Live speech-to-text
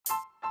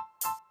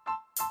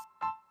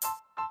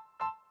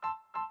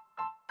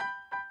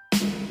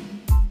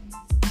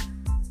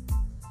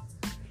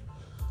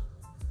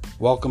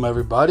Welcome,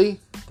 everybody.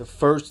 The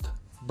first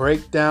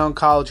breakdown,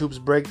 college hoops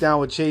breakdown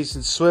with Chase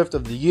and Swift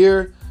of the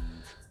year,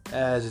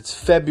 as it's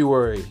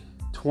February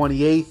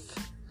 28th,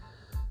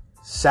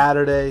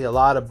 Saturday. A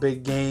lot of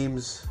big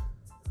games.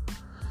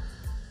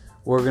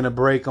 We're going to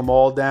break them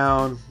all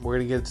down. We're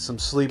going to get to some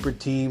sleeper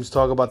teams,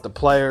 talk about the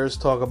players,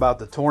 talk about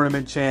the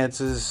tournament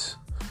chances.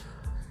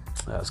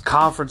 As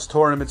conference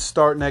tournaments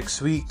start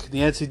next week. The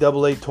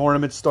NCAA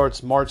tournament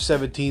starts March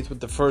 17th with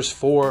the first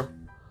four.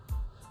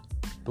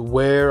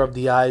 Beware of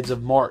the Ides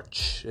of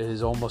March. It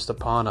is almost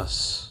upon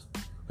us.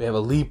 We have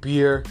a leap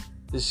year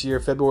this year.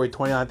 February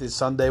 29th is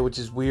Sunday, which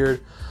is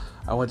weird.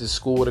 I went to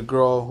school with a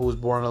girl who was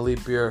born on a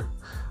leap year.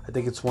 I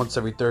think it's once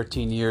every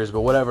 13 years,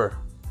 but whatever.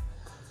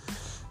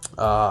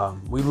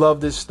 We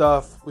love this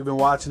stuff. We've been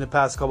watching the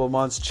past couple of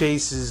months.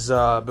 Chase has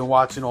been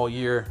watching all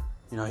year.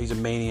 You know, he's a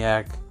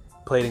maniac.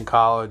 Played in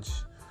college.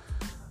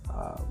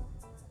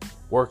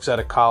 Works at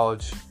a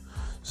college.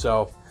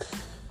 So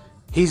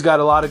he's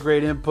got a lot of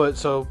great input.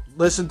 So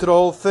listen to the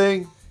whole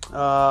thing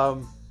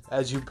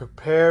as you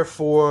prepare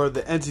for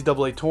the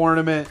NCAA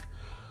tournament.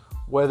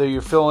 Whether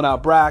you're filling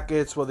out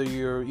brackets, whether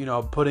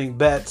you're putting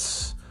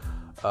bets,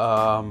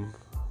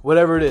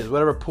 whatever it is,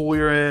 whatever pool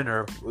you're in,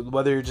 or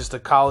whether you're just a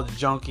college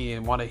junkie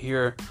and want to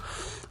hear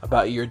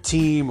about your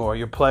team or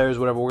your players,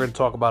 whatever. We're going to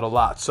talk about a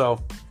lot.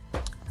 So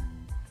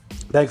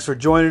thanks for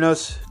joining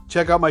us.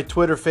 Check out my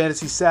Twitter,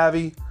 Fantasy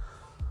Savvy,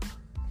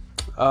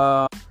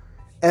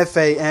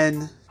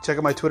 FAN. Check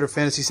out my Twitter,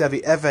 Fantasy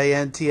Savvy,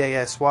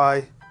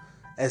 FANTASY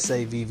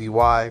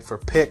SAVVY for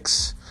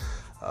picks.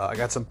 I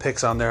got some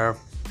picks on there.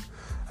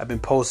 I've been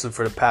posting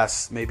for the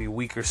past maybe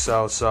week or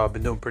so I've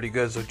been doing pretty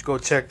good. So go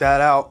check that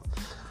out.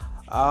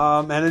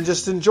 And then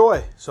just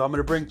enjoy. So I'm going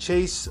to bring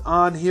Chase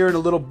on here in a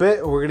little bit,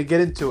 and we're going to get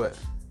into it.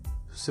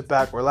 Sit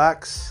back,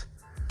 relax,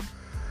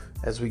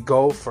 as we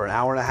go for an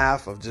hour and a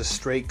half of just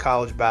straight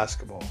college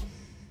basketball.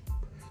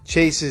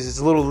 Chase it's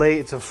a little late.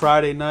 It's a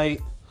Friday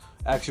night.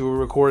 Actually, we're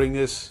recording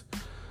this.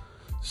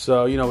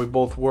 So, we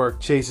both work.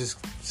 Chase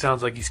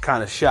sounds like he's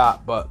kind of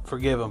shot, but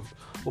forgive him.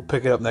 We'll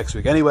pick it up next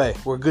week. Anyway,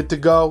 we're good to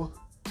go.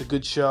 It's a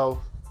good show.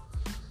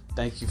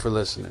 Thank you for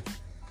listening.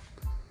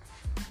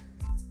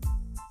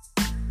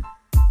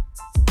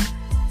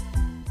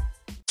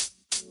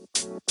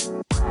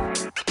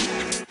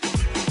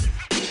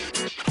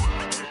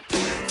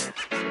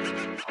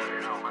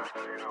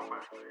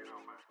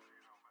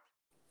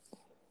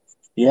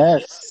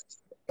 Yes.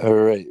 All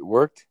right.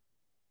 Worked?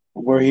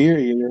 We're here.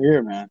 You're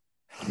here, man.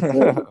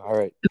 All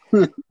right.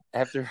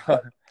 After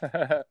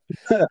the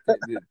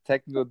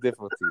technical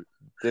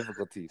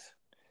difficulties.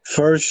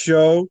 First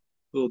show,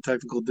 little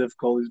technical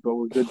difficulties, but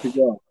we're good to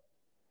go.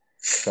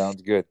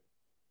 Sounds good.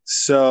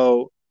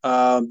 So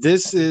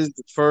this is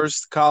the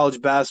first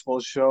college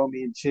basketball show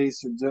me and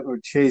Chase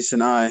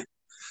and I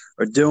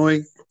are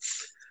doing.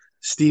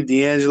 Steve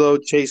D'Angelo,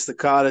 Chase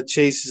Licata.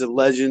 Chase is a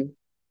legend.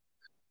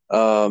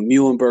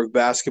 Muhlenberg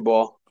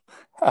basketball.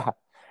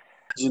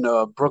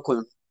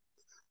 Brooklyn.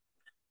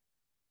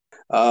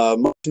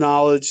 Much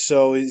knowledge,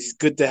 so he's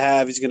good to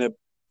have. He's going to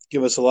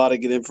give us a lot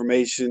of good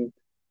information,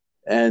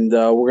 and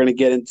we're going to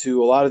get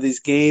into a lot of these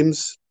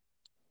games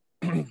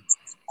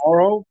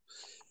tomorrow,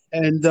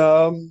 and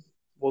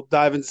we'll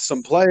dive into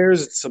some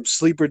players, some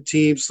sleeper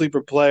teams,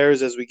 sleeper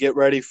players as we get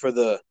ready for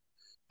the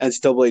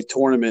NCAA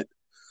tournament.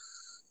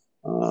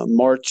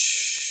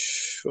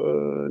 March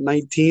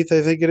 19th,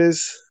 I think it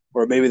is,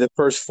 or maybe the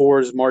first four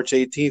is March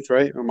 18th,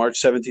 right, or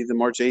March 17th and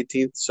March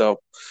 18th. So.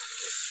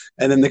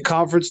 And then the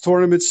conference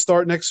tournaments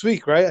start next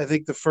week, right? I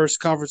think the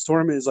first conference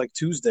tournament is like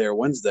Tuesday or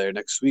Wednesday or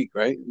next week,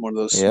 right? One of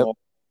those small.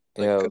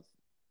 Yeah,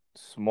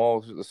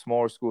 the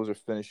smaller schools are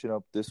finishing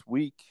up this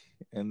week,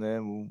 and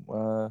then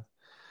the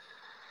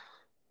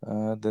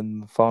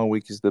following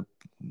week is the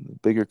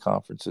bigger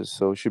conferences.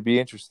 So it should be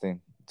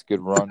interesting. It's a good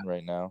run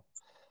right now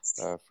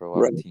for a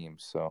lot of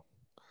teams. So,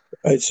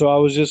 right. So I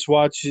was just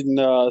watching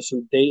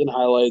some Dayton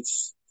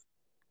highlights.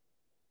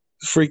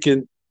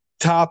 Freaking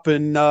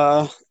topping.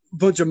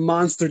 Bunch of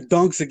monster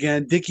dunks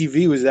again. Dickie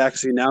V was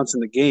actually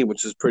announcing the game,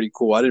 which is pretty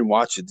cool. I didn't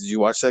watch it. Did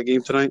you watch that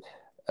game tonight?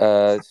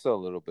 Still a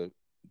little bit.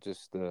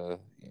 Just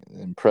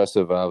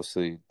impressive.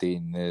 Obviously,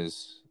 Dayton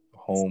is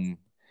home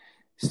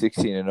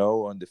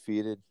 16-0,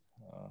 undefeated,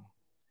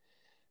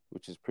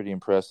 which is pretty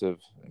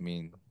impressive. I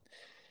mean,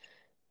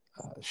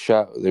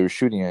 they were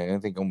shooting, I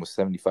think, almost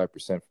 75%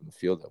 from the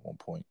field at one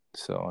point.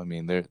 So, I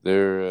mean,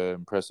 they're an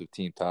impressive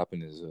team.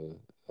 Toppin is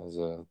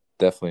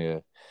definitely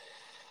a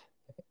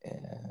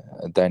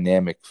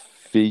dynamic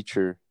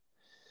feature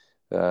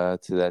to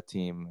that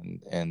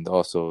team, and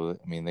also,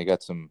 I mean, they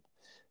got some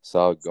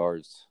solid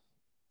guards.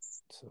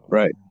 So,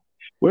 right.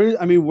 Where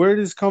did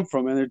this come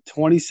from? And they're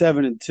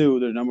 27-2.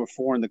 They're number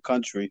 4 in the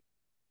country.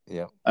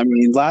 Yeah. I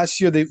mean, last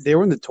year they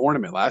were in the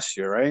tournament last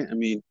year, right? I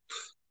mean,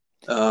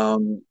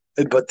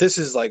 but this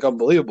is like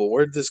unbelievable.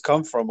 Where did this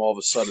come from all of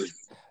a sudden?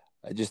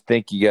 I just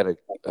think you got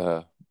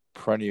a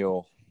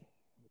perennial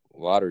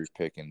lottery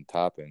pick in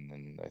Toppin,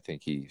 and I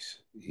think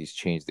he's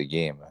changed the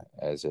game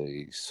as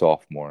a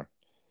sophomore.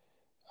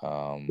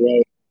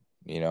 Right.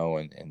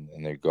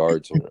 and their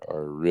guards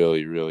are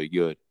really, really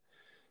good.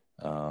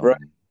 Right.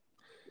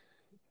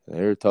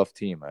 They're a tough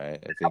team. I How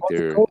think about the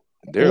they're coach?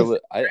 they're. Anthony,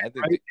 I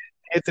think right?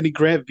 Anthony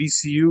Grant,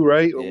 VCU,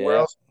 right? Or where yeah.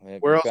 else?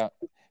 Have Where you else?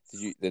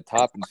 found? The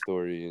Toppin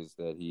story is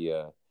that he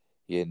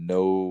had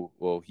no.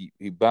 Well,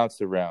 he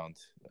bounced around.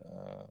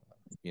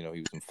 He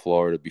was in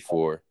Florida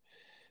before.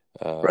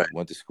 Right.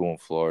 Went to school in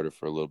Florida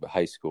for a little bit,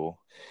 high school.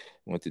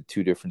 Went to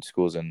two different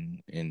schools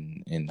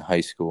in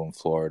high school in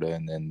Florida,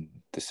 and then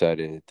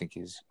decided, I think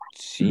his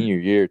senior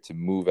year, to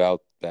move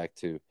out back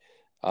to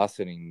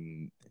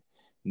Austin,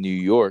 New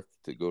York,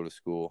 to go to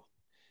school.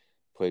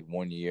 Played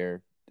 1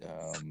 year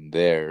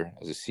there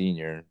as a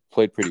senior.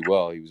 Played pretty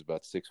well. He was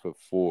about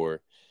 6'4".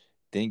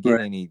 Didn't get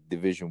Right. any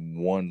Division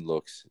I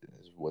looks,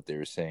 is what they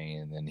were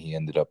saying. And then he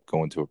ended up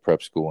going to a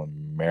prep school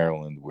in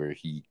Maryland, where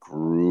he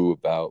grew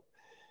about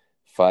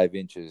 5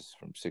 inches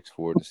from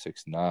 6'4" to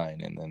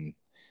 6'9". And then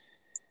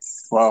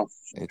Wow.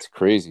 it's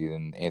crazy.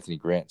 Then Anthony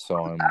Grant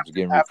saw him, was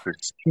getting After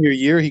recruited. his senior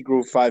year, he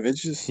grew 5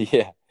 inches.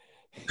 Yeah.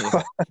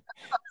 Yeah.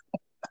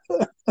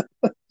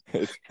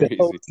 It's What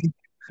crazy.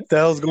 the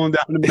hell's going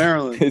down to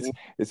Maryland?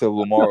 It's a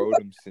Lamar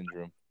Odom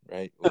syndrome,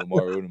 right?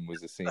 Lamar Odom was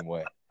the same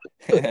way.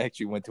 I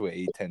actually went to an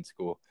A10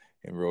 school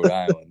in Rhode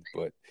Island,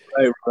 but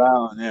Right, Rhode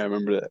Island. Yeah, I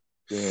remember that.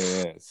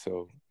 yeah,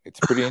 so it's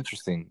pretty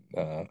interesting.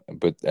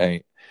 But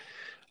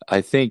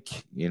I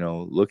think,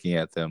 looking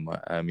at them,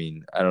 I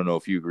mean, I don't know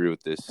if you agree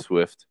with this,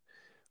 Swift,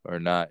 or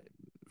not.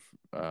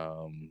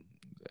 I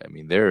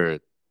mean, I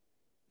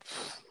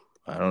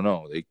don't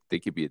know, they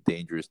could be a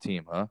dangerous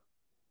team, huh?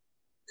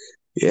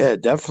 Yeah,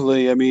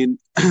 definitely. I mean,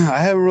 I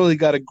haven't really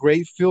got a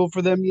great feel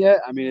for them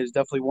yet. I mean, it's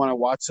definitely want to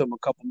watch them a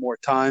couple more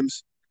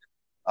times.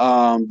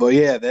 But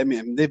yeah,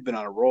 they've been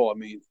on a roll. I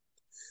mean,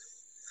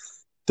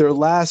 their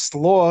last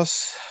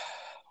loss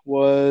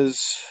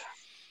was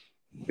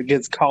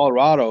against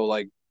Colorado,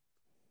 like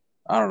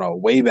I don't know,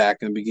 way back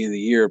in the beginning of the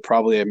year,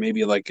 probably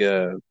maybe like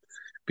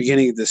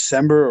beginning of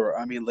December, or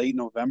I mean late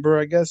November,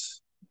 I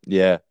guess.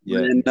 Yeah, yeah.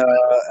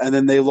 And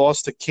then they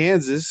lost to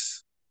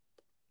Kansas,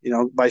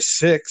 by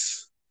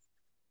 6.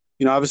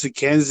 Obviously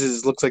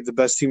Kansas looks like the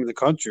best team in the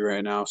country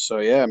right now. So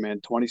yeah,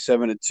 man,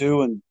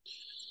 27-2, and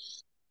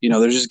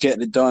they're just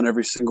getting it done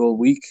every single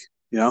week.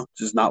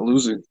 Just not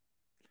losing.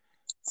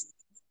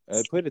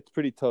 I played a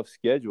pretty tough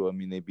schedule. I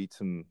mean, they beat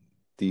some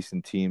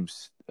decent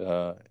teams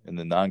in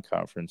the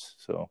non-conference.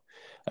 So,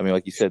 I mean,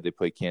 like you said, they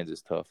play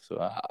Kansas tough.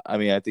 So, I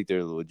mean, I think they're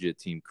a legit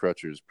team.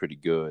 Crutcher is pretty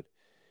good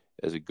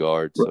as a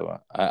guard.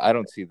 So, I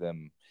don't see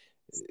them.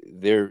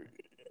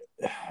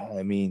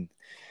 I mean,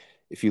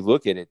 if you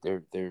look at it,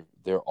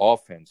 their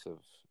offensive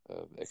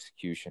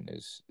execution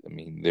is. I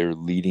mean, they're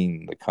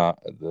leading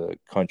the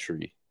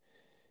country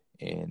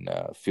in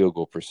field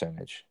goal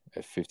percentage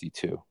at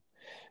 52.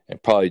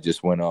 And probably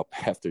just went up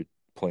after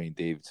playing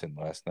Davidson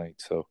last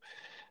night. So,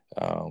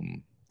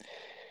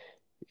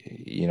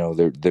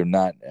 they're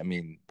not. I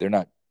mean, they're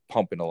not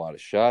pumping a lot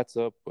of shots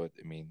up, but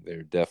I mean,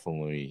 they're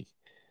definitely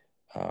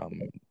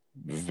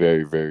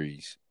very,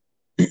 very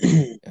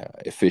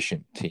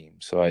efficient team.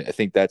 So I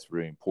think that's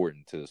really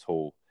important to this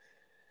whole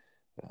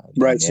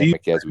Right. So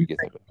dynamic as we get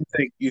to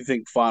it. you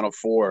think Final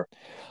Four?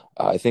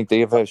 I think they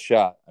have a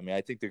shot. I mean,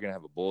 I think they're going to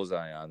have a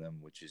bullseye on them,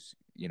 which is,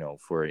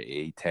 for a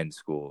A10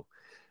 school.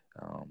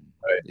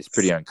 Right. It's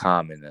pretty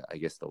uncommon. I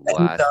guess the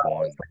last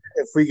one.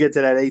 If we get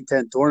to that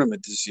A10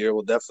 tournament this year,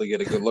 we'll definitely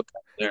get a good look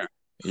at there.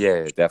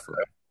 Yeah,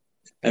 definitely.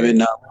 I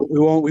mean, we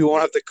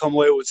won't have to come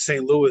away with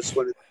St. Louis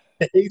when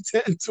it's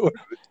A10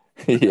 tournament.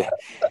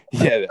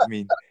 Yeah. I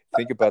mean,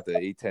 think about the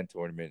A10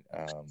 tournament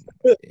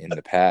in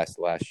the past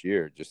last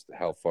year, just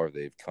how far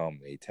they've come.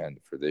 A10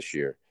 for this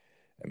year.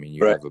 I mean,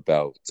 you have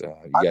about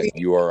you got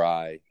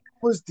URI.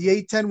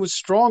 The A10 was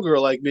stronger,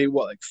 like maybe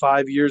like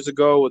 5 years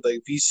ago, with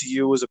like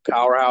VCU was a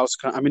powerhouse.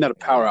 I mean, not a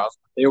powerhouse.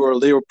 They were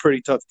a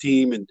pretty tough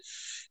team, and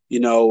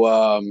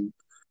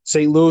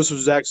St. Louis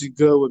was actually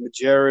good with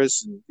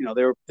Majerus, and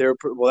they were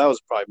well. That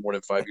was probably more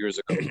than 5 years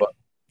ago, but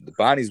the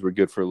Bonnies were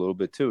good for a little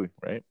bit too,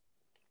 right?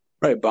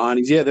 Right,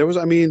 Bonnies. Yeah, there was.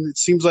 I mean, it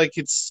seems like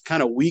it's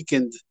kind of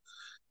weakened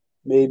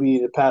maybe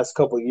the past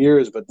couple of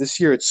years, but this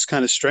year it's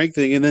kind of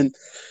strengthening. And then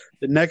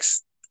the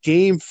next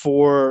game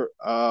for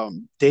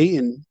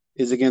Dayton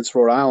is against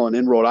Rhode Island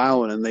in Rhode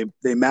Island, and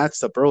they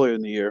matched up earlier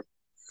in the year,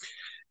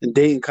 and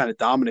Dayton kind of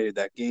dominated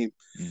that game.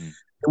 Mm-hmm.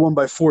 They won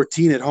by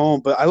 14 at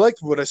home, but I liked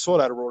what I saw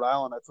out of Rhode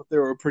Island. I thought they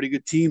were a pretty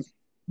good team.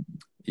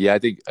 Yeah, I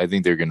think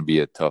they're going to be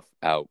a tough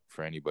out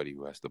for anybody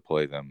who has to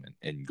play them,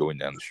 and going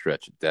down the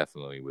stretch,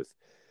 definitely with.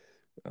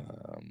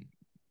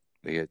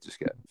 They just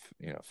got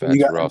Fats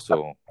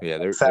Russell. Yeah,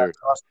 they're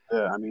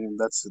yeah. I mean,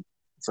 that's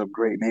a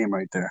great name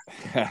right there.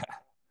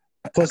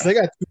 Plus, they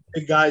got 2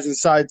 big guys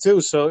inside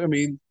too. So I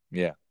mean,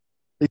 yeah,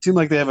 they seem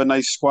like they have a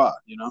nice squad.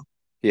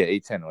 Yeah,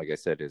 A10, like I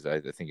said,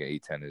 I think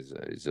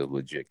A10 is a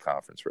legit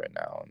conference right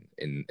now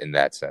in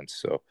that sense.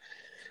 So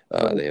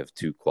they have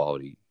 2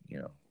 quality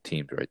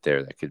teams right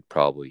there that could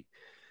probably.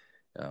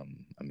 I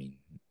mean,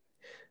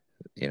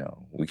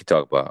 we could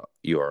talk about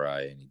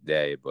URI any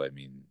day, but I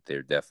mean,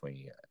 they're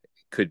definitely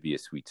could be a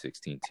Sweet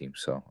 16 team.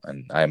 So,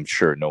 and I'm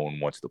sure no one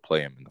wants to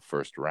play them in the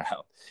first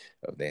round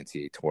of the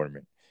NCAA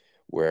tournament,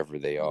 wherever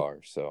they are.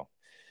 So,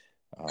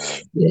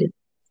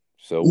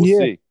 We'll Yeah,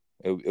 see.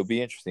 It'll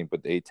be interesting.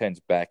 But the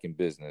A10's back in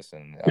business,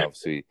 and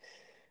obviously,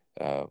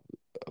 a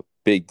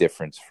big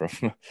difference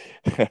from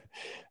I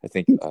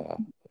think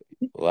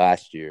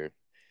last year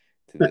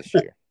to this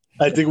year.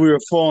 I think we were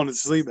falling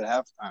asleep at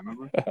halftime.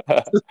 Remember?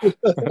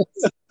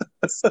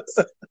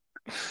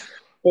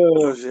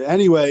 Oh, shit.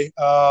 Anyway,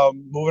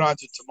 moving on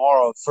to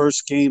tomorrow,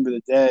 first game of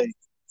the day,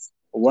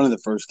 or one of the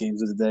first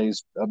games of the day,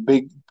 is a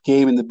big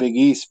game in the Big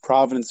East.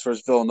 Providence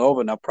versus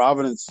Villanova. Now,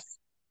 Providence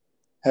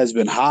has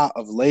been hot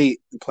of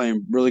late and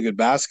playing really good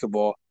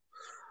basketball.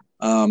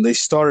 They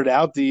started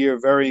out the year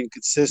very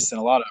inconsistent,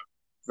 a lot of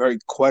very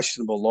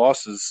questionable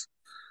losses.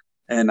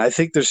 And I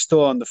think they're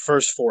still on the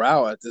first four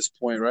out at this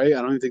point, right?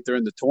 I don't even think they're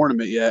in the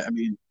tournament yet. I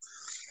mean,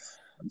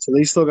 so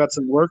they still got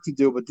some work to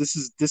do, but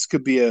this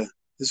could be a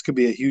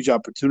huge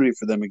opportunity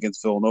for them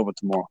against Villanova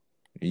tomorrow.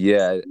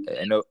 Yeah,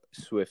 I know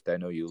Swift. I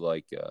know you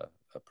like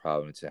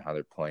Providence and how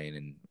they're playing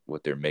and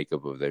what their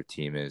makeup of their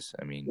team is.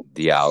 I mean,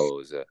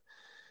 Diallo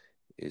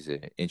is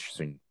an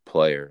interesting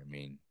player. I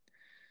mean,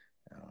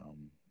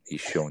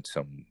 he's shown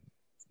some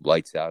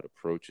lights out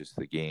approaches to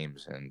the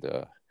games, and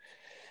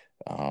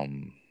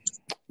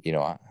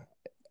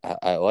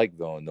I like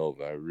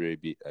Villanova.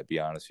 I'd be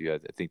honest with you. I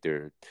think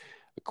they're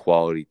a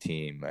quality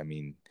team. I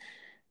mean,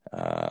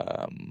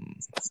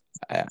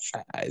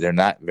 they're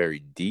not very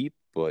deep,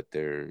 but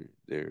they're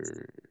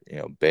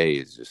Bay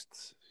is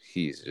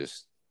he's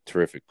just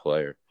terrific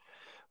player.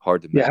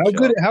 Hard to match up.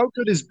 How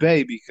good is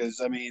Bay?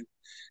 Because I mean,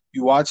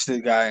 you watch the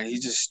guy and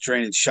he's just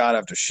draining shot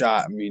after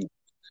shot. I mean,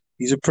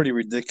 he's a pretty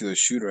ridiculous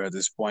shooter at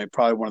this point.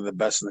 Probably one of the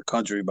best in the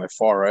country by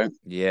far, right?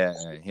 Yeah,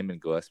 him and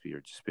Gillespie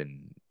are just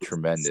been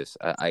tremendous.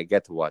 I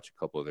get to watch a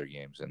couple of their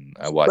games, and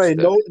I watched. Right,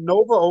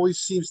 Nova always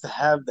seems to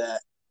have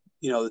that.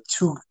 The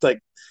two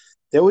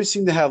they always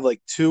seem to have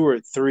like two or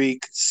three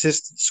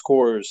consistent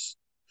scorers.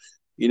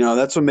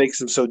 That's what makes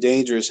them so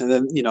dangerous. And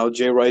then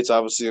Jay Wright's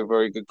obviously a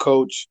very good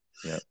coach.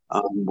 Yeah.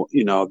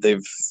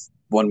 They've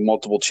won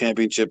multiple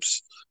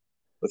championships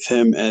with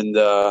him, and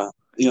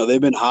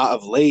they've been hot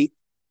of late.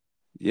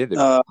 Yeah,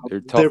 they're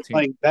tough. They're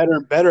playing better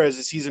and better as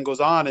the season goes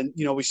on, and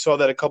we saw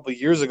that a couple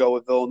of years ago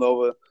with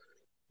Villanova.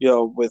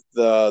 With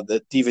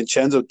the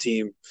DiVincenzo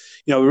team,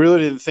 we really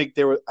didn't think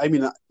they were. I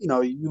mean,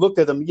 you looked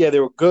at them, yeah, they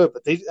were good,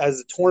 but as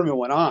the tournament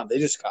went on, they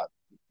just got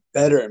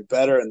better and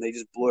better, and they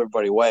just blew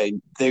everybody away.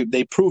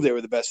 They proved they were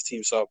the best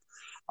team. So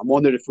I'm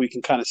wondering if we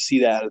can kind of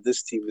see that out of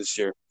this team this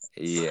year.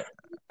 Yeah,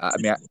 I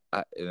mean,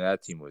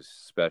 that team was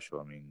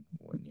special. I mean,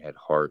 when you had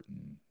Hart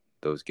and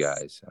those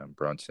guys,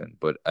 Brunson,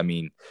 but I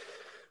mean,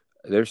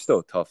 they're still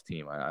a tough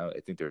team. I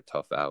think they're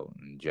tough out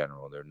in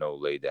general. They're no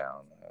lay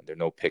down. They're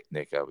no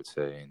picnic, I would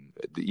say.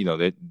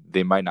 And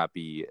they might not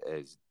be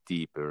as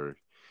deep, but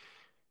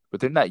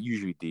they're not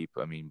usually deep.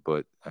 I mean,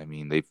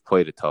 they've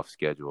played a tough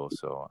schedule,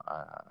 so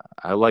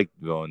I like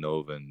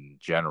Villanova in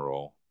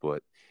general.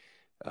 But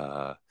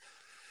the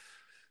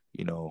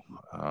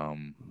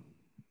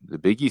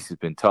Big East has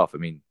been tough. I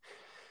mean,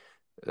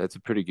 that's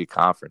a pretty good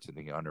conference. I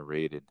think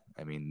underrated.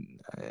 I mean.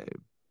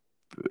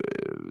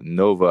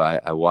 Nova,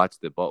 I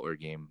watched the Butler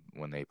game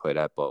when they played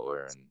at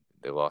Butler and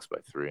they lost by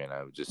 3, and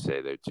I would just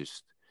say they're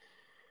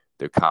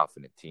a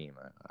confident team,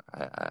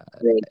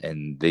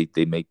 and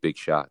they make big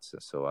shots.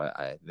 So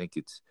I think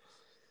it's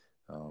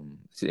an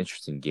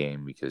interesting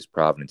game because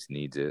Providence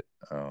needs it.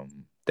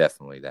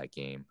 Definitely that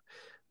game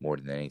more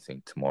than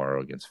anything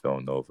tomorrow against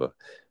Villanova.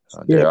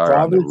 They are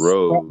on the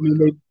road. I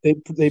mean,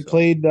 they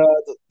played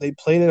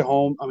at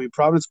home. I mean,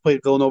 Providence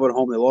played Villanova at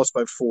home. They lost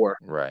by 4.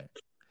 Right.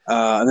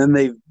 And then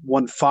they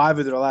won 5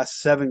 of their last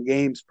 7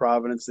 games,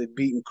 Providence. They've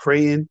beaten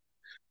Creighton.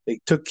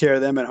 They took care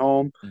of them at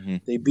home. Mm-hmm.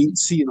 They beat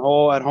Seton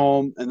Hall at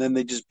home, and then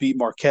they just beat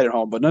Marquette at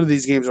home. But none of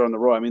these games are on the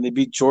road. I mean, they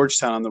beat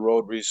Georgetown on the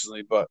road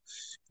recently, but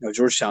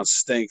Georgetown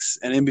stinks.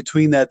 And in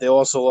between that, they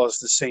also lost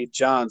to St.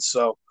 John's.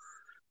 So,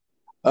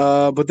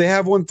 but they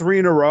have won 3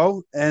 in a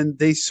row, and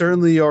they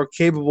certainly are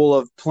capable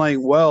of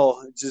playing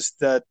well. Just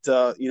that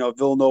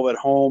Villanova at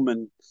home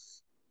and –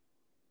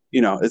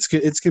 it's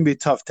going to be a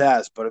tough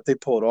task, but if they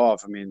pull it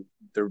off, I mean,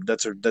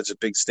 that's a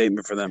big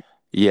statement for them.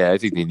 Yeah, I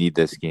think they need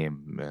this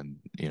game,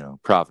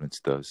 and Providence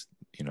does.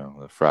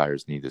 The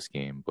Friars need this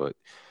game, but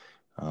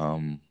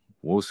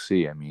we'll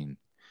see. I mean,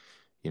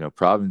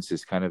 Providence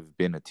has kind of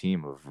been a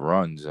team of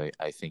runs.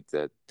 I think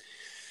that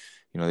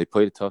they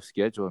played a tough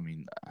schedule. I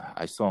mean,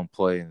 I saw them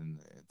play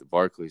in the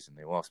Barclays, and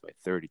they lost by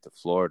 30 to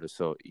Florida.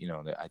 So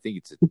I think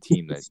it's a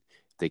team that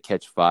if they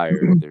catch fire,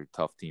 they're a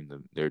tough team.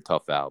 They're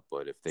tough out,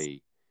 but if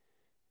they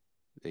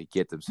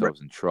get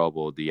themselves in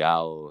trouble.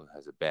 Diallo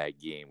has a bad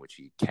game, which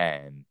he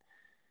can.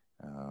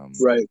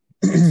 Right.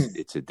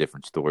 It's a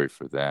different story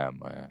for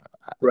them.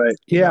 Right.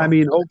 Yeah, I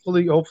mean,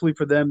 hopefully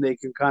for them, they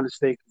can kind of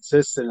stay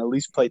consistent, at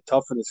least play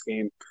tough in this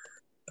game,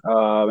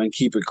 and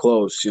keep it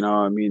close.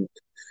 I mean,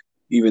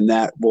 even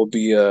that will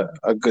be a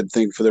good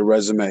thing for their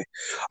resume.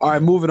 All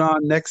right, moving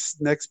on. Next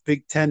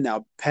Big Ten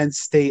now. Penn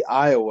State,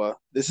 Iowa.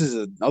 This is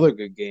another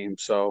good game.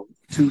 So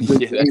two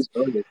good Yeah, games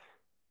early.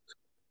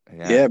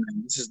 yeah, Yeah,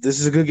 man. This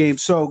is a good game.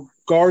 So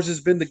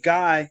Garza's been the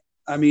guy.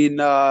 I mean,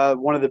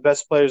 one of the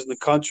best players in the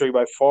country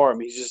by far. I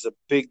mean, he's just a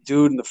big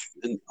dude,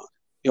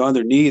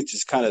 underneath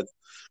just kind of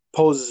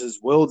poses his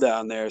will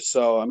down there.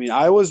 So I mean,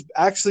 Iowa's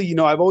actually,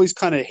 I've always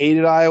kind of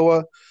hated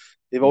Iowa.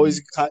 They've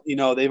always,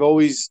 Mhm. they've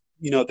always,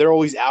 they're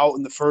always out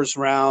in the first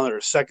round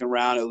or second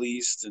round at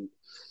least, and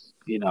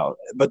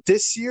But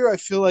this year, I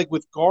feel like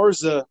with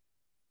Garza,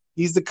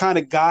 he's the kind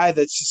of guy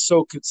that's just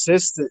so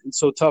consistent and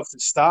so tough to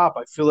stop.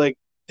 I feel like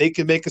they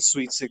could make a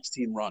Sweet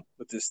 16 run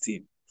with this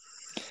team.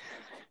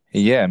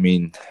 Yeah. I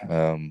mean,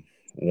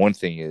 one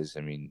thing is,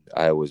 I mean,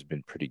 Iowa's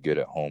been pretty good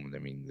at home. I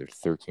mean, they're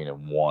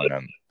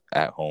 13-1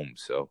 at home,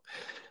 so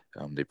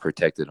they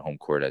protected home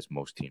court as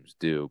most teams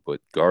do.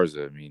 But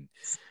Garza, I mean,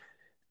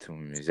 to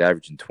him, he's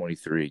averaging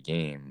 23 a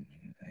game.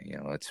 You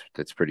know,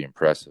 that's pretty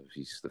impressive.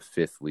 He's the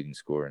fifth leading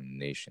scorer in the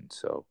nation,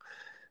 so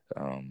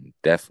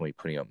definitely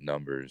putting up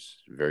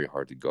numbers. Very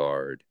hard to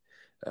guard.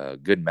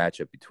 Good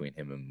matchup between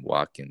him and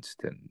Watkins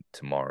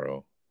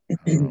tomorrow.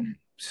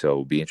 So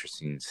it'll be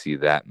interesting to see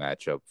that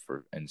matchup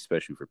and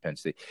especially for Penn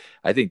State.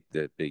 I think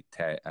the Big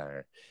Ten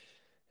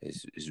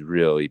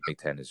Big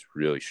Ten is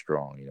really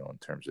strong, in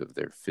terms of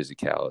their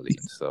physicality,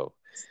 and so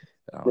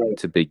Right.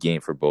 it's a big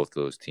game for both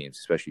those teams,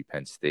 especially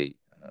Penn State.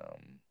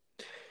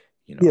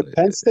 Yeah,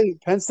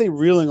 Penn State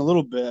reeling a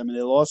little bit. I mean,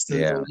 they lost to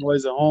Yeah,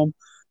 Illinois at home,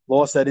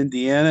 lost at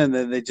Indiana, and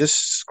then they just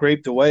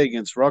scraped away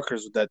against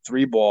Rutgers with that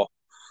three ball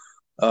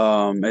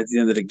at the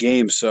end of the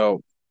game.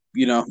 So,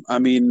 I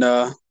mean,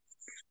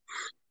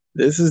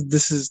 this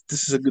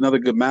is another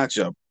good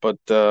matchup. But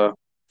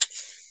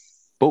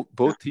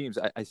both teams.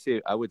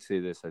 I would say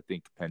this. I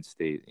think Penn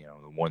State. The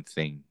one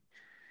thing,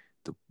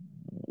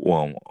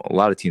 a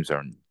lot of teams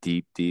aren't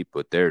deep,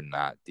 but they're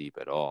not deep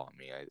at all. I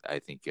mean, I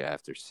think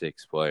after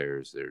six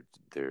players,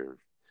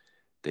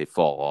 they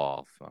fall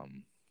off.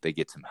 They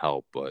get some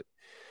help, but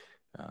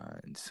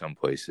in some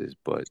places,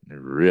 but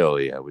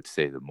really, I would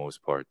say the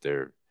most part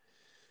they're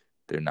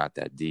not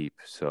that deep.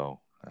 So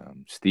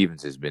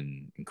Stevens has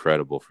been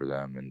incredible for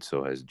them, and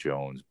so has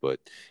Jones,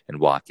 and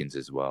Watkins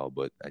as well.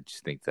 But I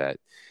just think that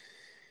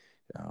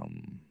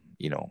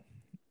you know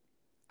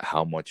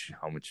how much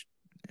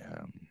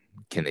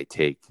can they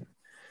take?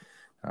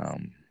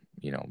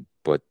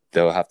 But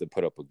they'll have to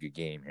put up a good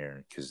game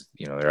here because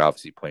they're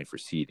obviously playing for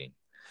seeding.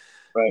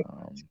 right.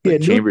 Yeah,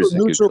 But Chambers is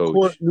a good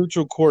coach.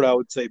 Neutral court. I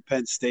would say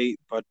Penn State,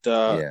 but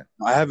Yeah,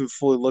 I haven't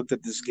fully looked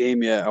at this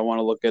game yet. I want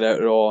to look at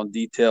it all in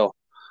detail,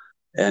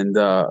 and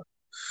I'll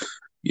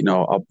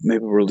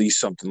maybe release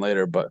something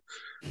later. But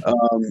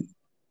um,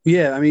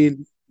 yeah, I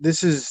mean,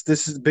 this is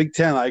Big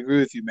Ten. I agree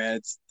with you,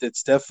 man.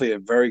 It's definitely a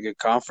very good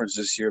conference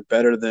this year,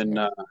 better than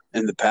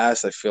in the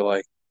past. I feel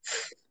like.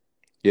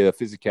 yeah, the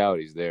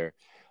physicality is there.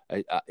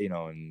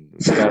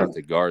 And shout out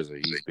to Garza.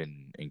 He's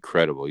been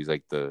incredible. He's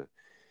like the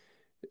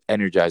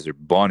Energizer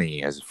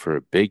Bunny as for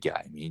a big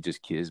guy. I mean,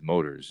 his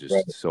motor is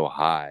Right. just so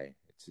high.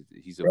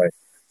 He's a Right.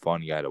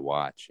 fun guy to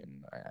watch,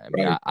 and I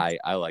mean, Right.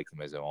 I like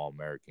him as an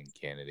All-American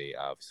candidate,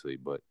 obviously,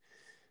 but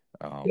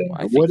Yeah.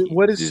 I think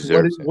he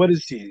deserves it. What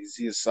is he? Is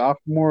he a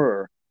sophomore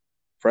or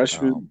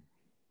freshman?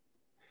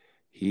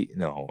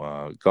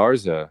 Um,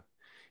 Garza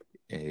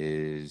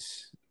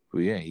is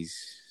well, yeah, he's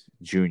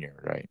junior,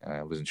 right?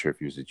 I wasn't sure if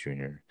he was a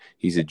junior.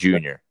 He's a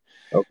junior,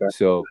 Okay.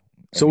 so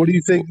I So what do you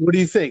mean, think? What do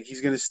you think?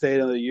 He's going to stay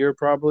another year,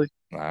 probably.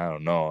 I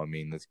don't know. I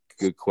mean, that's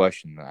a good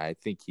question. I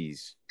think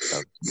he's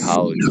a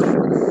college,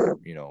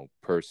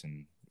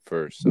 person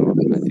first, so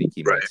I think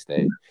he might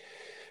stay.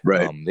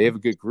 Right. They have a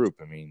good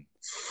group. I mean,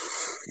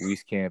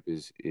 Wieskamp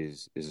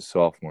is a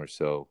sophomore,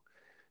 so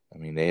I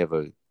mean they have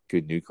a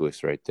good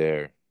nucleus right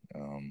there.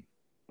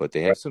 But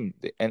they have some,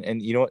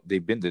 and you know what?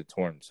 They've been to the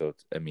tournament, so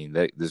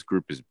this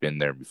group has been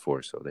there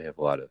before, so they have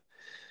a lot of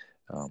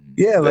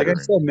Yeah, like I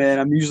veteran. said, man,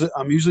 I'm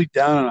usually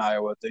down on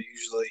Iowa. They're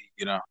usually,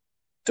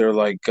 they're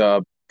like,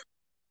 they're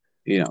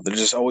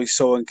just always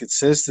so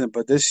inconsistent.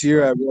 But this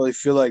year, I Right. really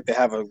feel like they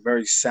have a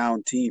very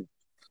sound team.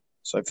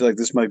 So I feel like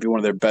this might be one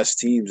of their best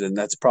teams, and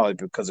that's probably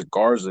because of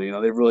Garza.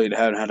 They really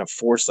haven't had a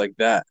force like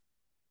that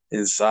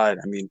inside.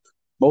 I mean,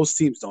 most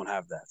teams don't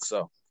have that.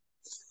 So,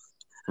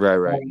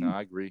 Right. No, um,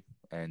 I agree,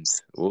 and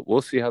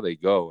we'll see how they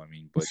go. I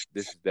mean, but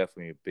this is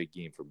definitely a big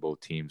game for both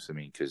teams. I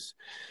mean, because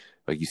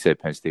like you said,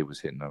 Penn State was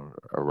hitting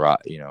a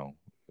rut,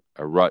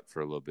 a rut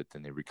for a little bit,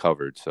 then they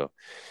recovered. So,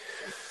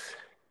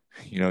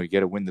 you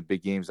got to win the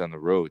big games on the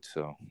road.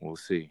 So we'll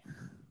see.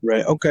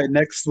 right. Okay.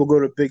 Next, we'll go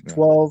to Big Yeah.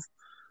 12.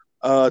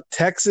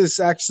 Texas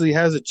actually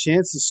has a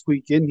chance to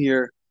squeak in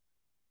here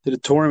to the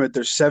tournament.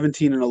 They're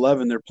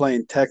 17-11. They're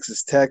playing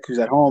Texas Tech, who's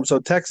at home. So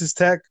Texas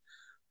Tech,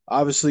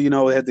 obviously,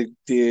 they had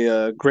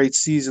the great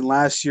season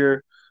last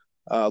year.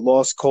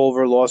 Lost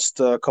Culver, lost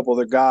a couple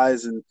other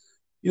guys, and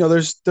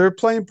they're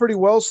playing pretty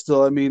well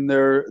still. I mean,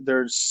 they're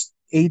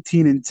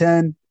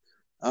 18-10.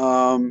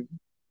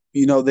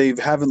 They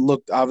haven't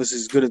looked obviously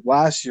as good as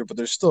last year, but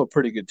they're still a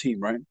pretty good team,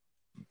 right?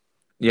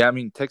 Yeah, I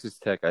mean Texas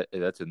Tech.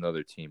 That's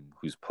another team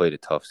who's played a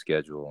tough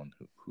schedule, and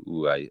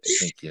who I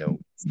think you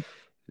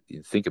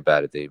think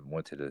about it, they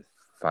went to the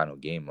final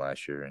game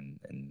last year,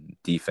 and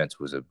defense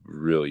was a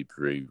really,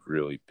 really,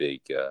 really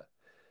big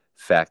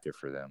factor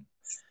for them.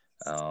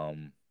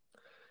 Um,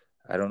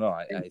 I don't know.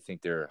 I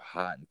think they're a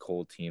hot and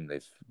cold team.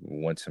 They've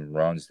won some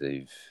runs.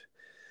 They've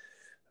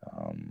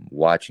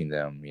watching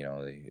them,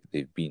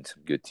 they've beaten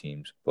some good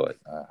teams, but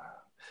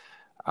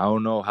I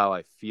don't know how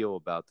I feel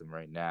about them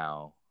right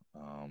now.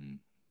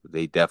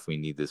 They definitely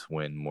need this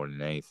win more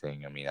than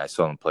anything. I mean, I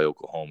saw them play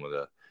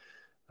Oklahoma.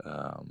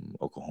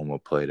 Oklahoma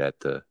played at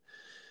the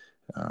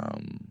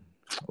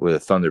with a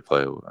Thunder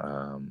play,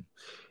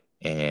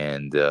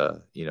 and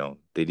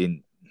they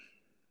didn't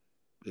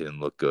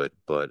look good,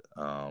 but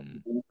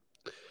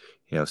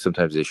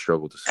sometimes they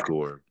struggle to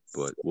score.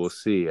 But we'll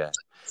see.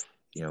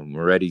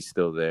 Moretti's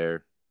still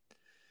there.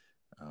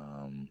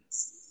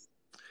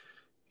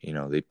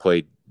 They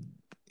played,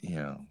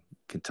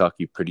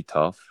 Kentucky pretty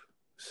tough,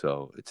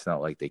 so it's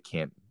not like they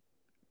can't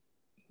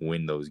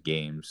win those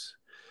games.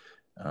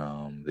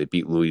 They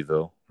beat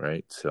Louisville,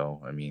 right?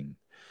 So, I mean,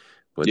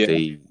 but Yeah.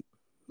 they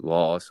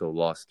also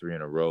lost 3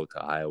 in a row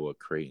to Iowa,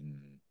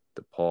 Creighton,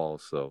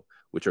 DePaul,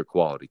 which are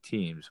quality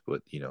teams,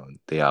 but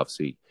they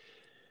obviously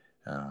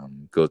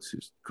go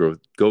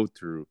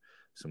through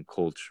some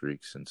cold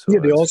streaks, and so Yeah,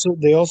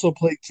 they also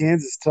played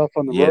Kansas tough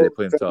on the road. they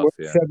play them tough.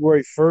 Yeah,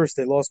 February 1st,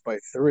 they lost by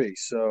 3.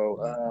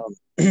 So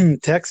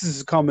Texas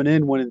is coming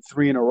in winning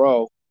 3 in a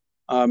row.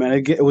 And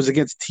it was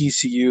against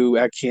TCU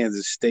at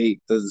Kansas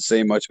State. Doesn't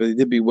say much, but they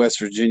did beat West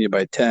Virginia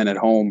by 10 at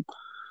home.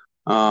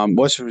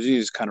 West Virginia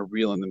is kind of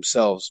reeling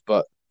themselves,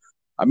 but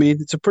I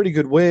mean, it's a pretty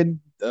good win.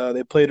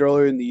 They played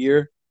earlier in the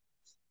year,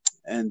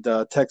 and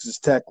Texas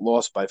Tech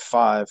lost by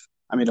 5.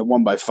 I mean, it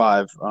won by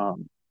 5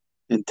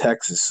 in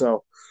Texas.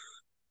 So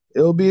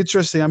it'll be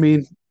interesting. I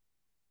mean,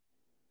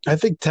 I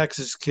think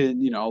Texas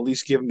can, at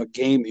least give them a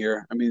game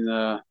here. I mean,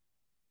 the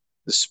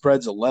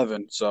spread's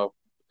 11, so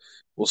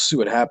we'll see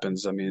what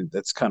happens. I mean,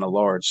 that's kind of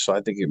large, so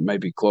I think it might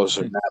be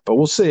closer than that. But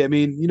we'll see. I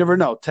mean, you never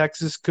know.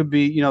 Texas could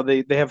be,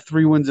 they have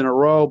 3 wins in a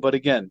row, but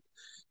again,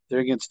 they're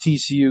against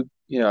TCU,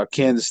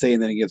 Kansas State,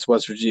 and then against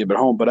West Virginia at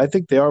home. But I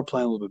think they are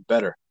playing a little bit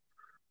better.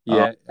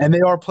 yeah. And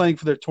they are playing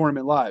for their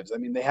tournament lives. I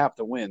mean, they have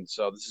to win,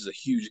 so this is a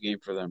huge game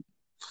for them.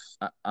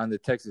 On the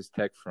Texas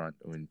Tech front,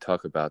 when you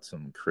talk about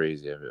something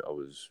crazy, I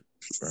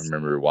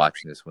remember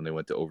watching this when they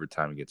went to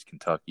overtime against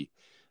Kentucky.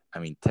 I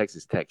mean,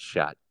 Texas Tech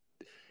shot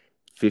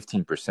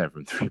 15%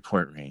 from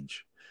 3-point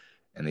range,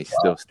 and they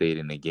still stayed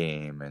in the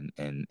game.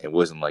 And it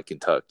wasn't like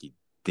Kentucky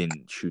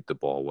didn't shoot the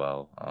ball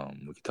well.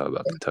 We can talk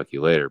about Kentucky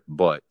later,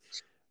 but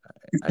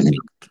I think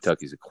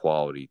Kentucky's a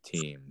quality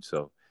team.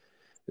 So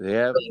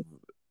they're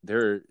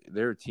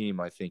a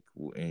team. I think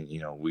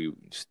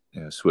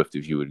Swift,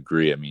 if you would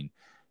agree. I mean,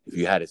 if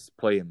you had to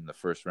play them in the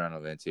first round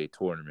of the NCAA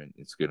tournament,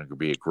 it's going to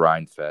be a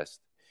grind fest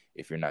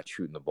if you're not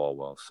shooting the ball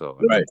well. So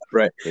right.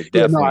 They're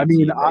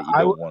definitely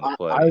I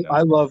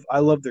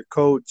love their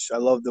coach. I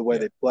love the way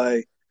they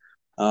play.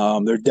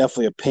 They're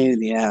definitely a pain in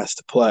the ass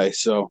to play.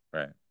 So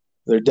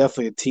they're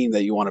definitely a team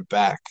that you want to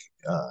back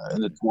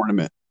in the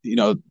tournament.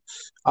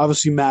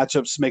 Obviously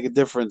matchups make a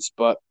difference,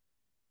 but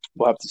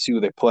we'll have to see who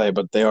they play.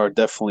 But they are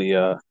definitely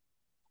a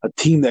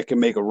team that can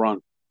make a run.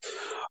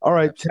 All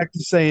right,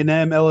 Texas A&M,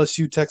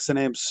 LSU. Texas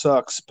A&M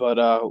sucks, but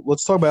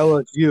let's talk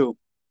about LSU.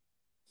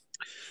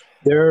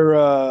 They're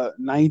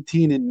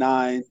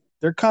 19-9.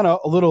 They're kind of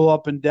a little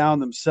up and down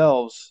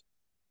themselves.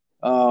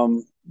 They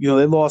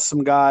lost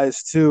some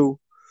guys too,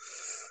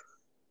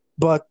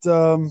 but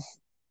I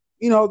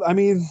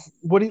mean,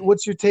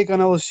 what's your take on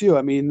LSU?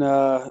 I mean,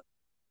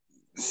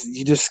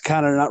 you just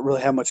kind of not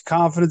really have much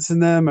confidence in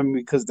them. I mean,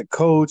 because the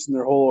coach and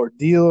their whole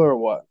ordeal, or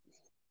what?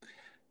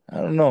 I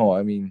don't know.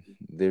 I mean,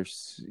 they're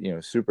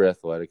super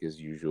athletic as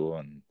usual,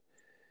 and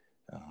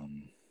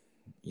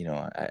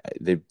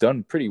they've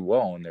done pretty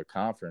well in their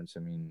conference.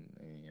 I mean,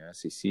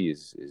 SEC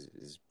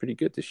is pretty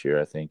good this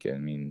year, I think. I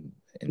mean,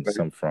 in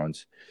some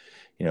fronts,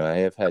 I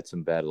have had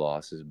some bad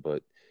losses,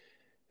 but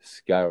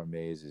Skylar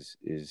Mays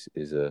is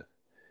a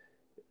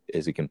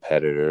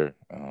competitor.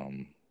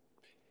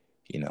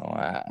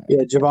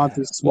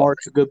 Javonte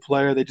Smart's a good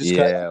player. They just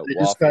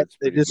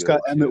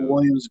got Emmett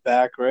Williams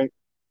back, right?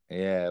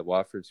 Yeah,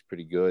 Wofford's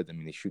pretty good. I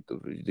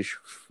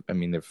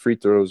mean, their free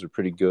throws are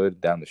pretty good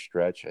down the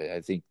stretch.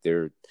 I think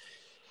they're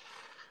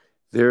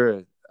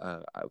a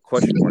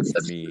question mark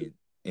for me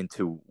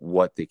into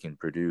what they can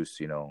produce.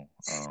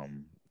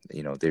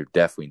 They're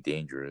definitely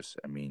dangerous.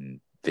 I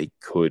mean, they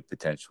could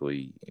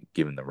potentially,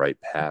 given the right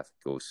path,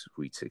 go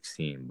Sweet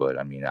 16. But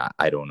I mean,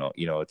 I don't know.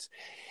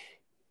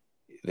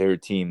 They're a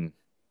team.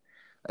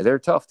 They're a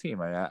tough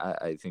team.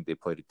 I think they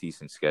played a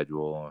decent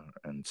schedule,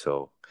 and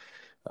so.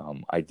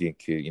 I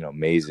think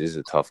Mays is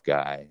a tough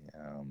guy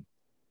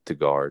to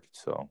guard,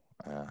 so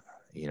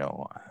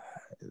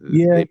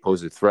they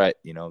pose a threat.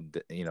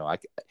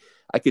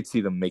 I could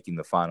see them making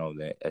the final of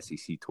the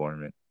SEC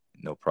tournament,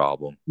 no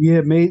problem. Yeah,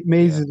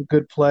 Mays is a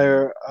good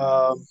player.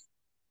 I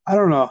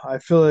don't know. I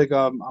feel like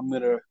I'm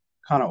gonna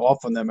kind of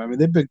off on them. I mean,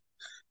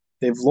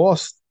 they've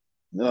lost.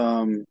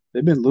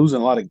 They've been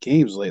losing a lot of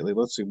games lately.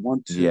 Let's see,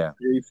 one, two, Yeah.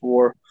 three,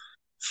 four,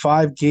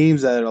 5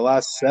 games out of the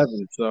last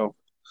 7. So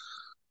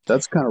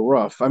that's kind of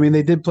rough. I mean,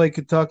 they did play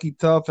Kentucky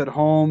tough at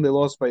home. They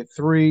lost by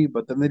 3,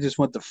 but then they just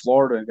went to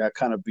Florida and got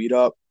kind of beat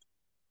up.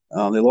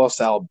 They lost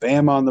to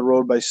Alabama on the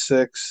road by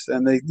 6,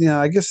 and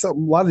I guess a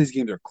lot of these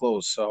games are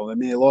close. So I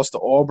mean, they lost to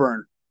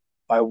Auburn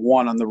by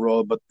 1 on the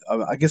road, but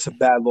I guess a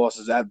bad loss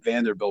is at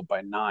Vanderbilt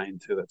by 9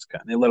 too. That's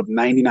kind. They let up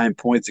 99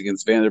 points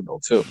against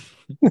Vanderbilt too.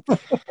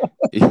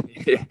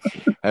 Yeah.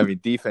 I mean,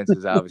 defense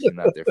is obviously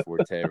not their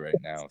forte right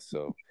now.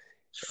 So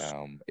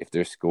if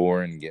they're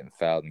scoring, getting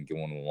fouled, and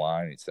going to the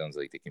line, it sounds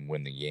like they can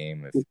win the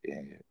game.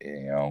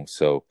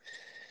 So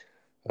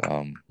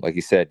like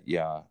you said,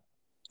 yeah,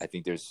 I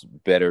think there's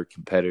better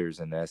competitors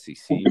in the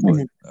SEC,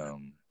 but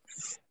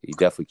you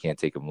definitely can't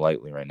take them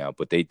lightly right now.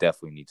 But they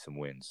definitely need some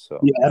wins. So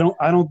Yeah,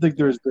 I don't think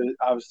they're as good.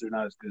 Obviously, they're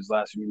not as good as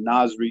last year. I mean,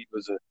 Nas Reed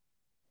was a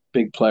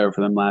big player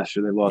for them last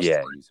year. They lost,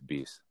 yeah, he's a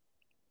beast.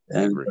 I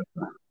and agree.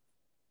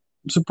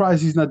 I'm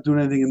surprised he's not doing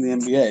anything in the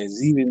NBA. Is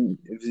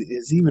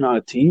he even on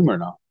a team or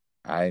not?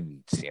 I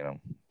haven't seen him,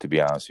 to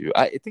be honest with you.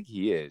 I think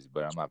he is,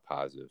 but I'm not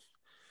positive.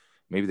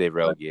 Maybe they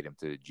relegate him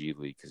to the G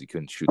League because he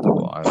couldn't shoot the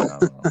ball. I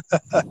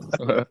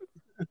don't know.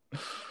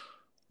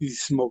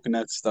 He's smoking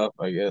that stuff,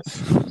 I guess.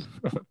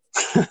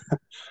 I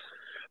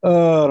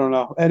don't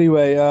know.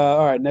 Anyway,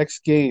 all right,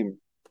 next game.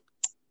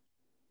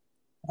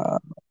 All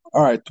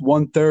right,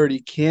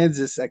 1:30,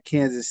 Kansas at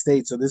Kansas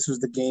State. So this was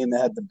the game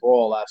that had the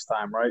brawl last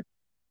time, right?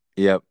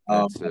 Yep,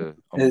 Um, that's an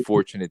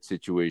unfortunate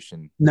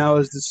situation. Now,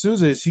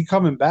 is he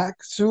coming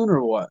back soon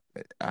or what?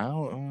 I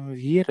don't know.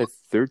 He had a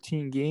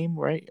 13 game,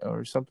 right?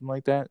 Or something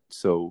like that.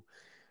 So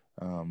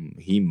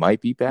he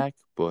might be back,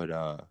 but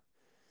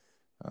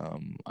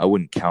I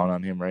wouldn't count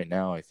on him right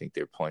now. I think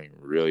they're playing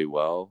really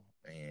well,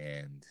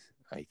 and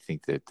I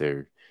think that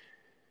they're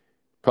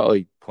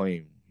probably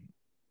playing.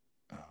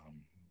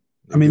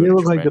 I mean, they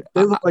look like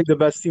the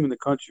best team in the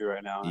country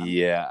right now.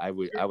 Yeah, I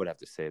would have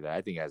to say that.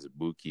 I think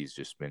Azubuike's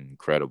just been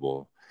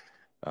incredible.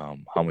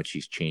 How much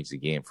he's changed the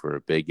game for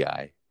a big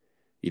guy,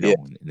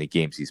 in the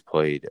games he's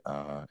played.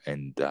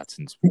 And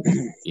Dotson's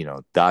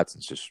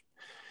just.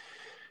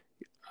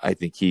 I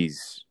think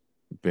he's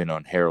been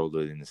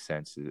unheralded in the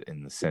sense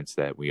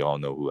that we all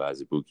know who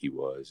Azubuike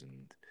was,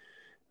 and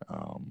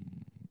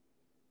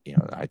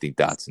I think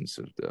Dotson's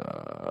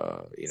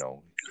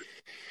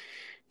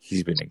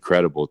he's been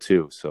incredible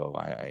too. So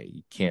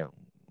I can't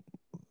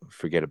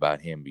forget about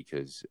him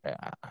because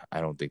I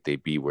don't think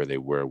they'd be where they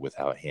were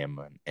without him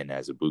and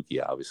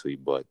Azubuike, obviously.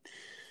 But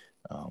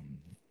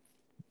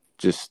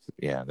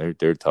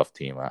they're a tough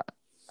team.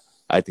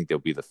 I think they'll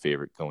be the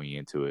favorite going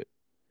into it.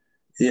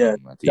 Yeah,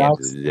 at the end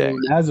of the day.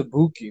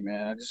 Azubuike,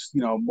 man. I just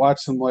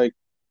watched him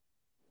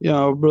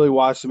really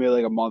watched him maybe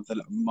like a month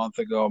and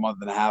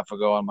a half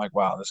ago. I'm like,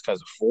 wow, this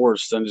guy's a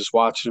force. And just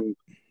watching him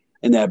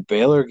in that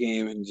Baylor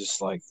game and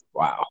just like,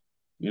 wow,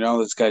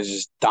 this guy's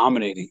just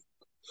dominating.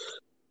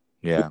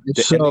 Yeah,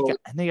 so,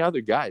 and they got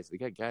other guys. They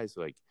got guys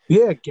like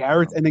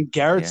Garrett, and then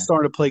Garrett's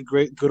starting to play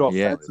good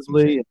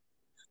offensively. Yeah,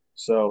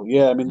 so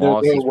yeah, I mean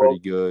Moss is pretty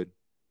good,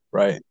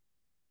 right?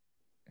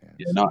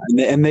 Yeah,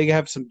 and they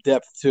have some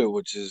depth too,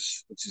 which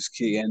is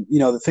key. And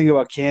the thing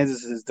about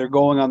Kansas is they're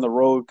going on the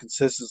road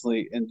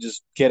consistently and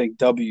just getting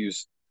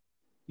W's.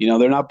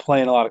 They're not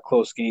playing a lot of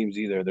close games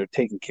either. They're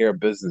taking care of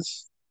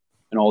business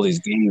in all these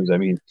games. I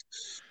mean,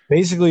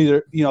 basically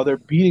they're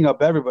beating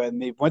up everybody,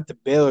 and they went to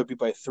Baylor beat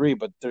by 3,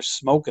 but they're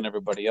smoking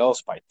everybody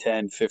else by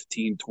 10,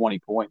 15, 20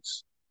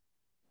 points.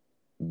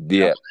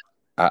 Yeah,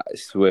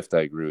 Swift,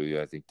 I agree with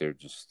you. I think they're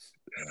just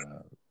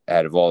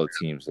out of all the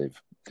teams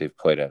they've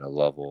played at a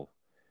level.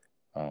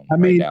 I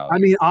mean,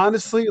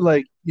 honestly,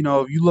 if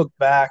you look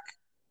back,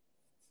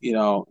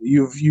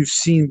 you've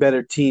seen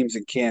better teams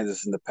in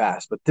Kansas in the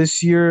past, but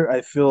this year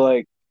I feel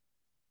like,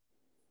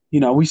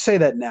 we say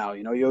that now.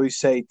 You always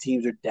say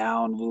teams are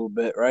down a little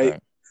bit,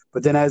 right?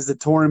 But then as the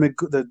tournament,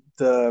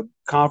 the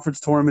conference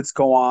tournaments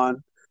go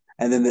on,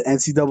 and then the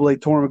NCAA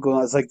tournament goes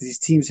on, it's like these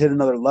teams hit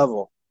another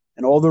level,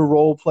 and all the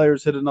role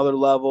players hit another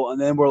level,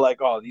 and then we're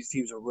like, oh, these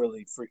teams are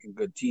really freaking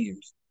good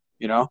teams.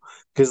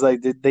 Because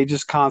they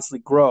just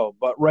constantly grow.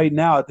 But right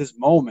now, at this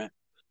moment,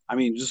 I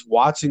mean, just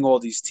watching all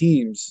these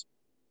teams,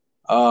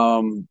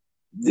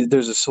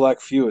 there's a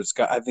select few.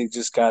 I think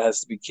just God has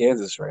to be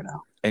Kansas right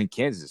now. And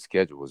Kansas'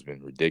 schedule has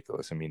been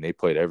ridiculous. I mean, they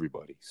played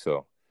everybody.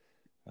 So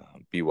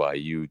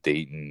BYU,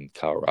 Dayton,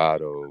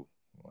 Colorado,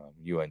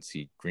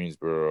 UNC,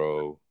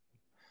 Greensboro,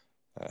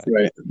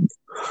 right.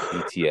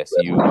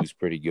 ETSU was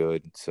pretty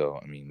good. So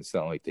I mean, it's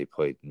not like they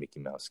played Mickey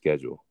Mouse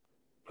schedule.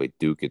 Played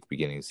Duke at the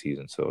beginning of the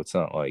season, so it's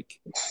not like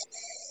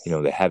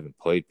they haven't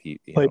played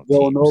played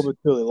Villanova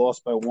too. They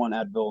lost by 1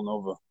 at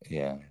Villanova.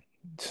 Yeah,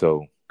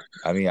 so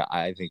I mean,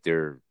 I think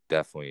they're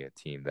definitely a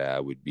team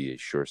that would be a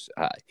sure.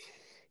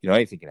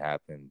 Anything can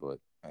happen, but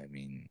I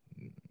mean,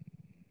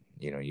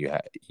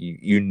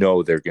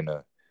 they're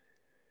gonna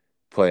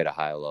play at a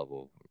high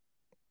level,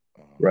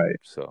 right?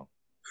 So,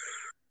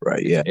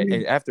 right, yeah.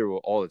 And after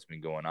all that's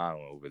been going on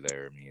over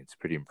there, I mean, it's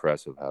pretty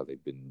impressive how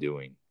they've been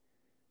doing.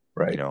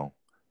 you know,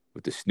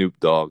 with the Snoop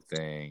Dogg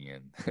thing,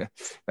 and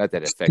not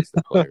that it affects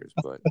the players,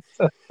 but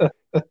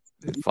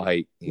the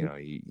fight, you know,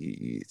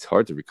 it's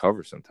hard to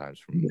recover sometimes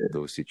from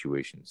those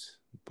situations.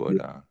 But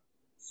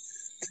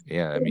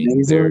yeah, I mean,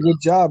 He's doing a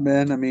good job,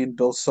 man. I mean,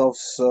 Bill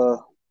Self's,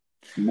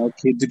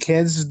 the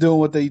Kansas is doing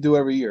what they do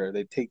every year.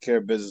 They take care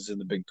of business in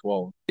the Big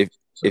 12.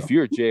 If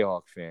you're a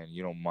Jayhawk fan,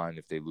 you don't mind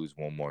if they lose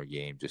one more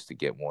game just to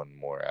get one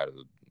more out of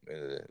the.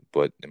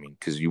 But I mean,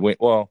 because you win,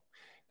 well,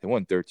 they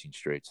won 13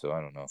 straight, so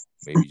I don't know.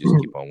 Maybe just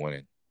keep on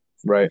winning.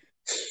 Right.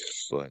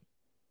 But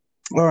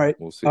all right,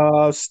 we'll see.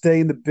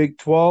 Stay in the Big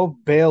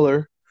 12.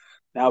 Baylor.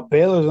 Now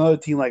Baylor's another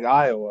team like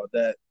Iowa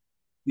that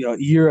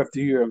year after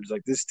year I'm just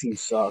like, this team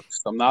sucks.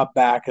 I'm not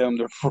backing them.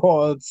 They're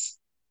frauds.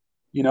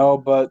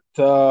 But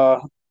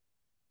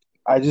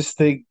I just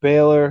think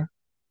Baylor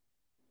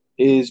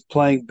is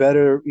playing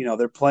better.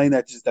 They're playing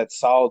that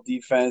solid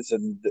defense,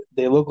 and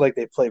they look like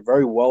they play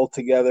very well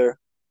together.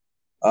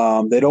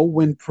 They don't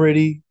win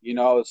pretty.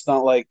 It's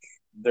not like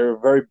they're a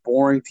very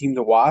boring team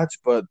to watch,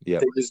 but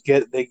Yep.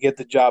 they get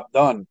the job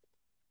done.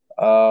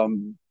 I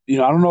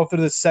don't know if they're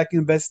the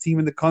second best team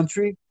in the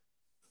country,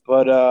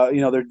 but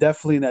they're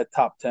definitely in that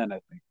top 10, I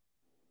think.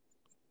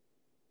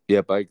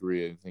 Yep, I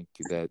agree. I think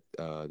that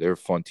they're a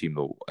fun team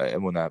to,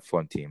 well, not a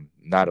fun team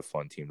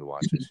to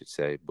watch, I should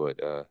say. But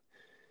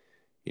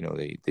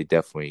they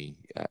definitely.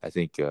 I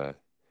think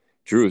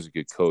Drew is a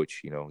good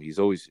coach. He's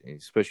always,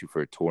 especially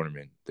for a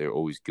tournament, they're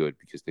always good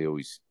because they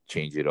always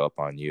change it up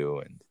on you,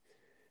 and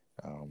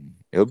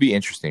it'll be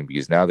interesting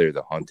because now they're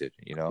the hunted.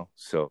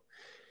 So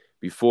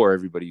before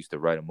everybody used to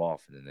write them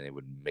off, and then they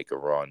would make a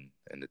run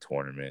in the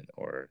tournament,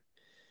 or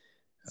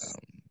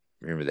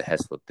remember the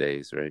Heslop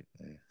days, right?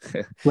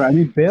 Right. I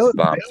mean, Baylor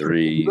bomb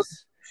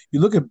threes. You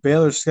look at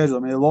Baylor's schedule. I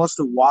mean, they lost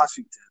to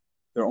Washington.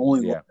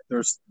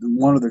 There's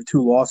one of their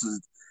two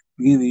losses.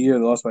 Beginning of the year,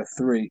 they lost by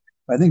 3.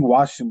 I think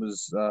Washington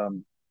was,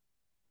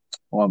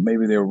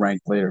 maybe they were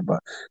ranked later,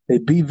 but they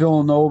beat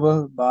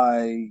Villanova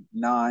by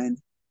 9.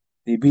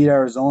 They beat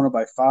Arizona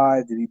by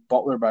 5. They beat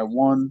Butler by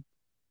 1.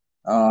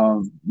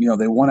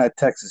 They won at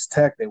Texas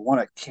Tech. They won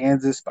at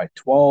Kansas by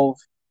 12.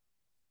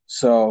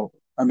 So,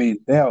 I mean,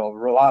 they have a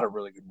lot of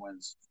really good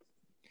wins.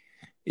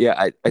 Yeah,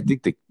 I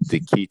think the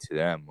key to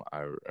them,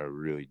 I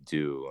really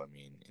do. I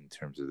mean, in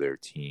terms of their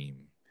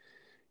team,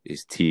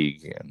 is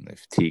Teague, and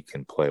if Teague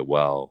can play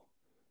well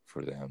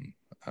for them,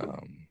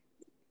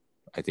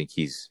 I think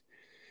he's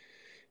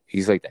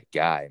like that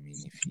guy. I mean,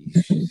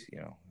 if he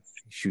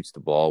shoots the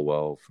ball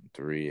well from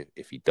 3,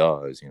 if he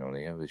does,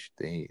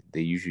 they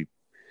usually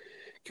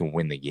can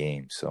win the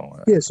game.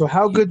 So So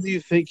how good do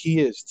you think he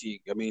is,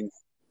 Teague? I mean,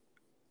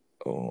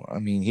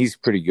 he's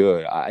pretty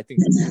good. I think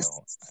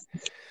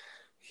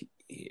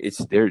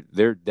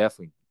they're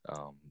definitely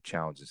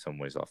challenged in some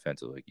ways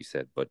offensively, like you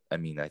said. But I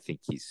mean, I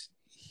think he's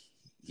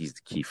the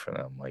key for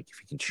them. Like, if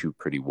he can shoot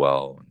pretty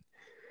well, and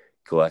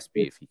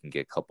Gillespie, if he can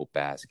get a couple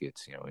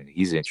baskets, and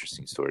he's an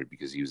interesting story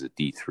because he was a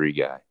D3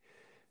 guy.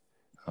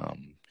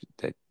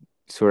 That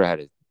sort of had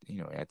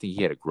I think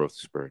he had a growth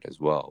spurt as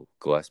well,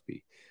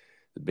 Gillespie,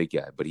 the big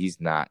guy, but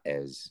he's not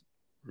as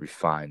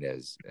refined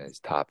as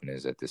Toppin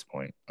is at this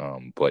point.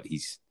 But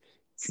he's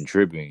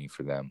contributing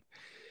for them.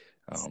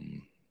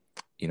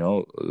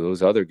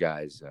 Those other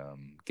guys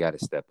got to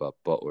step up.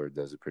 Butler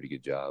does a pretty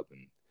good job,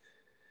 and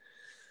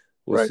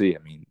we'll see. I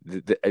mean,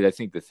 I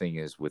think the thing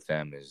is with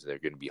them is they're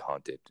going to be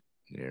hunted.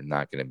 They're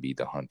not going to be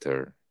the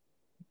hunter.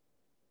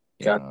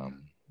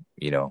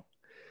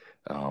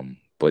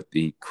 But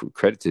the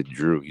credit to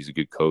Drew, he's a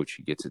good coach.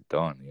 He gets it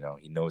done.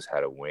 He knows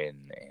how to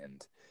win,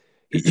 and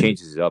he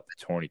changes it up at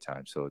tourney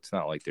time. So it's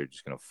not like they're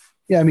just going to.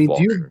 Yeah, I mean,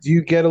 do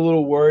you get a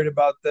little worried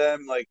about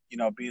them, like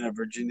being a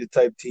Virginia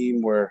type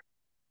team where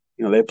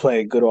they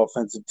play a good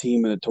offensive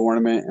team in a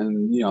tournament,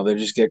 and they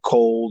just get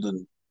cold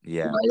and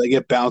they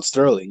get bounced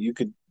early. You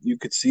could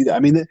see that. I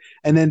mean,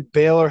 and then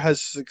Baylor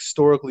has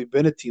historically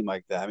been a team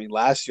like that. I mean,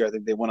 last year I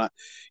think they went on.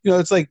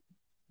 It's like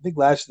I think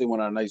last year they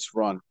went on a nice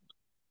run.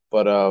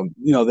 But,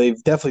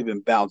 they've definitely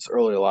been bounced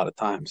early a lot of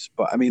times.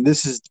 But, I mean,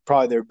 this is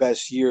probably their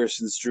best year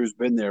since Drew's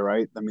been there,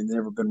 right? I mean, they've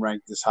never been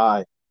ranked this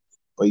high.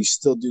 But you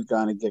still do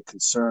kind of get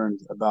concerned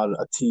about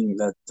a team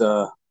that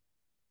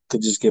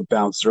could just get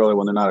bounced early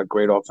when they're not a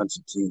great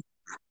offensive team.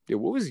 Yeah,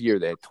 what was the year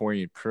that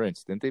Torian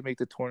Prince? Didn't they make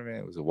the tournament?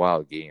 It was a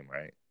wild game,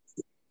 right?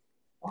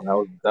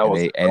 That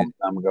was a long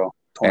time ago.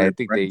 And I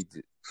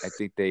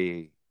think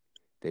they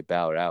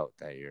bowed out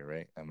that year,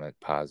 right? I'm not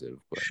positive,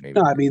 but maybe.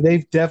 No, I mean,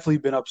 they've definitely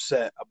been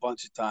upset a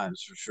bunch of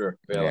times for sure.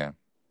 Baylor.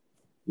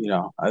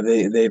 Yeah.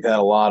 They've had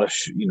a lot of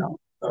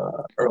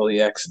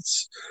early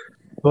exits.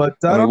 But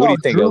I don't what know.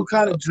 Do you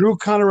think Drew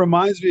kind of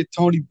reminds me of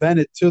Tony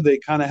Bennett too. They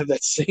kind of have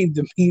that same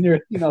demeanor.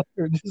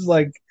 They're just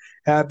like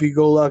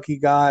happy-go-lucky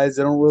guys.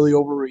 They don't really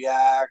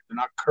overreact. They're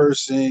not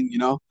cursing.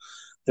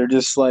 They're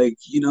just like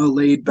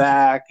laid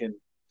back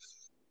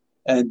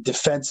and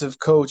defensive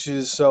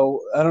coaches.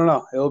 So I don't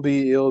know. It'll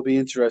be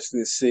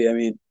interesting to see. I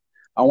mean,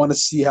 I want to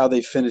see how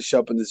they finish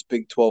up in this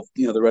Big 12.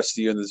 The rest of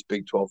the year in this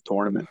Big 12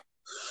 tournament.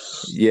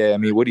 Yeah, I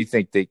mean, what do you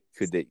think they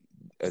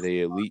are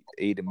they Elite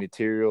Eight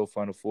material,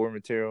 Final Four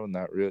material?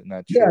 Not real,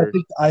 not Yeah, sure.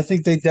 I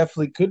think they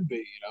definitely could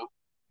be.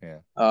 Yeah,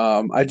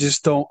 I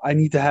just don't. I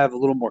need to have a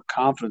little more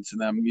confidence in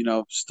them.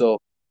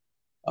 Still,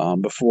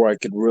 before I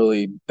could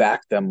really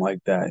back them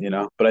like that.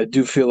 But I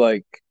do feel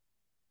like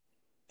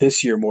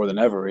this year more than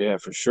ever. Yeah,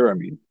 for sure. I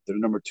mean, they're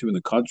number 2 in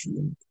the country.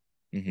 And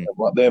hmm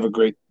they have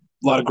a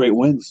lot of great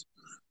wins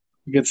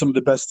against some of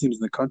the best teams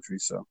in the country.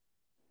 So,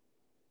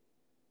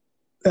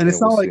 and yeah.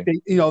 it's We'll not like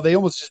see. they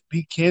almost just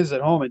beat Kansas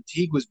at home, and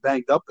Teague was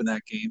banged up in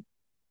that game.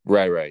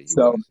 Right. He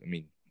So, was. I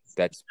mean,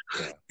 that's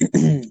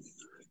yeah.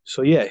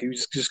 so yeah, he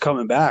was just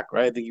coming back,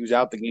 right? I think he was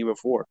out the game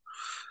before.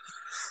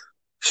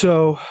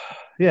 So,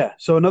 yeah.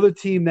 So another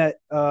team that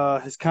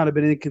has kind of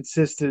been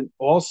inconsistent.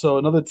 Also,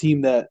 another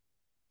team that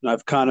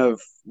I've kind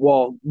of,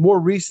 well, more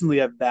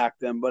recently I've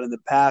backed them, but in the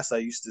past I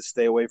used to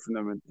stay away from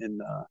them in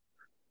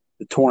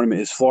the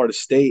tournament is Florida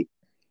State.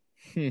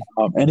 Hmm.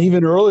 And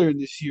even earlier in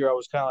this year, I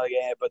was kind of like,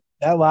 but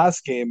that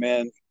last game,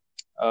 man,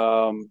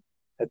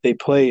 that they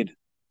played,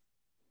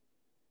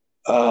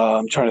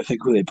 I'm trying to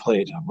think who they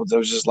played. That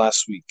was just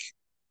last week.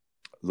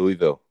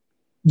 Louisville.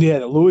 Yeah,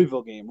 the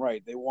Louisville game,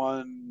 right. They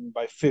won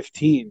by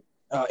 15,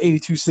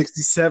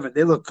 82-67.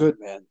 They look good,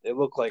 man. They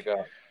look like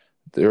a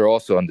They're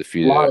also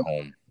undefeated lot at of,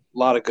 home.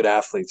 lot of good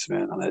athletes,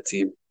 man, on that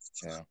team.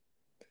 Yeah.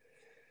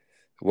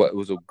 Well, it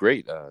was a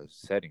great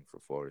setting for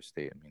Florida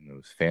State. I mean,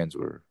 those fans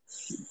were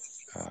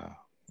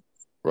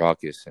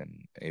raucous,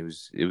 and it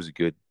was a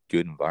good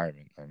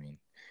environment. I mean,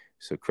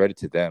 so credit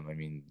to them. I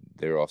mean,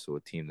 they're also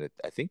a team that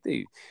I think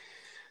they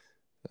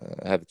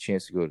have a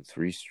chance to go to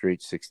 3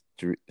 straight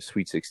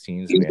Sweet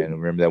 16s. I mean, I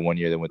remember that one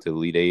year they went to the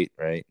Elite Eight,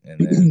 right? And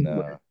then,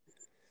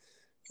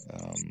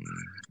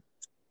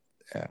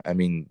 I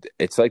mean,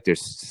 it's like they're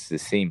the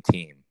same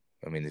team.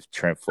 I mean, if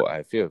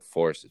I feel like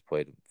Forrest has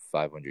played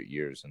 500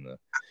 years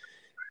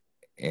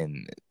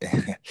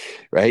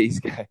right,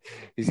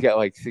 he's got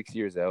like 6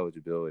 years of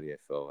eligibility. I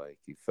felt like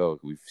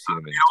we've seen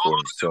him in the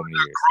tournament so many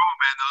years. Grown,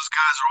 man. Those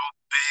guys are all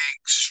big,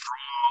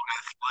 strong,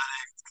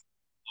 athletic,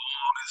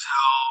 long as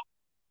hell.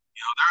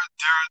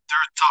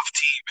 They're a tough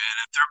team, man.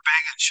 If they're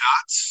banging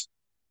shots,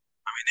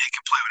 I mean, they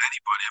can play with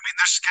anybody. I mean,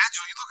 their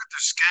schedule. You look at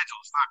their schedule;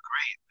 it's not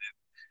great.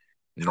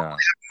 They don't really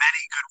have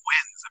many good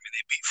wins. I mean,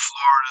 they beat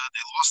Florida.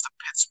 They lost to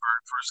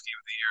Pittsburgh first game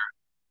of the year.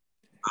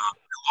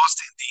 They lost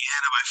to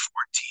Indiana by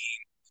 14.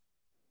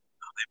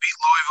 They beat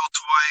Louisville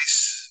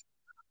twice.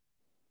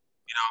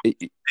 They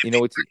beat Purdue.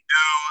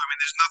 I mean,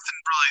 there's nothing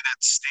really that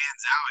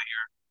stands out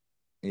here.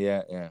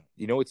 Yeah.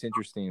 You know what's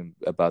interesting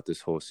about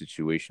this whole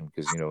situation,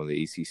 because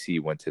the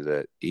ACC went to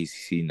the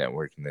ACC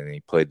network, and then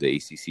they played the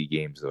ACC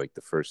games like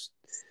the first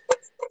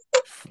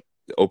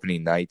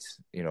opening nights,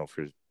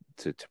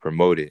 to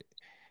promote it.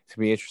 It's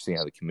gonna be interesting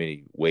how the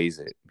committee weighs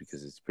it,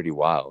 because it's pretty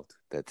wild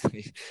that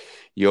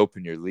you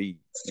open your league,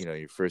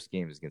 your first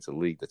game is against a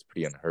league that's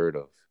pretty unheard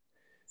of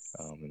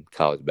in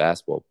college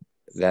basketball.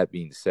 That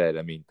being said,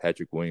 I mean,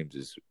 Patrick Williams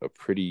is a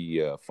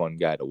pretty fun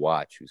guy to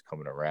watch, who's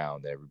coming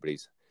around.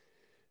 Everybody's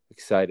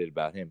excited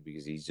about him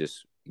because he's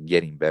just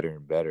getting better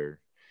and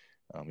better.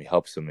 He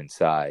helps them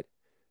inside.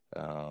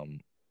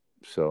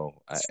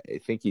 So I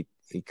think he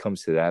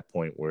comes to that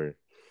point where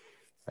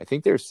I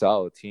think they're a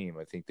solid team.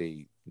 I think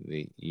they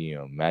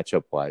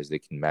matchup wise, they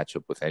can match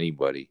up with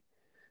anybody.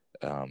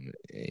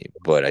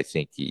 But I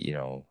think,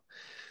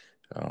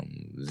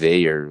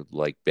 they are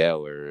like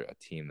Baylor, a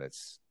team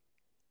that's,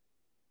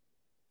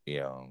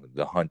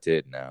 the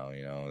hunted now.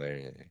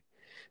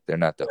 They're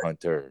not the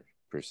hunter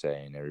per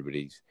se, and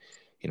everybody's,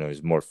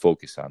 there's more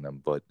focus on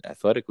them. But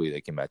athletically, they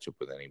can match up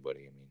with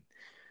anybody.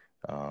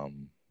 I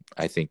mean,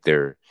 I think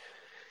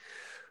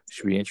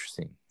should be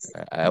interesting.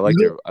 I like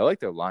their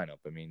lineup.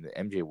 I mean, the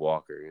MJ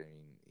Walker. I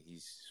mean,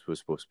 he was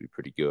supposed to be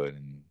pretty good,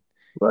 and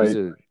he's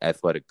an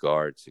athletic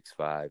guard,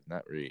 6'5",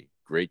 not really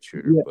great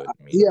shooter, but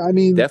I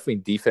mean,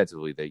 definitely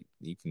defensively they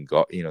can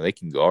guard. They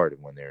can guard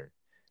when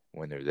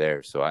they're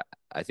there. So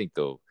I think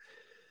they'll.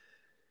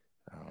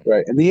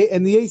 Right, and the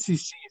ACC is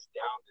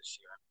down this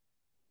year.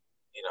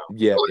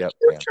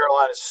 North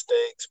Carolina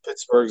stinks.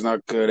 Pittsburgh's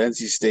not good.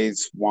 NC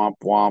State's womp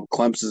womp.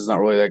 Clemson's not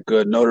really that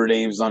good. Notre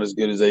Dame's not as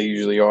good as they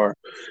usually are.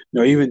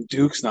 Even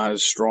Duke's not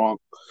as strong.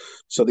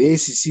 So the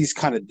ACC's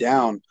kind of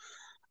down.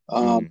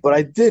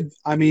 But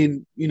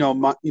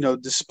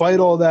despite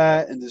all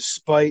that, and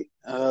despite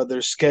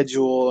their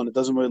schedule, and it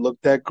doesn't really look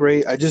that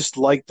great, I just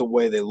like the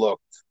way they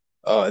looked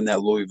in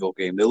that Louisville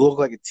game. They look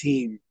like a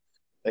team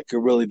that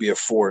could really be a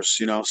force.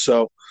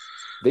 So.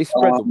 They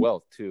spread the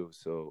wealth too,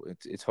 so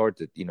it's hard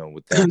to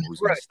with them who's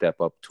going to step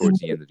up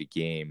towards the end of the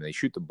game. They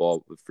shoot the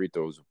ball with free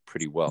throws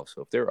pretty well.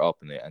 So if they're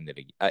up in the end of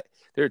the game,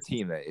 they're a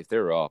team that if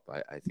they're up,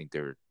 I think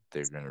they're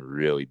going to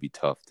really be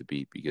tough to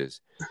beat, because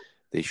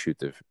they shoot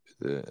the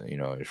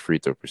free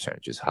throw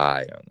percentage is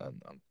high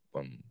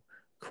on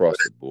across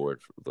the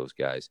board for those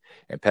guys.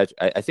 And Patrick,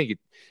 I think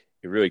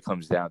it really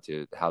comes down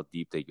to how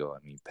deep they go.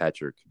 I mean,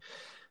 Patrick,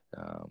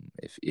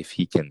 if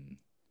he can,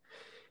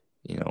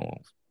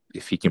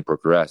 if he can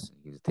progress and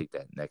he can take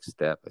that next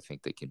step, I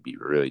think they can be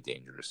really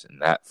dangerous in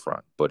that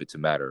front. But it's a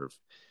matter of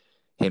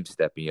him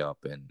stepping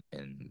up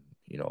and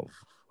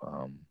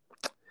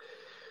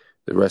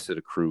the rest of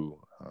the crew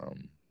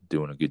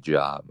doing a good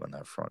job on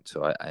that front.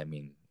 So I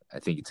mean, I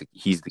think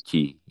he's the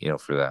key,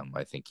 for them.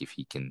 I think if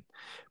he can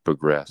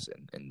progress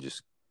and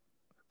just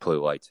play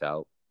lights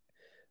out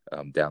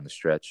down the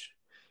stretch,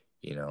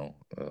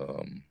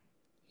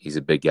 he's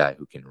a big guy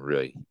who can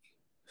really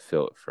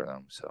fill it for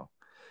them. So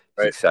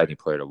he's an exciting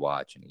player to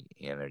watch, and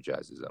he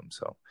energizes them.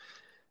 So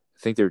I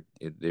think they're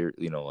they're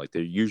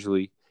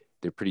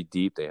pretty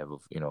deep. They have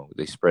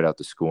they spread out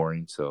the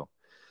scoring. So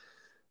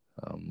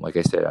like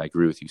I said, I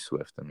agree with you,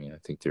 Swift. I mean, I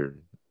think they're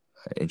an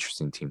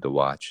interesting team to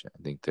watch.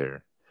 I think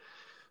they're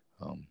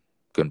going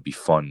to be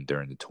fun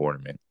during the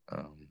tournament.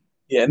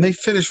 Yeah, and they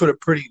finished with a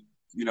pretty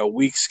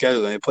weak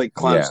schedule. They play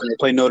Clemson, they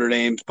play Notre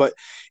Dame, but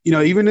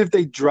even if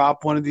they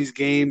drop one of these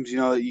games,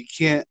 you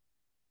can't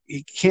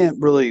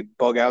really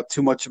bug out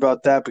too much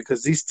about that,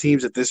 because these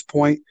teams at this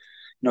point,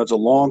 it's a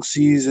long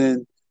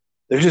season.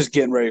 They're just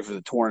getting ready for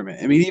the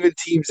tournament. I mean, even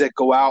teams that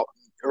go out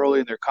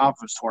early in their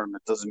conference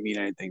tournament doesn't mean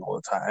anything all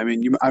the time. I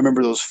mean, I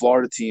remember those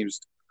Florida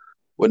teams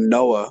with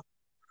Noah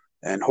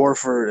and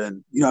Horford,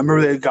 and I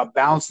remember they got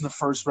bounced in the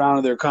first round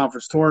of their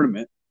conference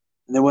tournament,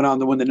 and they went on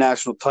to win the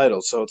national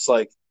title. So it's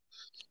like,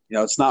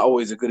 it's not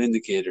always a good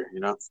indicator,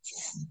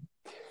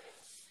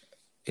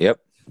 Yep.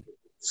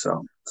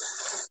 So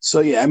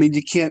yeah, I mean,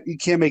 you can't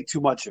make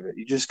too much of it.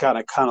 You just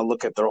gotta kind of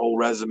look at their whole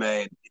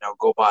resume and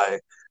go by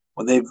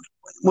when they've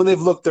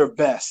looked their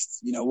best.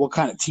 What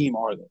kind of team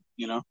are they?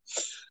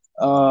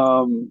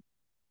 All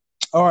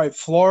right,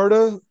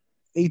 Florida,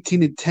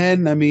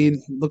 18-10. I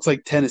mean, looks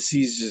like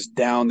Tennessee's just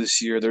down this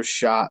year. They're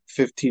shot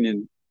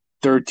 15-13.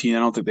 I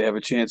don't think they have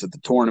a chance at the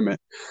tournament.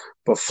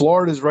 But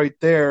Florida's right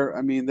there.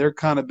 I mean, they've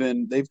kind of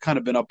been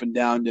up and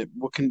down.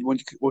 What can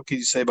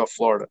you say about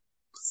Florida?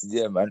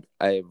 Yeah, man,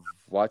 I've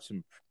watched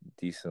them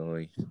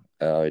decently,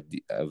 a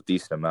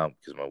decent amount,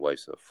 because my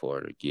wife's a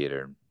Florida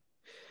Gator,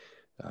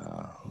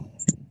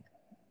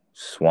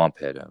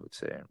 swamphead, I would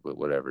say,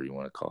 whatever you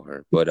want to call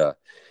her. But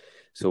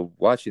so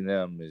watching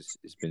them has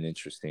been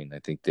interesting. I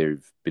think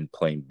they've been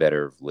playing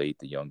better of late.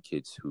 The young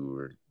kids who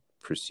are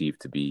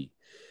perceived to be,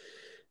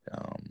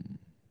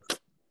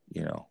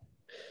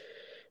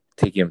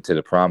 taking them to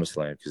the promised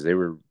land, because they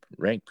were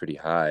ranked pretty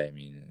high. I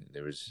mean,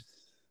 there was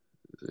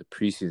the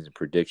preseason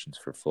predictions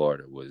for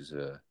Florida was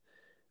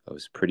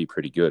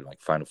pretty good,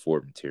 like Final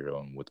Four material,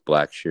 and with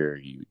Blackshear,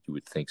 you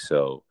would think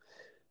so.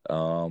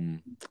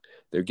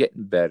 They're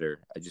getting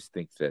better. I just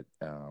think that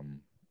I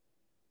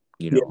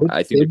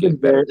think they're getting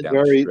better down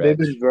the stretch. They've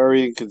been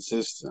very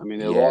inconsistent. I mean,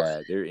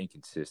 they're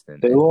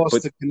inconsistent. They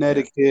lost to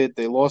Connecticut. Yeah.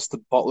 They lost to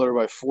Butler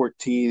by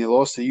 14. They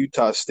lost to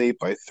Utah State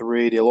by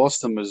 3. They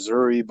lost to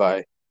Missouri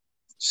by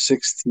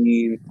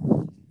 16.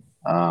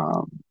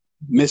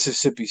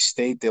 Mississippi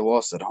State, they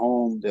lost at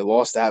home. They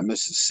lost at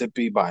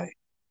Mississippi by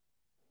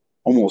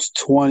almost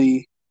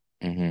 20.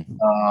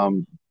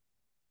 Mm-hmm.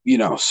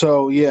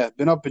 So yeah,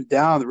 been up and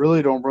down. They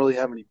really don't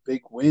have any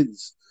big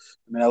wins.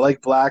 I mean, I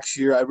like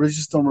Blackshear. I really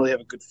just don't really have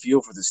a good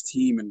feel for this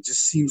team, and it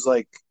just seems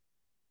like,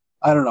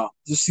 I don't know,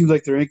 just seems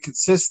like they're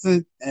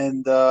inconsistent,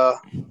 and I'm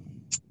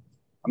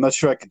not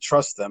sure I can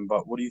trust them.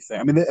 But what do you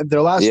think? I mean,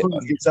 their last win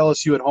was against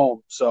LSU at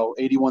home, so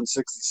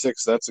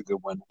 81-66. That's a good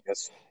win, I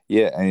guess.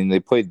 Yeah, I mean, they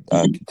played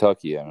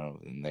Kentucky, I don't know,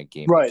 in that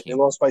game. Right, they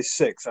lost by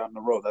 6 on the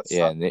road.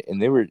 And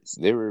they were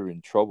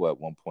in trouble at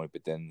one point,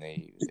 but then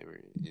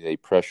they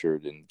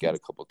pressured and got a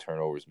couple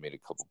turnovers, made a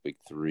couple big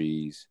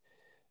threes,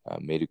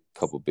 made a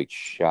couple big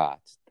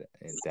shots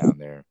down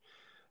there.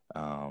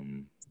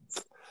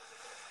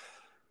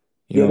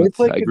 They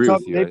played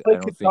Kentucky. They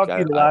played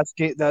Kentucky last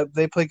game.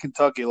 They played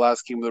Kentucky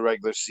last game of the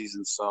regular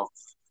season. So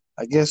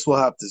I guess we'll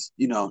have to,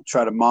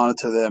 try to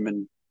monitor them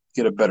and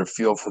get a better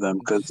feel for them,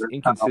 because they're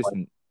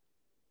inconsistent.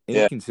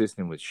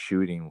 Inconsistent with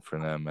shooting for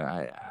them.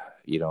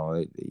 You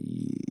don't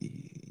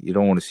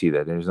want to see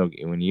that.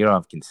 When you don't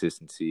have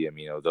consistency. I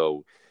mean,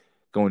 although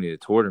going to the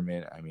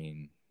tournament, I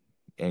mean,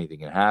 anything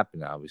can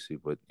happen, obviously.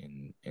 But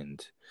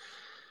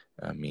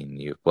I mean,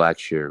 you have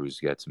Blackshear, who's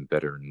got some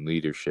veteran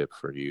leadership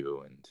for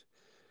you,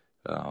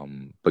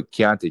 but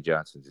Keontae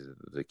Johnson is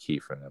the key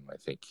for them, I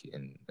think.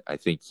 And I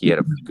think he had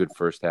a good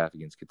first half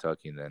against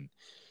Kentucky, and then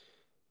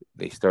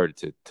they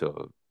started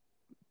to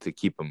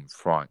keep him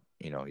front.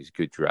 He's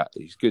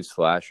he's good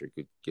slasher,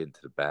 good get into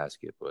the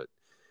basket, but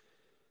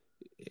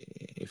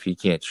if he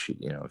can't shoot,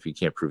 if he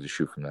can't prove to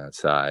shoot from that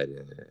side,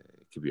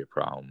 it could be a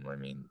problem.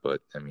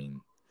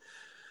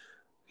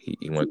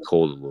 He went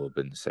cold a little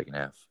bit in the second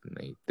half,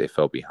 and they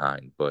fell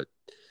behind, but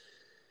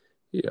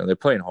they're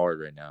playing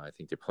hard right now. I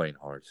think they're playing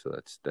hard, so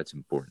that's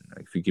important.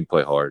 If you can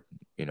play hard,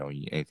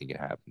 anything can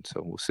happen.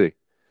 So we'll see.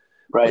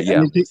 Right.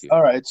 Yeah.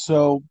 All right.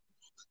 So,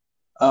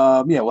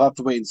 we'll have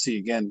to wait and see.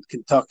 Again,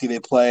 Kentucky they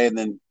play, and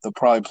then they'll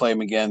probably play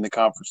them again in the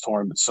conference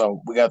tournament.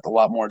 So we got a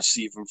lot more to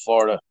see from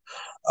Florida.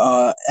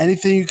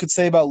 Anything you could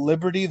say about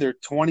Liberty? They're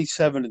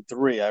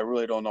 27-3. I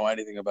really don't know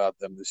anything about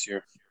them this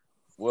year.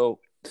 Well,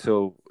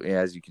 so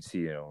as you can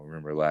see,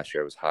 remember last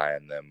year I was high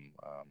on them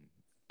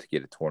to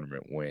get a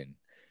tournament win.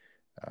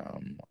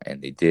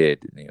 And they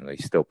did. They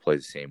still play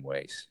the same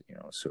way,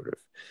 sort of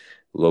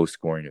low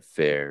scoring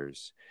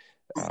affairs.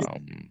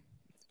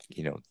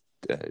 You know,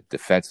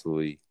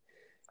 defensively,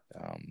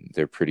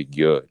 they're pretty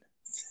good.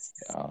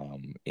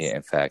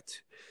 In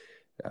fact,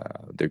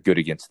 they're good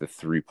against the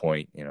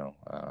 3-point,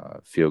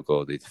 field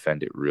goal. They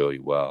defend it really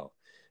well.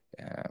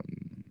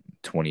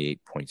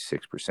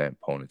 28.6%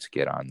 opponents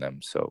get on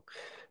them. So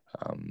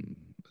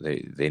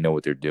they know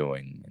what they're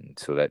doing. And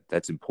so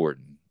that's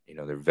important.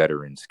 They're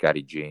veterans.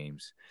 Scotty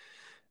James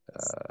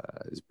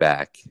is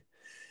back.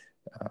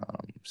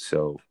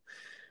 So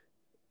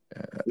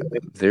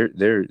they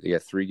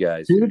got three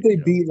guys. Who did they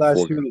beat last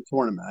four year in the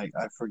tournament?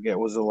 I forget.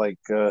 Was it like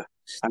I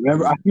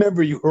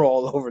remember you were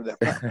all over them.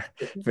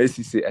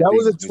 Mississippi. That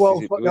was a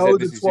 12. It was at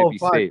Mississippi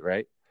State,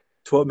 right?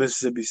 12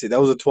 Mississippi State.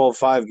 That was a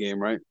 12-5 game,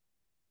 right?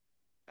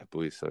 I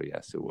believe so.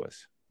 Yes, it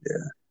was.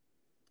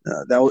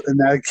 Yeah.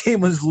 That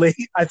game was late.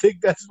 I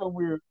think that's when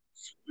we were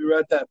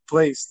at that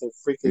place, the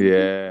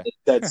freaking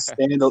that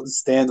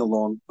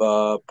standalone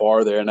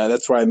bar there, and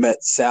that's where I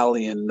met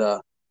Sally and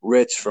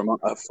Rich from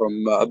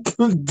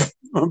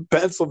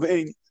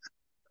Pennsylvania.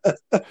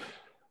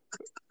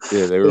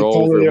 Yeah, they were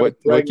all over.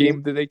 What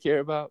game did they care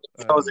about?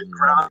 That was a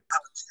ground.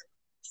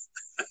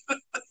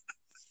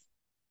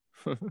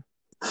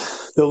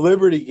 The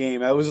Liberty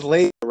game. That was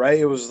late, right?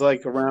 It was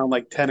like around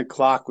 10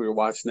 o'clock. We were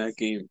watching that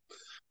game.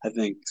 I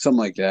think something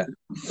like that.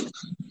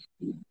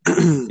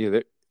 Yeah,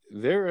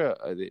 they're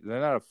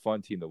not a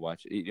fun team to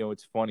watch.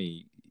 It's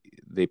funny.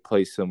 They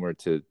play similar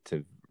to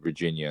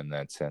Virginia in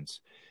that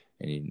sense,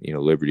 and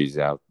Liberty's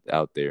out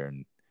there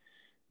in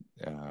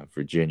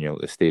Virginia,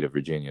 the state of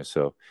Virginia.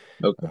 So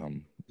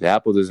the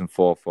apple doesn't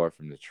fall far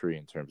from the tree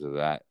in terms of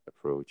that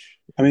approach.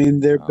 I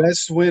mean, their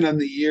best win on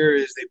the year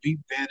is they beat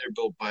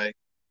Vanderbilt by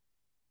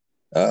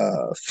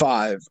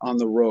 5 on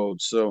the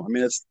road. So I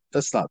mean,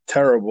 that's not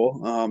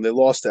terrible. They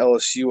lost to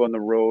LSU on the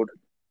road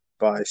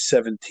by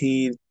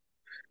 17.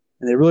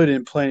 And they really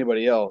didn't play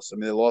anybody else. I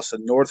mean, they lost to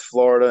North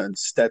Florida and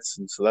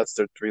Stetson, so that's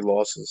their 3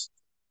 losses.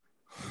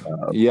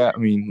 I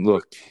mean,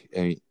 look,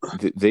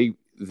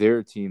 they're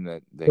a team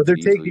that but they're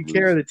taking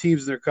care of the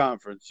teams in their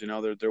conference.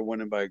 They're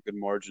winning by a good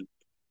margin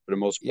for the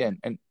most part.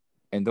 Yeah,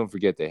 and don't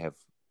forget they have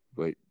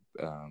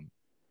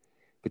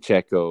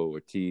Pacheco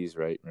Ortiz,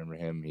 right? Remember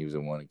him? He was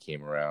the one that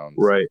came around,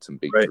 right? Some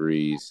big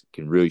threes,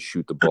 can really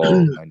shoot the ball,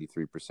 93%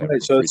 from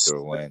free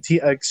throw line.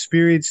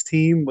 Experienced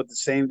team with the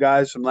same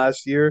guys from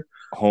last year.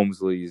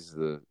 Holmesley's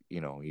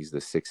he's the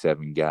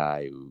 6'7"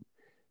 guy who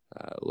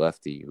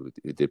lefty who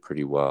did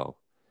pretty well.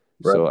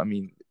 Right. So I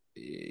mean,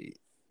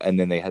 and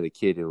then they had a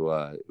kid who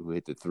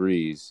hit the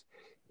threes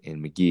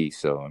in McGee.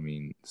 So I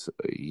mean,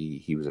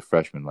 he was a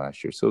freshman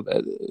last year. So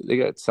they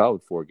got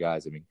solid 4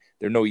 guys. I mean,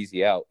 they're no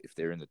easy out if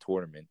they're in the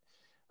tournament.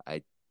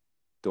 I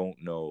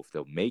don't know if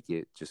they'll make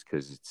it just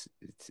because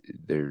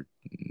they're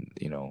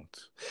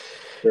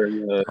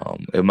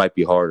it might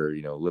be harder.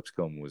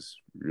 Lipscomb was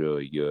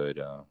really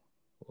good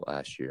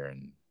last year,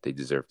 and they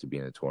deserve to be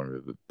in the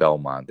tournament. But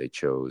Belmont they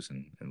chose,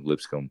 and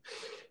Lipscomb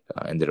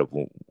ended up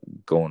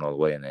going all the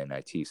way in the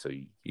NIT. So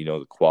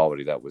the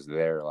quality that was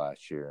there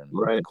last year, and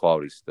the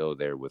quality's still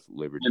there with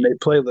Liberty. And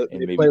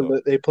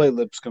they play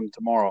Lipscomb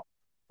tomorrow.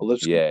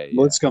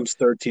 Lipscomb's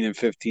 13 and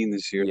 15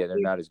 this year. Yeah, they're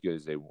not as good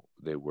as they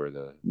were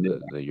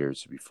the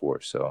years before.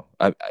 So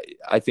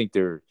I think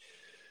they're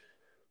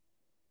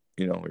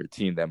a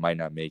team that might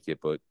not make it,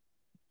 but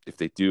if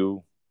they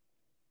do,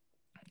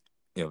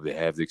 they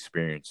have the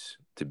experience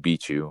to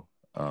beat you.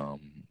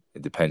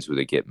 It depends who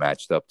they get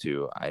matched up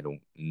to. I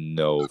don't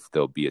know if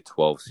they'll be a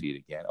 12 seed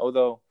again,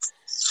 although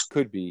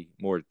could be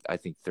more. I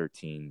think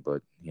 13,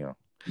 but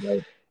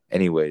Right.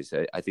 Anyways,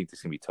 I think this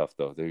is gonna be tough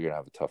though. They're gonna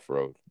have a tough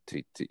road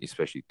to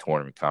especially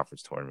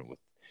conference tournament with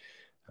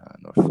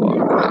North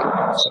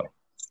Florida. So,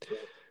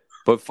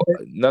 but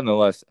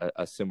nonetheless,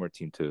 a similar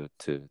team to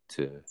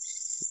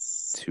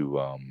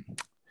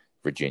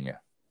Virginia.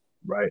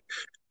 Right.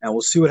 And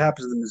we'll see what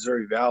happens in the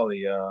Missouri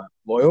Valley.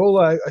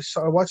 Loyola,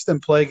 I watched them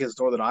play against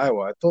Northern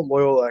Iowa. I thought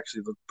Loyola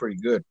actually looked pretty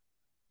good.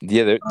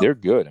 Yeah, they're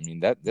good. I mean,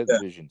 that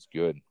division's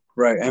good.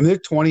 Right. I mean, they're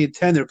 20 and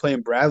 10. They're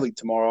playing Bradley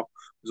tomorrow,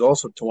 who's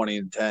also 20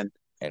 and 10.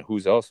 And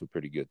who's also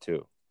pretty good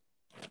too.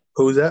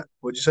 Who's that?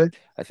 What'd you say?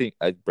 I think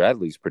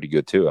Bradley's pretty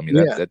good too. I mean,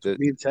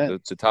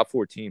 the top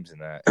 4 teams in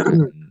that.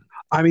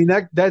 I mean,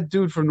 that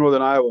dude from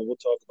Northern Iowa, we'll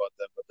talk about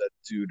that, but that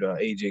dude,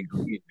 AJ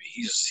Green,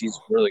 he's a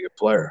really good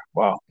player.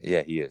 Wow.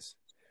 Yeah, he is.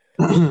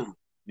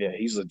 Yeah,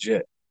 he's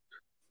legit.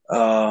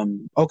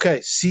 Okay,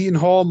 Seton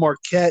Hall,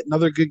 Marquette,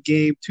 another good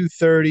game,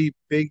 2:30,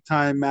 big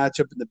time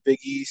matchup in the Big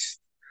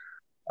East.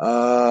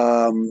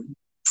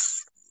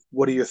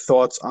 What are your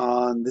thoughts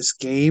on this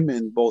game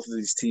and both of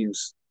these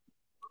teams?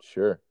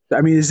 Sure.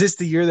 I mean, is this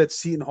the year that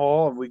Seton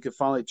Hall, we could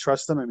finally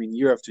trust them? I mean,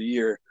 year after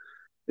year,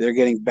 they're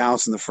getting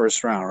bounced in the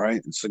first round, right?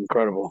 It's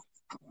incredible.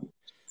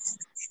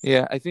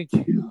 Yeah, I think.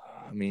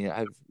 I mean,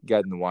 I've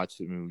gotten to watch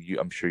them.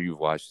 I'm sure you've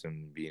watched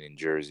them being in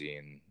Jersey,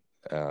 and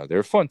they're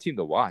a fun team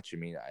to watch. I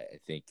mean, I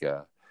think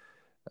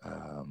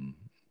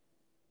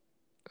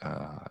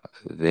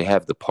they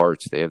have the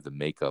parts, they have the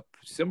makeup,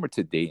 similar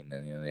to Dayton.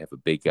 And, they have a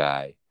big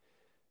guy.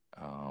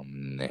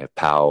 They have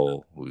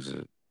Powell, who's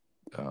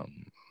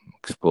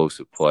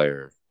explosive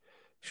player,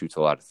 shoots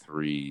a lot of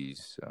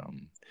threes.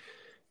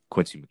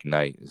 Quincy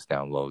McKnight is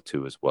down low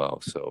too as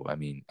well. So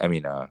in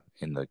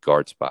the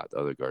guard spot, the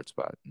other guard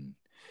spot, and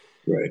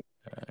Right.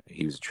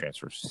 he was a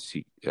transfer from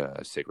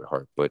Sacred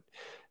Heart. But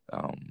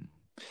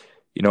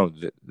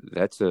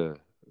that's a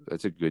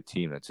good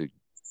team. That's a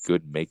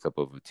good makeup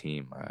of a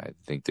team. I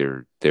think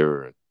they're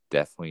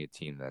definitely a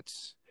team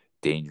that's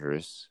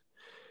dangerous.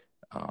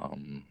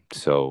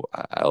 So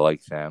I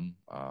like them.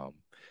 On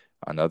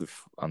the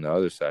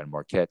other side,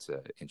 Marquette's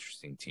an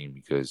interesting team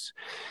because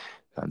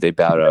they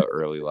bowed out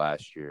early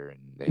last year,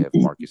 and they have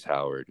Marcus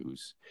Howard,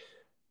 who's,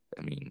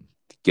 the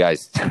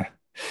guy's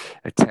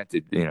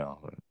attempted,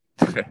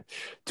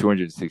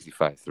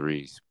 265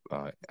 threes.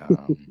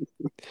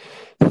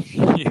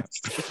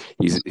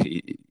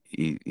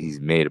 He's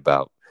made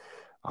about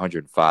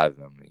 105 of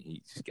them.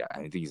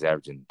 I think he's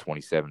averaging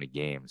 27 a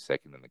game,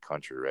 second in the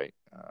country, right?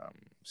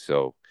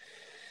 So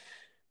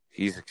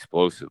he's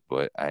explosive,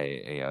 but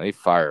they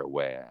fire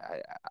away.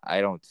 I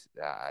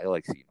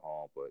like Seton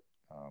Hall, but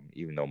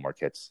even though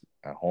Marquette's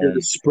at home,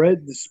 the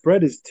spread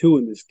is 2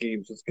 in this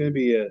game, so it's going to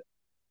be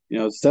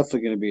it's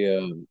definitely going to be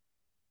a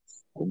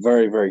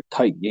very, very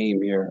tight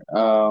game here.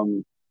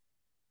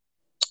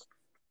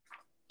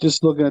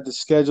 Just looking at the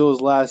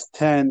schedules, last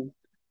 10,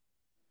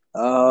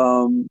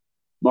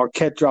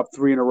 Marquette dropped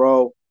 3 in a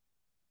row.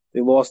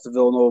 They lost to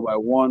Villanova by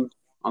 1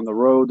 on the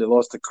road. They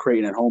lost to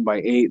Creighton at home by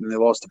 8, and they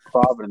lost to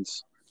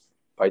Providence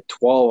by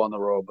 12 on the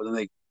road. But then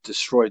they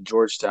destroyed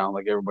Georgetown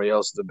like everybody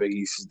else in the Big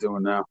East is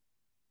doing now.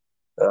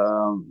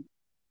 And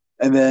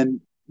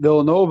then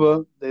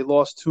Villanova, they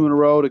lost 2 in a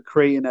row to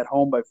Creighton at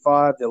home by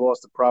 5. They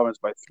lost to Providence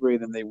by 3.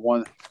 Then they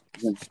won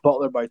against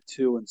Butler by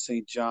 2 and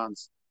St.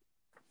 John's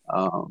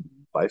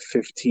by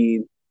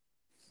 15.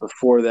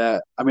 Before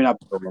that, not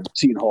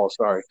Seton Hall,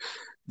 sorry.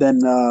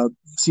 Then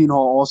Seton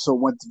Hall also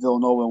went to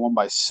Villanova and won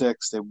by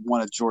 6. They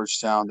won at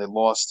Georgetown. They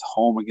lost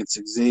home against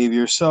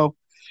Xavier. So,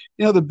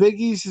 the Big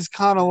East is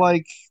kind of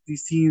like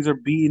these teams are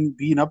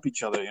beating up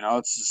each other.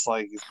 It's just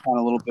like it's kind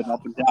of a little bit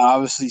up and down.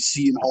 Obviously,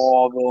 Seton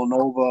Hall,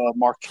 Villanova,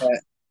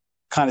 Marquette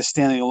kind of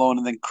standing alone.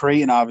 And then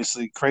Creighton,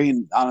 obviously.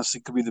 Creighton,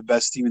 honestly, could be the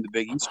best team in the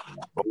Big East.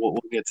 But we'll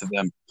get to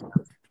them.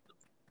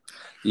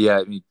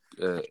 Yeah,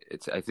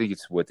 I think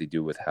it's what they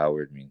do with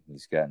Howard.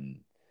 He's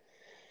gotten.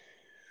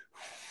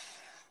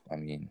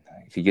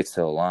 If he gets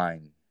to the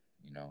line,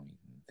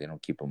 they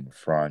don't keep him in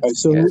front. Right,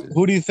 so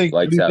who do you think?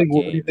 Who do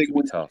you think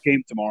wins the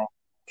game tomorrow?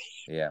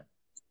 Yeah,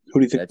 who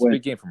do you think? It's a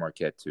big game for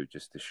Marquette too,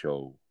 just to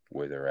show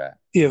where they're at.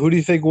 Yeah, who do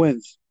you think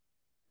wins?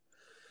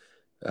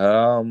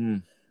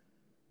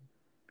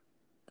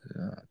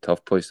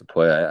 Tough place to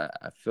play.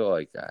 I feel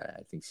like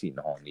I think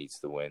Seton Hall needs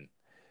to win.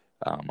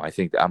 I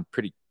think I'm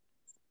pretty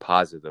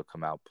positive they'll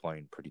come out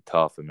playing pretty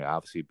tough.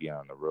 Obviously being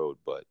on the road,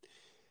 but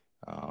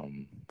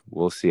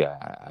we'll see.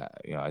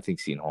 I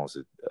think Seton Hall's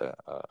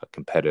a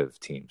competitive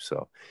team,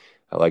 so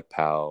I like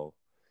Powell,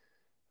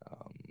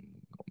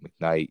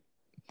 McKnight.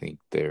 I think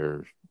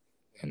they're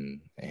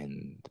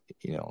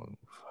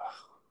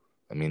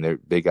their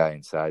big guy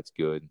inside's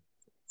good.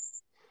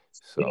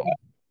 So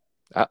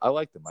yeah. I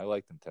like them. I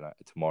like them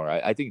tomorrow.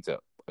 I think it's an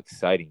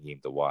exciting game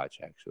to watch.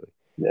 Actually,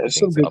 yeah, there's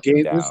some good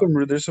games.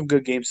 There's some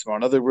good games tomorrow.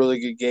 Another really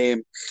good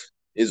game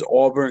is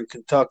Auburn,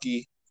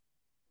 Kentucky.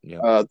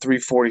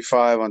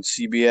 3:45 on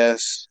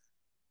CBS.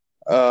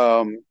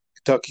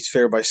 Kentucky's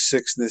favored by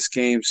 6 in this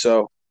game.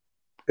 So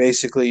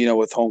basically,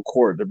 with home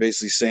court, they're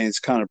basically saying it's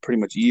kind of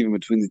pretty much even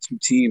between the two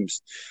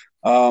teams.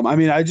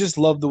 I just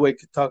love the way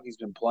Kentucky's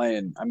been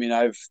playing.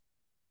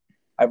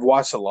 I've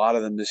watched a lot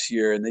of them this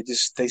year, and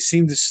they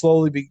seem to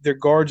slowly their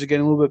guards are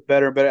getting a little bit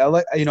better. But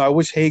I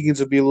wish Higgins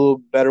would be a little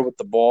better with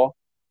the ball.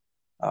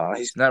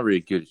 He's not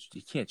really good.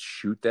 He can't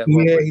shoot that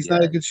well. Yeah, he's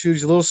not a good shooter.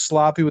 He's a little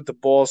sloppy with the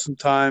ball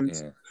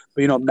sometimes. Yeah.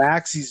 But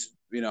Max, he's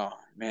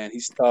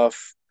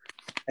tough.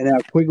 And now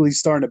Quigley's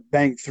starting to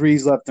bang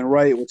threes left and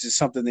right, which is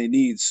something they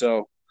need.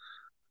 So,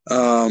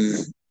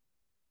 and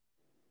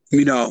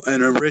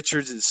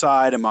Richards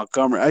inside and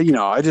Montgomery. I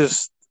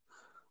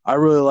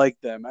really like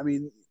them.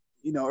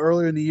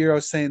 Earlier in the year I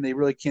was saying they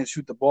really can't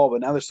shoot the ball, but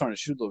now they're starting to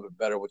shoot a little bit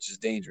better, which is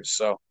dangerous.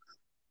 So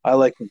I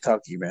like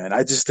Kentucky, man.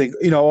 I just think,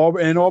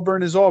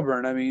 Auburn is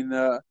Auburn.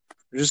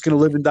 They're just going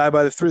to live and die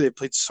by the 3. They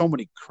played so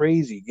many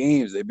crazy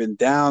games. They've been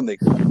down, they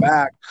come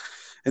back,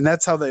 and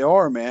that's how they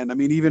are, man.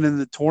 Even in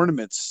the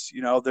tournaments,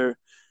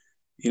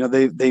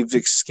 they've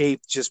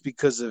escaped just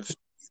because of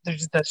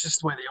that's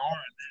just the way they are.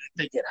 And then if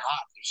they get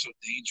hot, they're so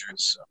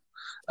dangerous. So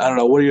I don't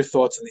know. What are your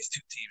thoughts on these two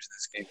teams in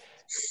this game?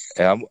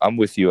 Yeah, I'm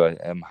with you.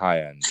 I'm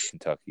high on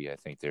Kentucky. I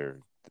think they're.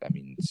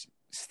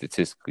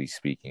 Statistically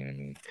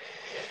speaking,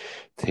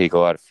 take a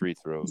lot of free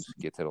throws,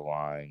 get to the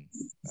line,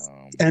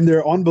 and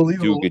they're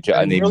unbelievable. Do a good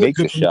job, and they really make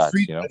the shots.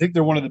 I think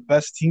they're one of the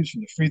best teams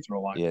from the free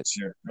throw line this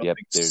year. Yep,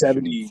 they're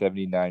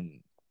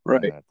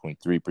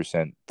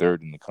 79.3%,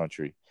 third in the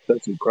country.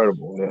 That's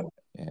incredible. Yeah.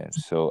 And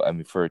so,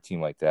 for a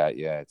team like that,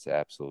 yeah, it's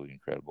absolutely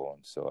incredible.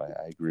 And so,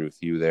 I agree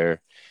with you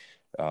there.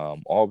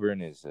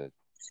 Auburn is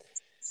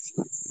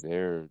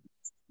they're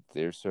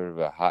sort of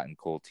a hot and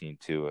cold team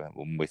too.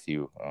 I'm with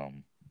you.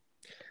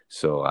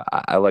 So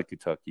I like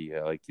Kentucky.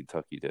 I like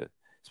Kentucky to,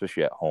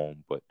 especially at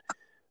home. But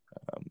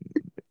um,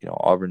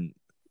 Auburn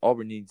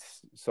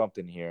needs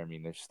something here. I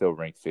mean, they're still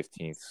ranked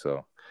 15th,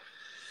 so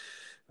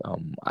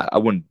I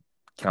wouldn't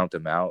count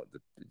them out.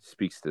 It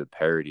speaks to the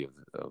parity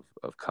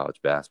of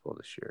college basketball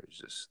this year. It's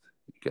just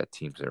you got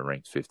teams that are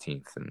ranked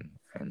 15th,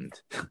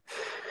 and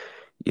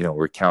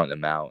we're counting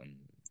them out, and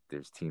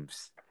there's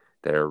teams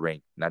that are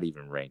ranked, not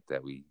even ranked,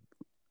 that we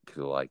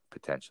could like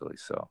potentially.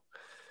 So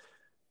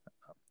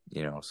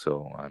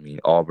so I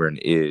mean, Auburn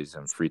is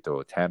on free throw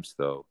attempts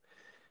though.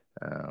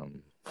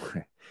 Um,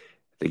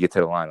 they get to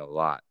the line a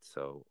lot.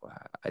 So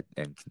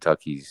and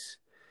Kentucky's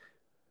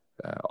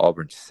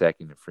Auburn's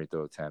second in free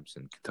throw attempts,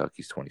 and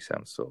Kentucky's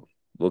 27th. So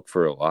look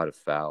for a lot of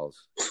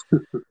fouls.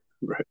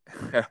 Right.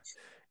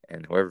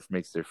 And whoever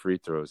makes their free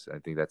throws, I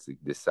think that's the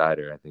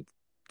decider. I think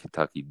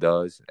Kentucky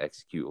does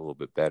execute a little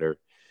bit better.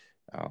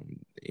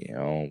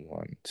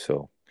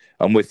 So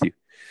I'm with you.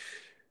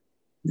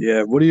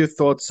 Yeah. What are your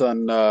thoughts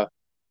on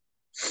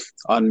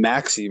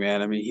Maxey,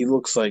 man? I mean, he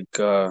looks like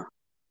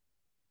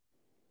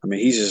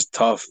he's just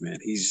tough, man.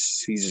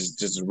 He's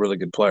just a really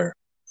good player.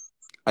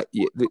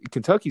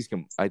 Kentucky's,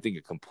 I think,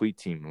 a complete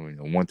team,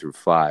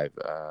 1-5.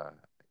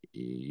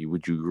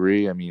 Would you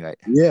agree? I mean,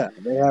 yeah,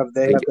 they have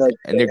that,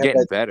 and they're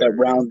getting better.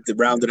 That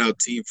rounded out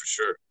team for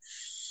sure.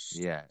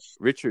 Yeah,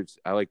 Richards.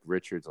 I like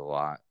Richards a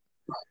lot.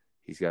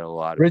 He's got a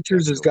lot of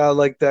Richards potential. has got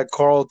like that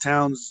Carl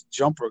Towns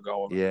jumper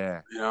going.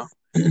 Yeah,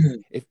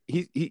 if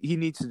he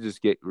needs to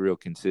just get real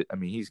consistent. I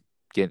mean, he's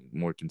getting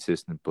more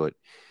consistent, but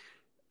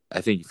I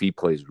think if he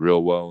plays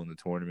real well in the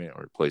tournament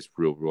or plays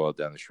real well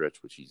down the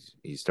stretch, which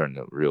he's starting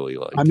to really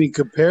like. I mean,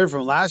 compared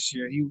from last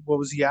year, what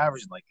was he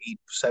averaging? Like 8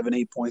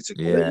 points a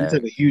game. Yeah. He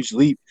took a huge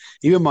leap.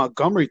 Even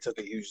Montgomery took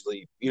a huge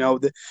leap.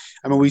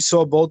 We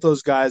saw both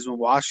those guys when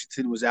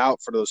Washington was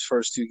out for those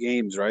first two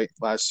games, right?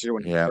 Last year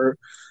when he hurt,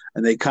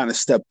 and they kind of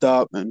stepped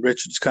up, and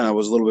Richards kind of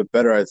was a little bit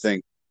better, I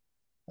think.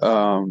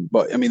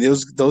 But I mean,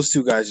 those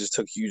two guys just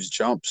took huge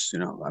jumps.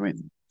 I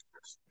mean.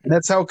 And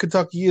that's how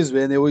Kentucky is,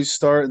 man. They always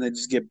start and they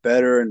just get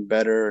better and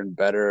better and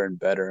better and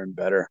better and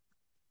better.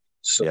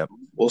 So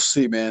We'll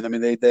see, man. I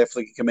mean, they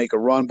definitely can make a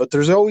run, but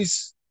there's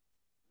always,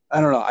 I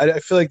don't know.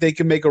 I feel like they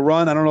can make a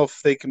run. I don't know if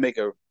they can make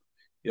I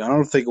don't know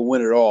if they can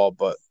win it all,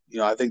 but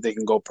I think they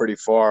can go pretty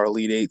far,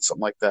 Elite Eight,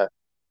 something like that.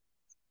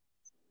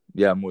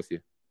 Yeah, I'm with you.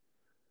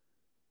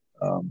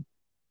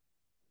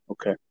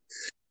 Okay.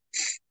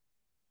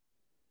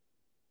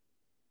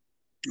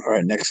 All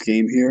right, next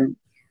game here.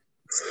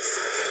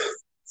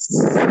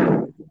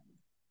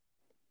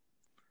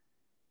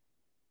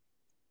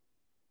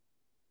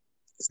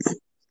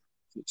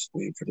 Just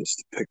waiting for this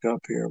to pick up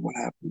here. What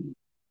happened?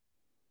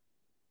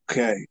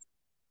 Okay.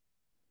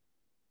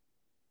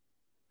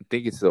 I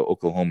think it's the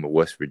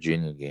Oklahoma-West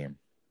Virginia game.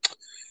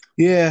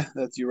 Yeah,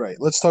 you're right.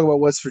 Let's talk about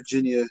West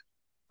Virginia.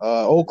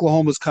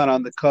 Oklahoma's kind of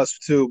on the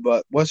cusp too,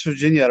 but West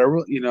Virginia,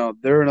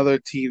 they're another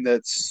team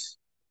that's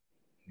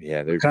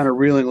they're kind of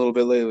reeling a little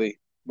bit lately.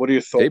 What are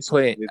your thoughts?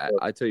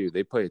 I tell you,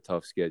 they play a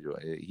tough schedule.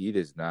 He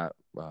does not.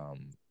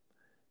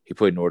 He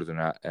played Northern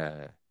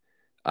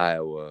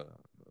Iowa,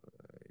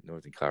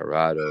 Northern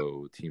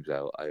Colorado, teams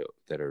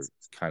that are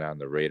kind of on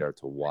the radar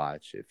to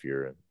watch. If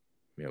you're,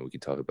 we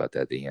can talk about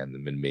that at the end. The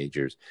mid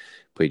majors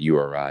played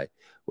URI.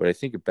 What I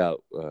think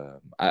about,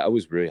 I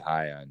was really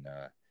high on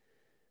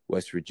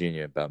West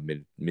Virginia about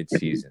mid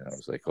season. I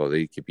was like, oh,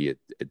 they could be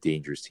a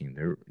dangerous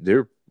team.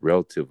 They're a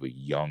relatively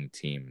young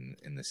team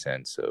in the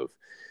sense of.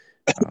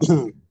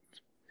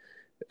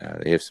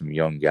 They have some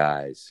young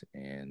guys,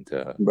 and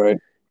right.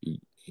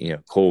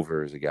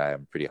 Culver is a guy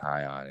I'm pretty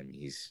high on, and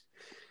he's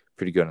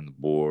pretty good on the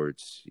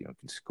boards.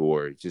 Can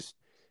score. Just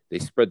they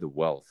spread the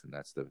wealth, and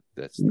that's the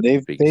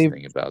biggest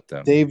thing about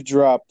them. They've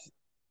dropped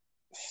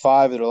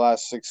 5 of their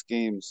last 6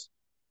 games.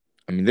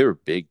 I mean, they're a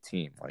big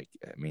team.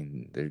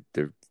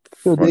 They're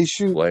they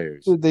shoot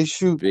players. They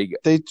shoot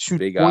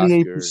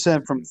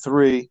 28% from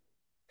 3.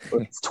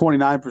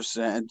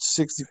 29% and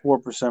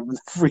 64% from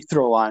the free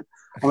throw line.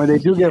 I mean, they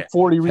do get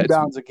 40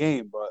 rebounds a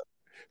game,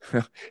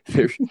 but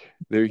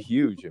they're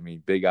huge. I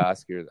mean, big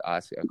Oscar. I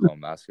call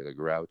him Oscar the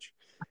Grouch.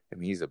 I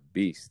mean, he's a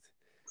beast.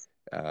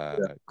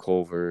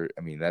 Culver.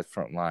 I mean, that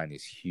front line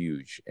is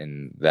huge,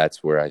 and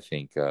that's where I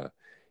think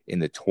in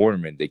the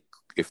tournament,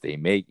 if they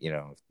make,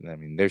 I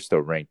mean, they're still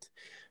ranked,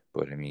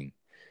 but I mean,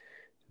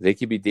 they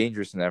could be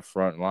dangerous in that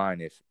front line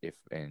if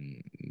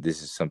and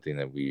this is something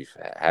that we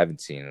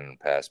haven't seen in the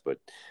past, but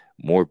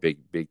more big,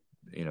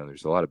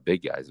 there's a lot of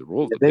big guys. The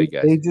role of the big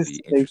guys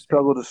they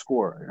struggle to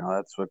score.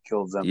 That's what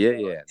kills them.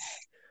 Yeah.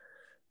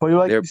 But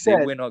like you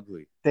said, they win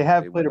ugly. They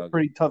have played a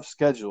pretty tough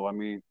schedule. I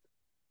mean,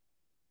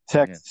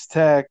 Texas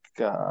Tech,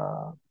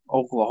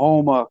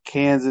 Oklahoma,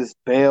 Kansas,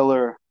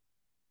 Baylor,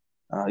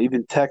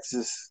 even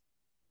Texas.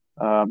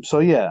 So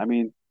yeah, I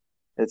mean,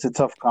 it's a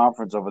tough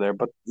conference over there,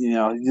 but you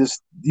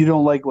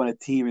don't like when a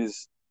team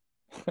is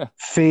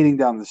fading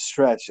down the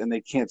stretch and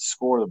they can't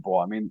score the ball.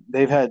 I mean,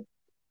 they've had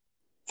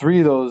 3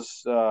 of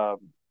those 5.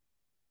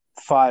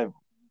 How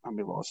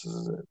many losses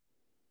is it?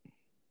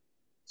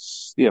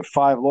 Yeah,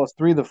 5 losses.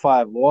 3 of the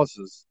 5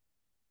 losses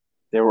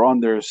They were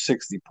under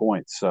 60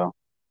 points. So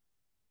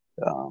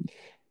um,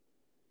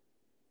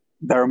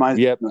 that reminds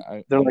Yep, me,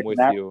 they're I'm like with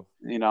that. you.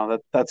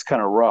 That's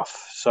kind of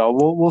rough. So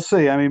we'll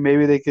see. I mean,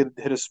 maybe they could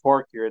hit a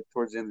spark here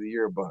towards the end of the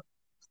year, but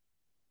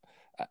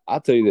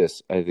I'll tell you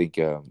this. I think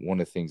one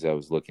of the things I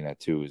was looking at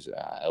too is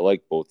I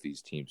like both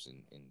these teams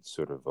in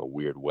sort of a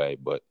weird way,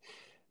 but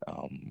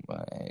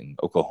and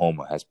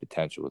Oklahoma has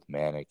potential with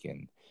Manic,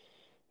 and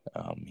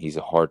he's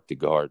a hard to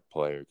guard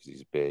player because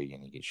he's big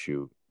and he can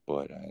shoot.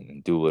 But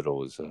and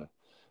Doolittle is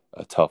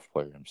a tough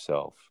player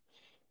himself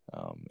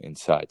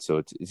inside, so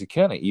it's a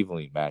kind of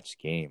evenly matched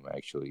game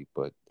actually.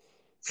 But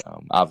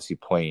obviously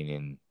playing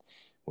in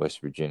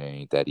West Virginia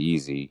ain't that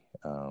easy.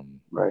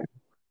 right.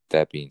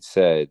 That being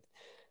said,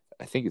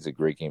 I think it's a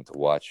great game to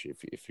watch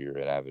if you're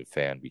an avid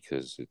fan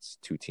because it's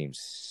two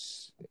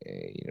teams,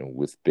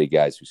 with big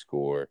guys who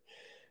score.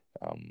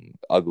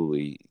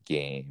 Ugly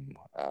game.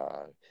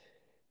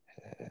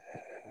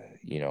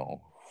 You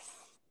know,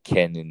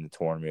 can in the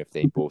tournament if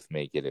they both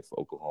make it. If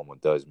Oklahoma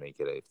does make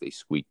it, if they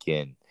squeak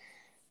in,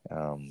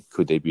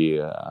 could they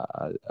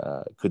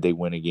could they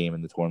win a game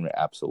in the tournament?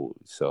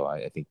 Absolutely. So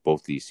I think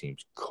both these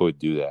teams could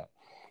do that.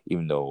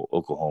 Even though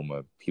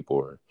Oklahoma people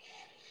are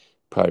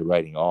probably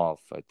writing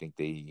off, I think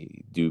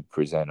they do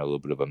present a little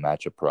bit of a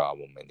matchup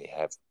problem, and they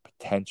have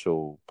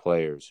potential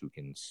players who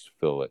can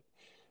fill it.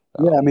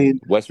 Yeah, I mean,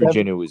 West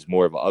Virginia was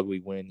more of an ugly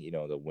win.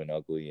 They'll win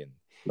ugly, and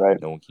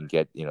right. no one can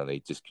get. They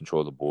just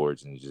control the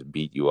boards and just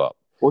beat you up.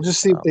 We'll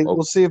just see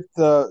if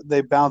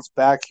they bounce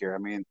back here. I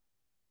mean,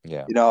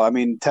 Yeah. I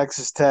mean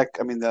Texas Tech.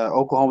 I mean the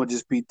Oklahoma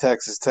just beat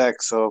Texas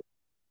Tech, so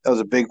that was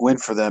a big win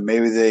for them.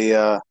 Maybe they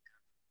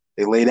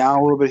lay down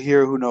a little bit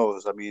here. Who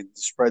knows? I mean,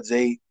 the spread's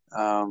 8.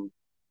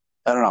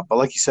 I don't know, but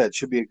like you said, it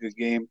should be a good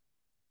game.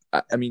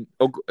 I mean,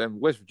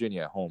 West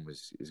Virginia at home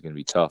is going to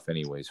be tough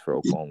anyways for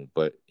Oklahoma.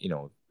 But,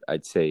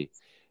 I'd say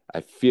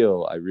I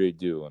really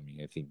do. I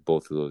mean, I think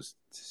both of those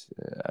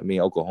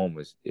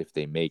Oklahoma's, if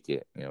they make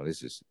it,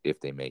 this is if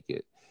they make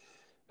it,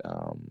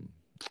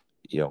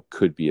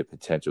 could be a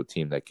potential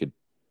team that could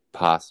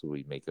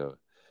possibly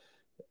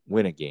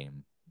win a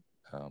game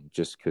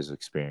just because of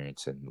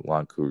experience. And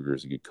Lon Kruger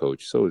is a good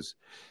coach. So is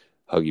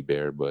Huggy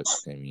Bear. But,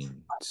 I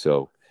mean,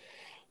 so.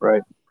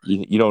 Right.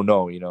 You don't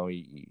know,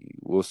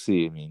 we'll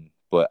see. I mean,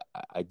 but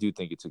I do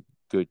think it's a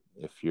good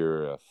if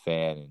you're a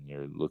fan and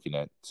you're looking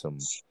at some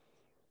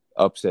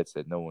upsets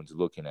that no one's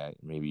looking at.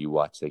 Maybe you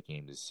watch that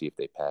game to see if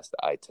they pass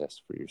the eye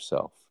test for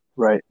yourself.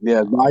 Right.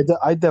 Yeah.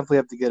 I definitely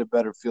have to get a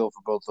better feel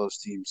for both those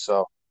teams.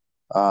 So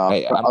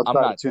I'm not sold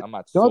on it.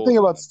 The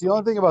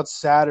only thing about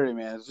Saturday,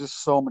 man, is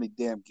just so many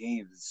damn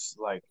games. It's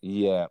like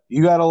yeah,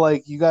 you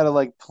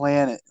gotta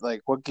plan it.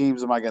 Like, what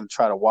games am I gonna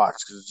try to watch?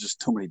 Because there's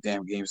just too many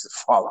damn games to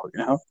follow.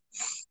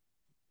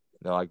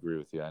 No, I agree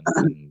with you,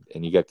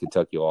 and you got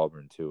Kentucky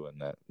Auburn too in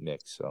that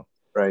mix. So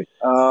right.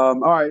 All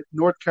right.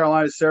 North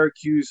Carolina,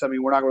 Syracuse. I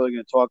mean, we're not really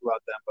going to talk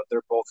about them, but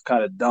they're both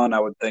kind of done, I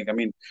would think. I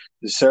mean,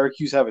 does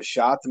Syracuse have a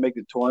shot to make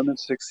the tournament,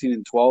 16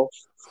 and 12?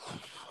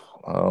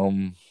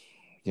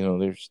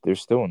 they're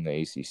still in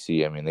the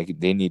ACC. I mean,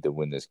 they need to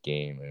win this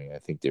game. I mean, I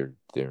think they're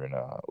in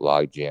a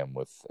log jam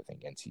with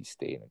NC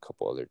State and a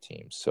couple other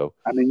teams. So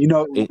I mean,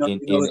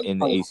 in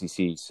the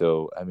ACC.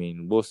 So I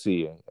mean, we'll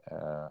see.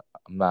 I'm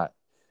not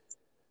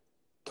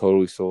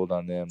totally sold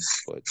on them,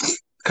 but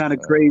kind of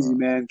crazy,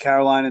 man.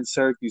 Carolina and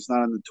Syracuse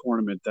not in the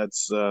tournament. That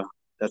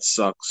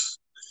sucks.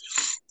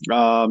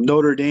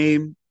 Notre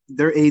Dame,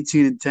 they're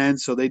 18 and 10,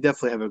 so they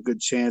definitely have a good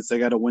chance. They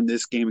got to win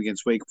this game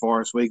against Wake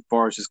Forest. Wake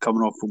Forest is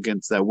coming off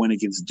against that win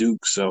against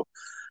Duke, so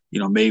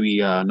maybe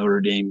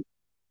Notre Dame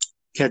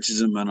catches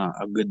them on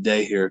a good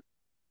day here,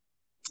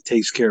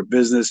 takes care of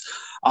business.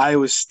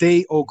 Iowa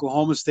State,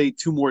 Oklahoma State,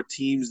 two more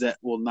teams that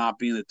will not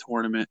be in the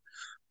tournament.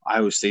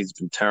 Iowa State's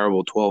been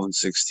terrible, 12 and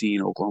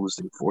 16. Oklahoma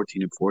State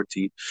 14 and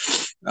 14.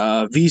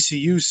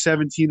 VCU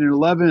 17 and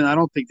 11. I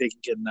don't think they can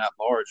get in that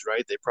large,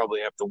 right? They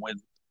probably have to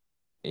win.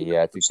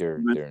 Yeah, I think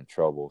they're in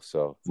trouble.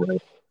 So, right.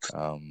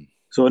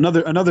 So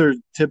another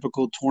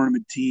typical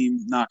tournament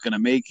team not going to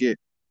make it.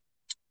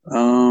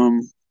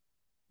 Let's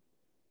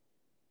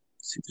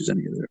see if there's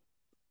any other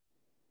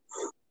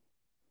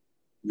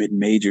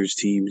mid-majors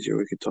teams here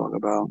we could talk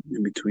about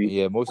in between.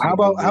 Yeah, most. How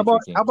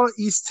about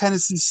East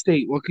Tennessee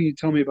State? What can you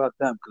tell me about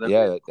them?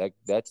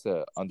 That's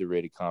a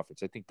underrated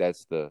conference. I think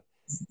that's the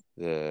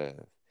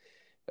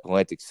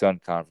Atlantic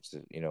Sun Conference.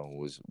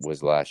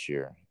 Was last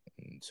year,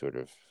 and sort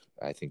of.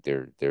 I think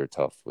they're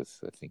tough with.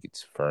 I think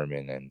it's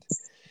Furman, and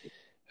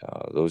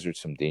those are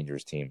some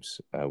dangerous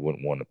teams. I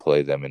wouldn't want to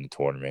play them in the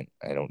tournament.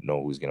 I don't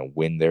know who's going to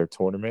win their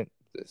tournament.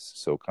 This is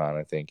SoCon,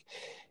 I think.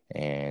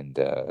 And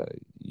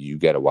you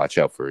got to watch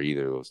out for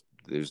either of those.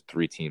 There's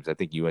 3 teams. I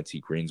think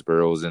UNC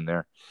Greensboro is in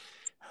there.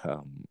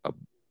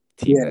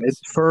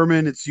 It's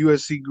Furman. It's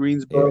USC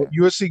Greensboro.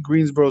 Yeah. USC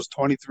Greensboro's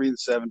 23 and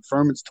 7.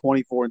 Furman's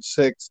 24 and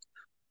 6.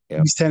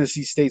 Yep. East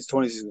Tennessee State's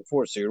 26 and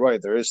 4. So you're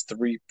right. There is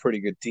 3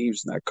 pretty good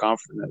teams in that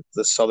conference,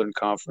 the Southern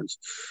Conference.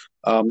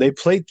 They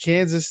played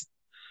Kansas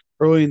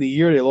early in the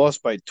year. They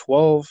lost by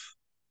 12.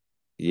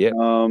 Yeah.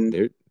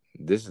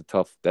 That's a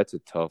tough.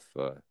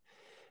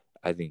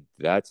 I think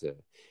that's a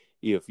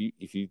Oh if yeah,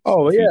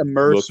 you looked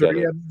Mercer. at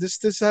Yeah, it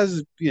this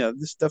has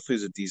this definitely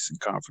is a decent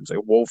conference.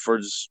 Like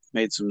Wolford's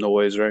made some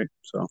noise, right?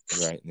 So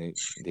right, and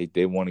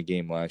they won a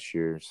game last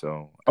year,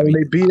 so I oh, mean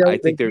I they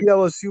think they're beat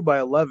LSU by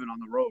 11 on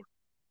the road.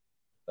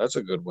 That's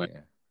a good win.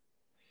 yeah.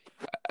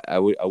 I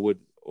would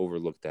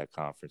overlook that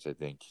conference. I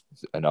think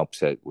an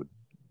upset would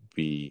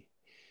be,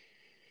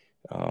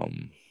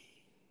 um,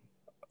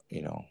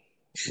 you know,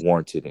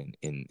 warranted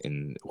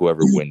in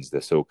whoever wins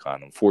the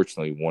SoCon.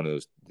 Unfortunately,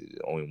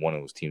 only one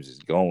of those teams is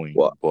going,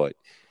 Well, but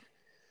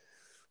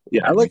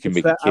yeah, you can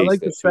make a I case like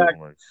the that two of fact.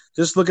 them are.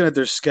 Just looking at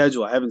their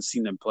schedule, I haven't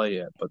seen them play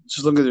yet, but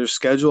just looking at their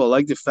schedule, I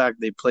like the fact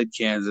they played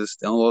Kansas.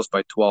 They only lost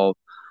by 12.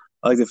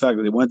 I like the fact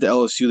that they went to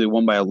LSU. They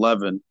won by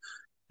 11.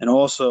 And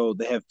also,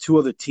 they have two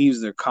other teams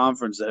in their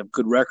conference that have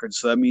good records.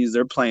 So that means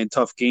they're playing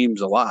tough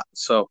games a lot.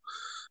 So,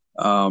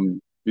 I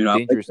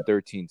like Dangerous that.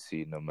 13th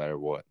seed, no matter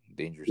what.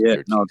 Dangerous Yeah,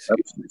 no, 13th seed.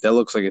 definitely. That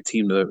looks like a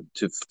team to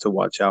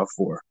watch out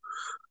for.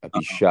 I'd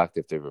be shocked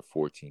if they were a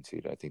 14th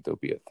seed. I think they'll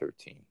be a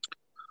 13.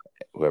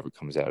 Whoever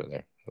comes out of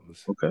there.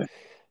 Okay.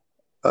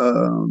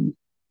 Let's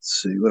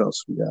see what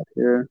else we got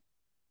here.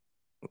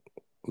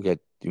 We got.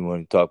 You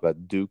want to talk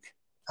about Duke?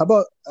 How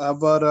about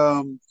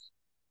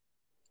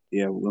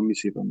yeah, well, let me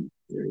see if I'm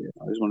there yet.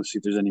 I just want to see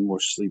if there's any more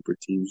sleeper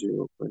teams here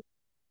real quick.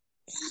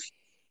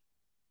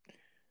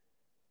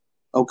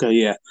 Okay,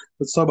 yeah.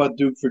 Let's talk about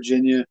Duke,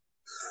 Virginia.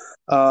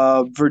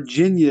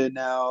 Virginia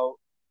now,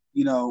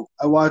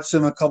 I watched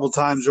them a couple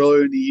times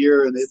earlier in the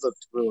year and they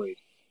looked really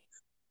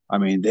I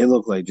mean, they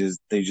look like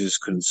they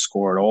just couldn't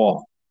score at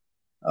all.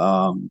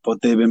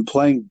 But they've been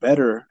playing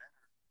better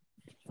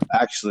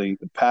actually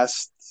the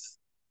past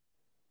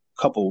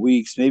couple of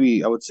weeks,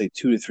 maybe I would say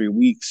 2 to 3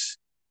 weeks.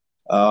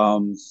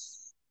 Um,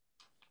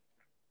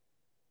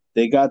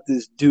 they got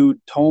this dude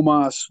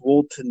Tomas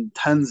Wolton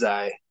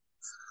Tenzai,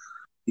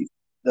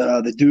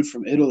 the dude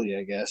from Italy,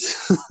 I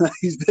guess.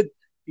 he's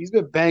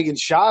been banging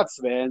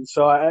shots, man.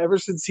 So ever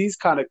since he's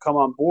kind of come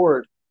on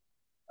board,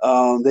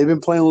 they've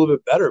been playing a little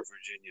bit better,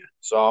 Virginia.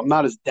 So I'm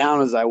not as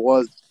down as I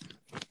was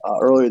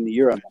earlier in the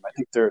year on them. I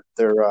think they're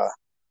a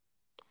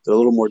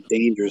little more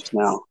dangerous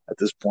now at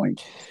this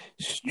point.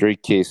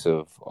 Straight case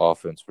of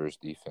offense versus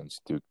defense.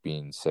 Duke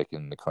being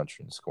second in the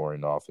country in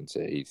scoring offense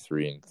at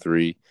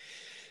 83-3,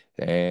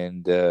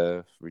 and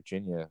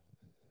Virginia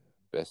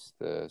best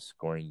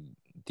scoring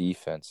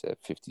defense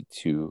at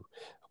 52.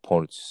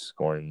 Opponents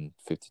scoring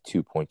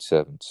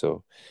 52.7.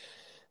 So,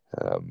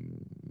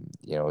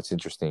 it's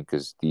interesting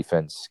because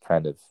defense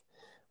kind of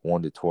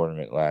won the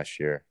tournament last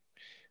year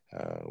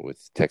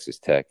with Texas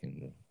Tech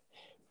and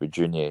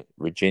Virginia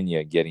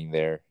getting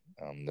there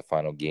the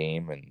final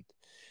game, and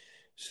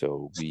so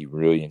it'll be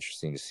really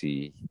interesting to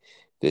see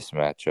this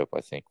matchup. I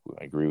think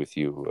I agree with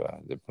you.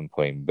 They've been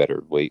playing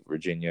better late,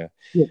 Virginia.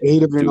 Yeah,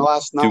 8 of their Duke,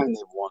 last Duke, 9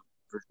 they've won.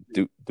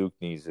 Duke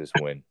needs this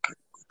win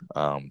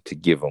to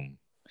give them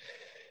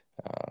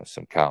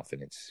some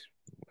confidence,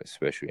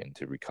 especially and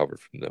to recover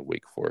from the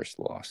Wake Forest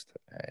loss.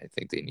 I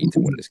think they need to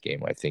win this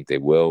game. I think they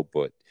will,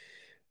 but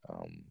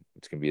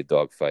it's going to be a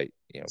dogfight,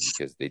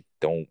 because they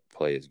don't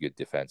play as good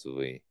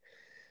defensively.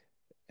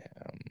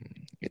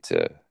 It's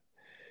a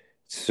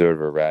sort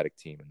of erratic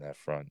team in that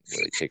front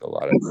where they take a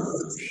lot of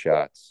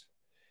shots,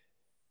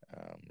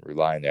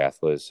 rely on their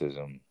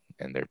athleticism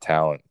and their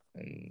talent.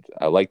 And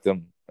I like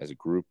them as a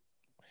group.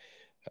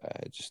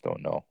 I just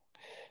don't know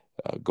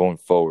going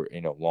forward,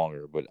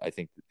 longer. But I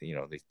think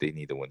they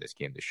need to win this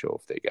game to show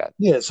if they got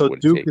So what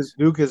it takes.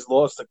 Duke has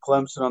lost to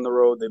Clemson on the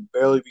road. They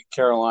barely beat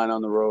Carolina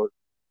on the road.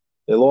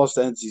 They lost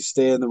to NC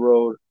State on the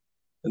road,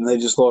 and they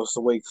just lost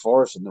to Wake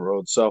Forest on the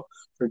road. So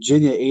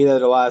Virginia, 8 out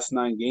of the last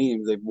 9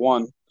 games they've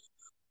won.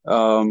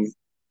 I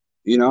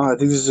think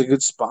this is a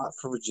good spot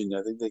for Virginia.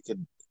 I think they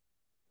could.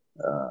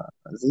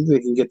 I think they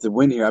can get the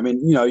win here. I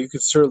mean, you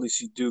could certainly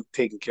see Duke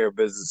taking care of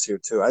business here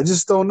too. I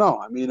just don't know.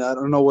 I mean, I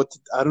don't know what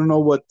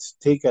to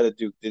take out of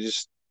Duke. They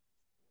just,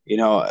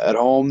 at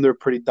home they're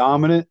pretty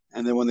dominant,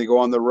 and then when they go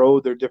on the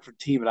road, they're a different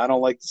team. And I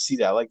don't like to see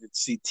that. I like to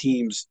see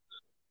teams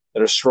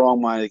that are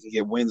strong-minded can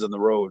get wins on the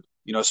road.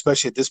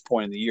 Especially at this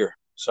point in the year.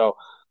 So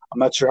I'm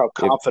not sure how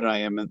confident I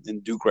am in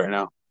Duke right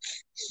now.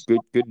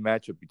 Good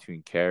matchup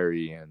between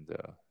Carey and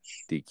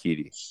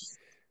Dikiti.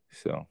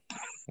 So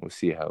we'll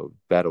see how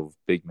battle of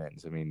big men.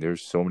 I mean,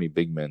 there's so many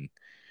big men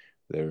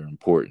that are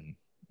important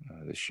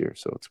this year,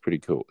 so it's pretty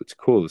cool. It's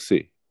cool to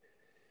see.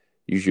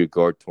 Usually a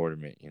guard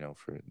tournament,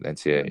 for the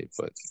NCAA,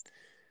 but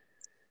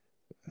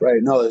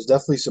right. No, there's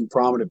definitely some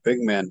prominent big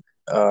men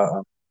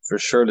for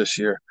sure this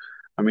year.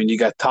 I mean, you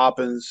got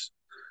Toppins,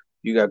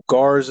 you got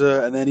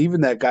Garza, and then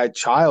even that guy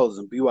Childs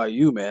in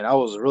BYU, man. I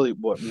was really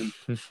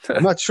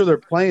I'm not sure they're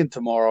playing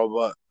tomorrow,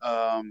 but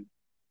I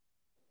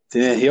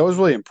was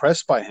really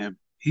impressed by him.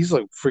 He's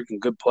like a freaking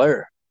good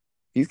player.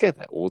 He's got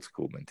that old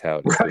school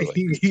mentality. Right.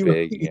 Too,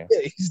 big, yeah,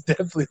 he's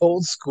definitely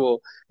old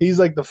school. He's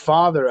like the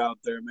father out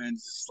there, man.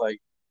 It's just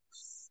like,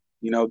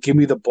 give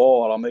me the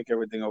ball and I'll make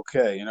everything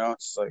okay.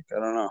 It's like, I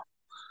don't know.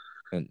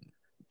 And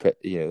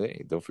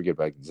don't forget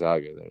about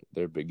Gonzaga.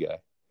 They're a big guy.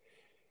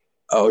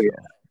 Oh, so.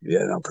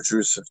 Yeah. No,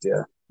 Petrusev,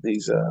 yeah.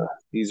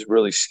 He's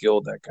really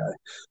skilled, that guy.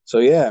 So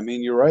yeah, I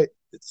mean, you're right.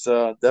 It's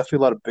definitely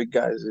a lot of big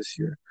guys this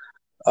year.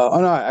 Oh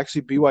no,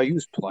 actually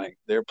BYU's playing.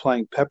 They're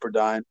playing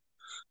Pepperdine.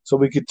 So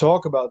we could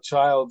talk about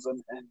Childs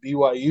and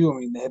BYU. I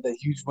mean, they had that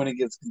huge win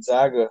against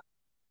Gonzaga.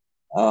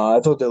 I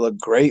thought they looked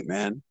great,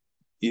 man.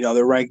 You know,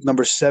 they're ranked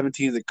number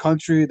 17 in the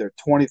country. They're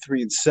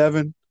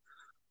 23-7.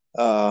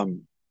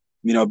 Um,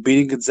 you know,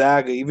 beating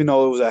Gonzaga, even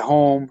though it was at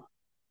home,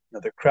 you know,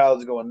 the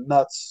crowd's going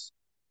nuts.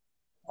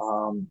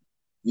 Um,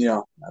 you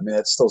know, I mean,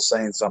 that's still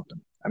saying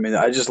something. I mean,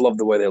 I just love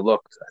the way they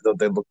looked. I thought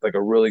they looked like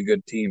a really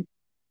good team.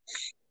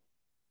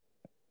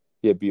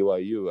 Yeah,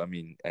 BYU. I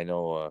mean, I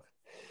know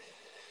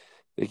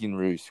they can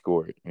really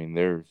score it. I mean,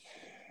 they're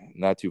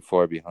not too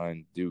far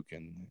behind Duke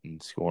in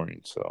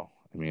scoring. So,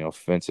 I mean,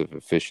 offensive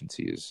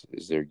efficiency is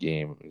their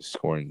game. Is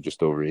scoring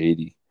just over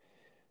 80.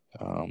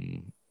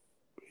 Um,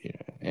 yeah,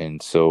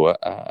 and so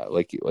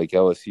like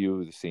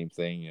LSU, the same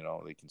thing. You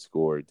know, they can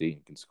score.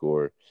 Dayton can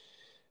score.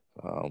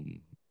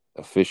 Um,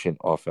 Efficient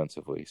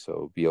offensively.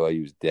 So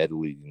BYU is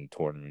deadly in the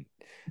tournament.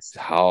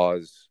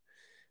 Haas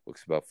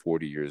looks about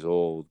 40 years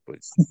old, but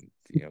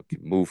you know, can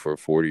move for a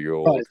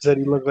 40-year-old. Said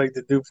he looked like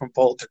the dude from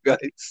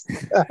Poltergeist.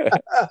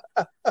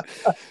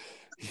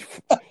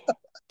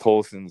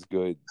 Tolson's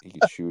good. He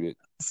can shoot it.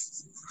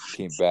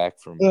 Came back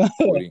from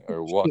quitting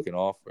or walking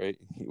off, right?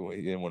 He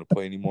didn't want to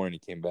play anymore, and he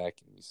came back,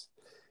 and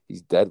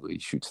he's deadly. He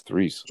shoots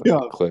threes. Yeah,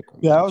 like a click.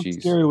 yeah. How Jeez.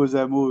 scary was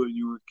that movie when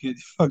you were a kid?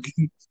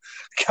 Fucking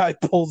guy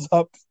pulls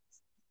up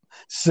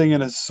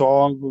singing a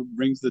song,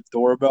 rings the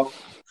doorbell.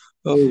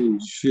 Oh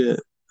shit!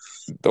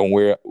 Don't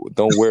wear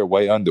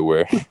white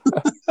underwear.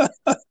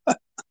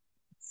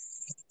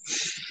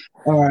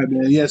 All right,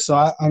 man. Yeah, so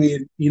I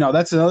mean, you know,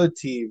 that's another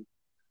team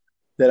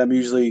that I'm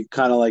usually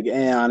kind of like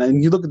on.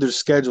 And you look at their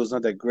schedule; it's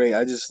not that great.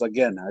 I just like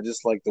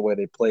the way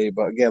they play.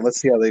 But again,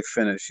 let's see how they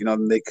finish. You know,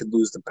 they could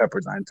lose to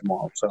Pepperdine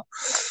tomorrow. So,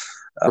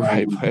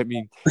 Right. But I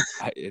mean,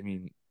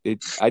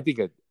 I think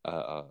a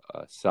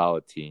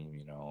solid team.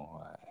 You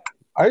know,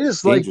 I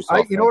just like dangerous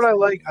you know what I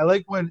offense. like? I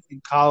like when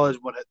in college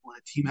when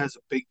a team has a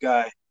big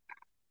guy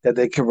that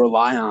they can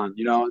rely on.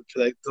 You know,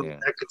 Yeah.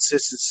 that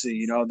consistency.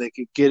 You know, they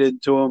can get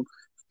into him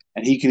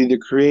and he can either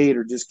create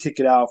or just kick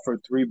it out for a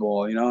three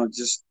ball. You know, I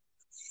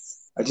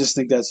just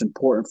think that's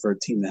important for a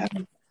team to have.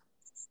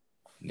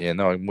 Yeah.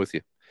 No, I'm with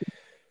you.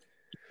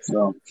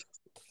 So,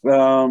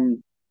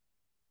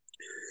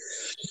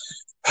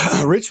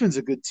 Richmond's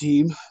a good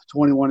team,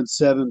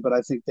 21-7, but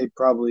I think they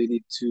probably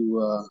need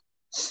to.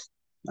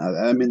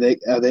 I mean,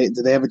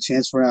 do they have a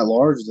chance for an at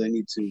large? They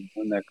need to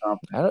win that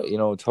conference. I don't. You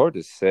know, it's hard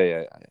to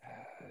say.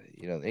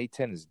 You know, the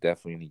A10 is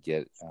definitely going to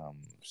get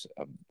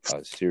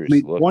a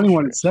serious look.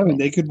 21-7, so.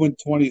 they could win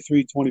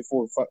 23,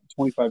 24,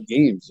 25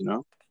 games. You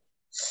know,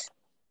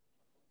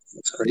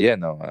 that's crazy. Yeah,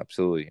 no,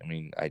 absolutely. I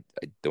mean, I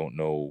don't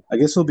know. I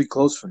guess it'll be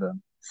close for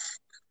them.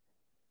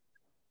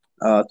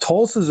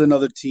 Tulsa's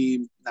another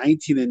team,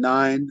 19-9.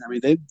 I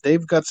mean,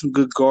 they've got some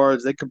good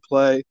guards. They can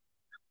play.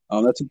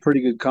 That's a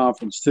pretty good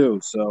conference too.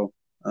 So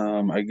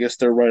I guess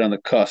they're right on the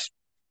cusp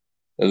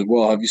as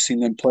well. Have you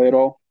seen them play at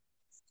all?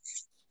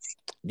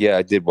 Yeah,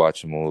 I did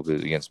watch them a little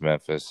bit against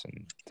Memphis,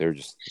 and they're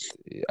just.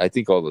 I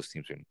think all those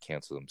teams are going to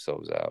cancel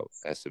themselves out.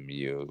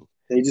 SMU.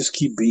 They just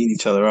keep beating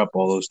each other up.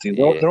 All those teams.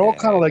 Yeah. They're all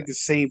kind of like the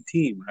same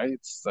team, right?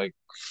 It's like.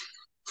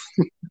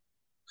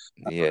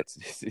 Yeah,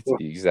 it's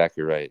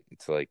exactly right.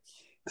 It's like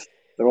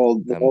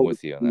I'm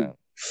with you on that.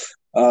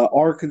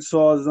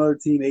 Arkansas is another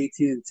team,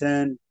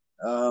 18-10.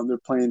 They're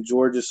playing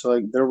Georgia, so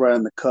like they're right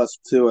on the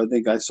cusp too. I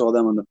think I saw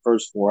them on the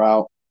first four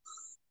out.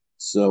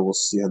 So we'll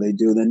see how they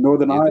do. Then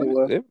Northern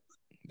Iowa.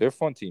 They're a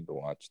fun team to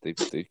watch. They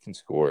can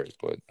score it,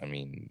 but I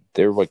mean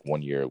they're like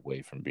 1 year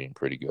away from being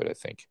pretty good. I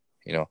think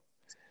you know.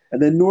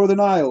 And then Northern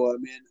Iowa. I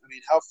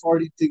mean, how far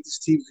do you think this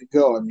team could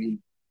go? I mean,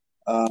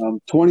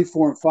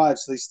 24-5,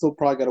 so they still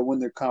probably got to win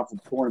their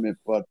conference tournament.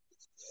 But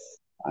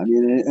I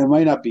mean, it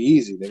might not be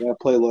easy. They got to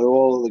play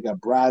Loyola. They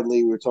got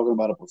Bradley. We were talking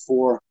about it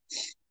before.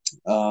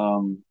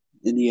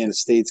 Indiana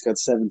State's got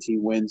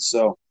 17 wins.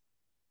 So,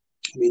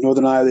 I mean,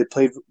 Northern Iowa, they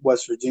played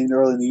West Virginia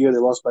early in the year. They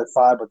lost by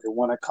 5, but they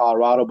won at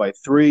Colorado by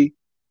 3.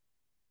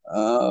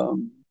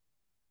 And,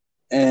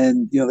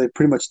 you know, they've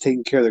pretty much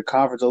taken care of their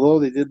conference. Although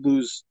they did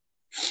lose,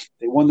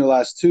 they won their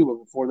last 2,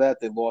 but before that,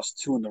 they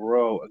lost 2 in a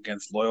row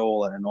against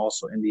Loyola and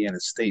also Indiana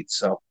State.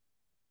 So,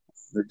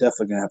 they're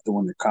definitely going to have to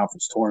win the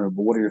conference tournament.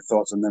 But what are your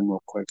thoughts on them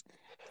real quick?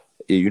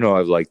 Yeah, you know,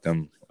 I've liked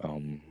them.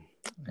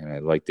 And I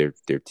like their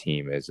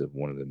team as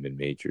one of the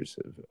mid-majors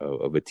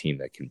of a team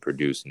that can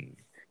produce and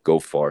go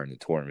far in the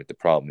tournament. The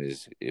problem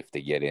is if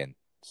they get in.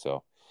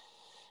 So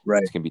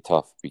it's going to be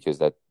tough because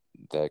that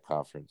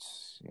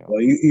conference, you know.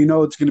 Well, you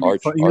know it's going to be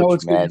fun. You know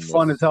it's going to be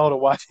fun as hell to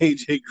watch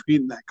AJ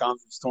Green in that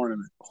conference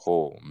tournament.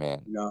 Oh,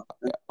 man. You know?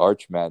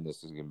 Arch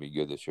Madness is going to be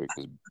good this year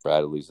because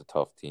Bradley's a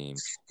tough team.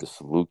 The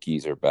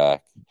Salukis are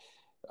back.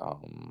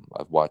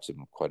 I've watched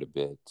them quite a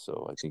bit.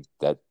 So I think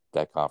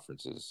that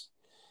conference is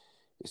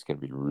going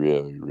to be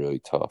really, really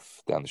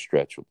tough down the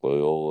stretch with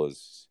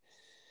Loyola's.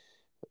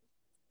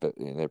 But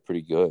they're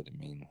pretty good. I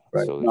mean,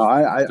 right. So no,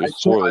 I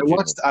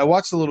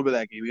watched a little bit of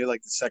that game. He had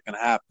like the second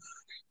half.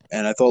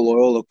 and I thought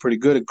Loyola looked pretty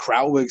good, and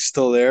Krautwig's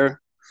still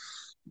there.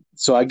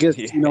 So I guess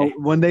Yeah,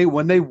 when they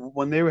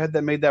had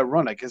that made that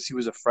run, I guess he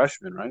was a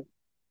freshman, right?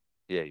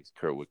 yeah.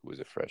 Kurtwick was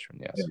a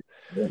freshman. Yeah. Yes.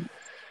 Yeah.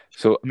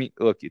 So I mean,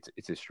 look,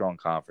 it's a strong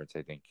conference.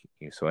 I think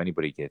so.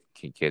 Anybody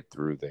can get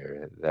through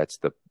there. That's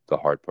the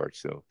hard part.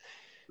 So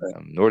Right.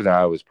 Northern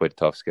Iowa's played a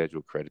tough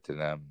schedule. Credit to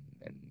them.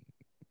 And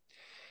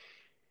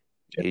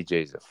Yeah.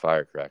 AJ's a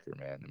firecracker,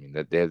 man. I mean,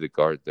 they have the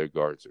guard. Their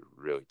guards are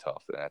really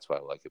tough, and that's what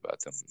I like about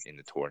them in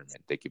the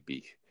tournament. They could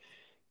be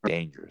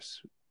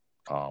dangerous.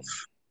 Um,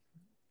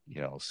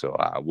 so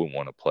I wouldn't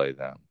want to play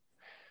them.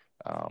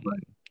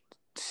 Right.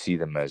 See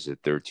them as a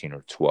 13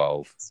 or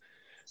 12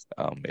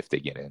 if they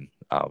get in,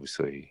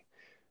 obviously.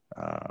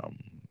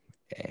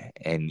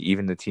 And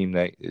even the team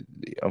that,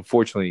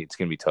 unfortunately, it's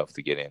going to be tough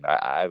to get in.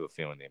 I have a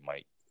feeling they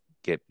might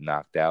get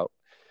knocked out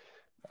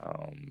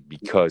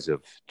because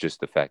of just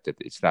the fact that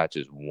it's not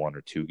just one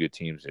or two good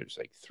teams. There's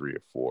like three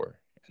or four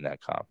in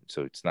that conference.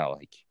 So it's not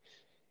like,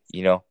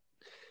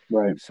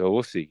 Right. So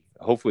we'll see.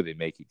 Hopefully they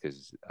make it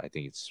because I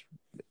think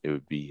it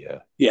would be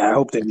I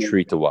hope they a make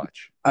treat it. to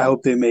watch. I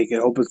hope they make it.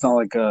 I hope it's not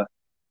like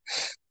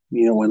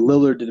when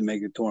Lillard didn't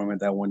make the tournament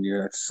that one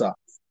year, that sucked.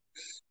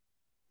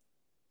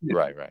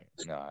 Right.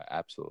 No,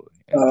 absolutely.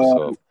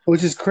 So,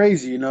 Which is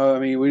crazy, I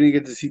mean, we didn't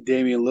get to see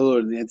Damian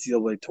Lillard in the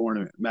NCAA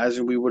tournament.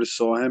 Imagine we would have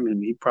saw him,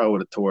 and he probably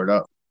would have tore it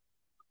up.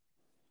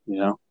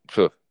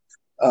 so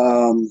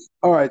All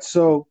right,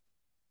 so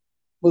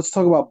let's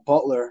talk about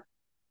Butler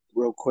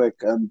real quick.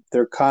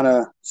 They're kind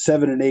of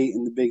 7-8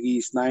 in the Big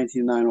East,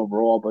 19-9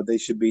 overall, but they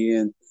should be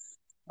in.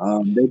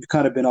 They've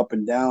kind of been up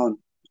and down,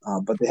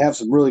 but they have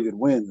some really good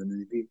wins. I mean,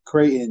 they beat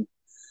Creighton,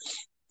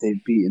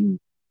 they've beaten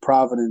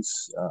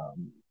Providence,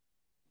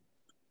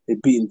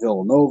 they've beaten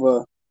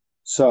Villanova.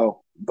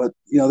 So, but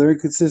they're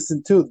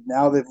inconsistent too.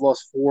 Now they've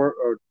lost four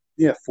of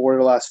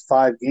the last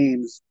 5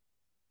 games,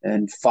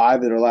 and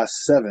 5 of their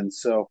last 7.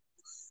 So,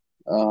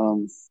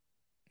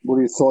 what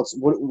are your thoughts?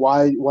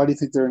 Why do you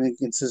think they're an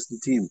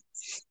inconsistent team?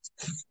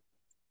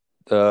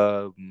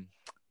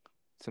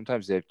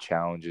 sometimes they have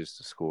challenges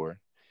to score.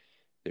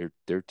 They're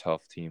a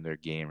tough team. They're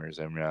gamers.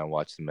 I mean, I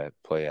watched them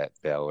play at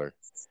Baylor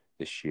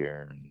this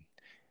year, and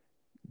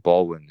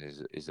Baldwin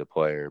is a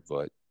player,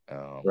 but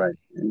Right,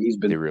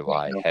 and they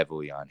rely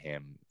heavily on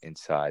him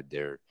inside.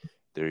 They're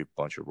a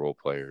bunch of role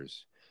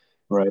players.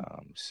 Right.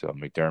 So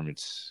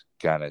McDermott's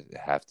gonna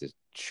have to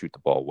shoot the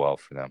ball well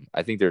for them.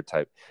 I think they're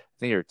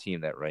a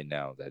team that right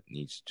now that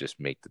needs to just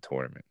make the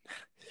tournament,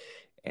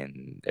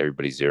 and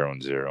everybody's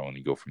 0-0, and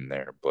you go from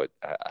there. But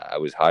I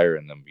was higher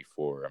in them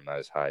before. I'm not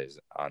as high as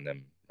on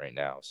them right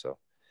now. So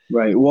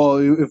right. Well,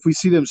 if we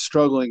see them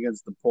struggling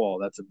against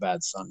DePaul, that's a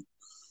bad sign.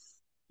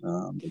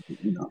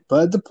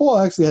 But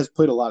DePaul actually has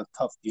played a lot of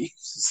tough games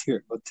this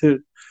year. But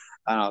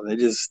I don't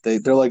know.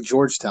 They're like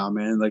Georgetown,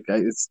 man. Like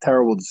it's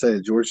terrible to say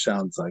that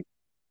Georgetown's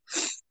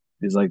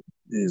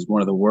is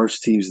one of the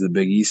worst teams in the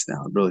Big East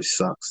now. It really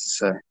sucks to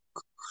say.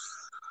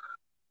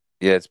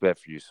 yeah, it's bad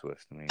for you,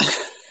 Swift.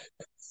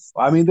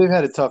 I mean, they've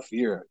had a tough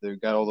year. They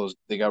got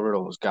rid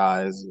of those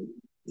guys. And,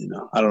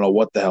 I don't know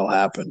what the hell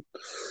happened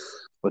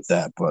with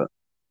that, but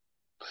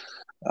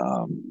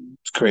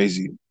it's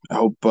crazy. I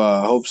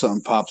hope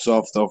something pops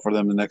off though for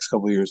them the next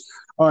couple of years.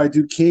 All right,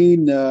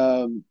 Duquesne,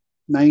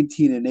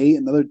 19-8,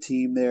 another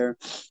team there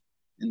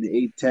in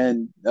the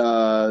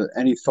A10.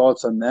 Any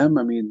thoughts on them?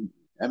 I mean,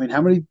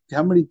 how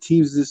many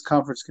teams is this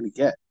conference going to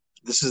get?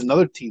 This is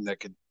another team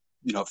that could,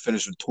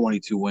 finish with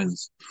 22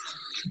 wins.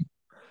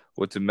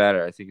 What's a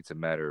matter? I think it's a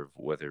matter of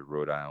whether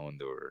Rhode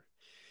Island or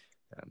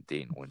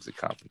Dayton wins the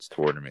conference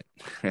tournament.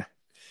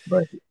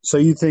 Right. So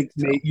you think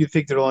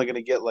they're only going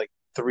to get like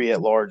 3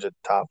 at large at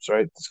tops,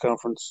 right? This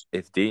conference.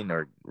 If Dayton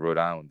or Rhode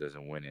Island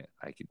doesn't win it,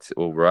 I could say.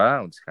 Well, Rhode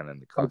Island's kind of in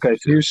the cusp. Okay,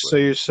 so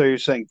you're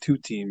saying 2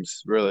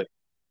 teams, really?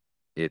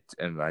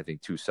 And I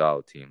think 2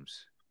 solid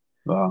teams.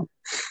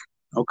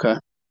 Okay.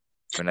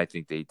 And I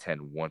think the A10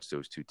 wants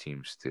those 2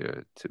 teams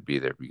to be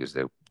there because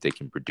they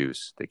can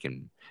produce. They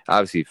can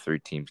obviously if 3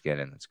 teams get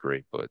in, that's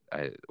great. But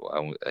I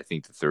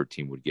think the 3rd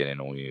team would get in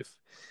only if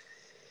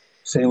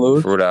St. Louis.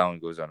 If Rhode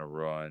Island goes on a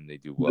run, they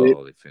do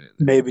well. They finish.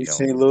 Maybe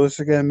St. Louis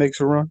again makes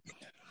a run.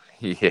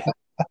 Yeah.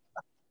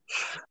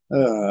 All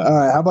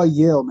right. How about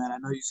Yale, man? I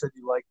know you said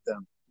you like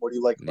them. What do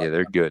you like about Yeah,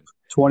 they're them? good.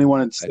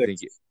 21-6. I think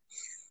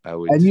I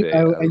would say.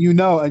 And you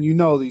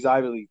know these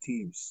Ivy League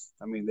teams.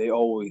 I mean, they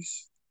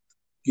always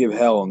give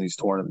hell in these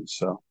tournaments.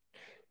 So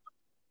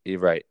you're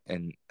right,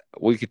 and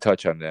we could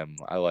touch on them.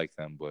 I like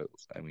them, but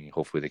I mean,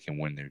 hopefully they can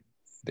win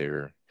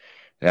their.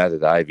 Now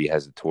that the Ivy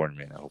has a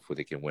tournament, hopefully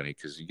they can win it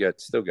because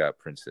still got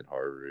Princeton,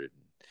 Harvard.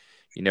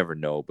 You never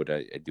know, but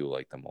I do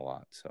like them a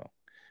lot. So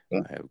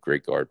I have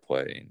great guard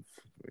play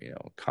and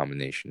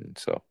combination.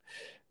 So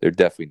they're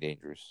definitely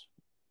dangerous.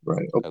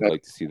 Right. Okay. I'd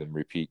like to see them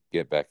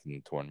get back in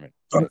the tournament.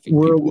 I think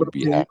people would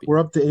be happy. We're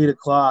up to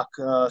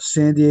 8:00.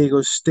 San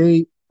Diego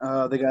State.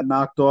 They got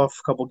knocked off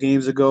a couple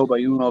games ago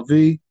by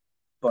UNLV,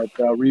 but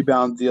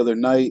rebounded the other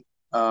night.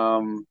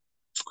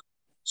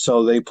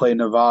 So they play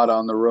Nevada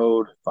on the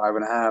road,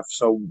 5.5.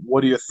 So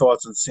what are your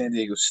thoughts on San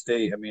Diego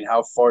State? I mean,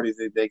 how far do you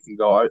think they can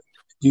go?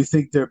 Do you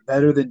think they're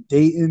better than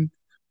Dayton?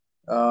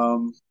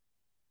 Do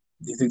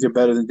you think they're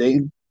better than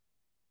Dayton?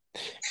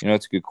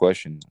 It's a good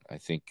question. I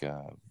think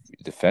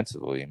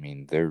defensively, I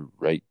mean, they're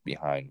right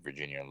behind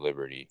Virginia and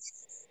Liberty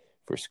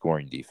for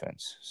scoring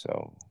defense.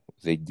 So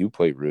they do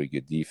play really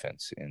good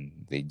defense, and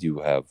they do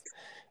have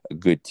a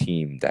good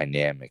team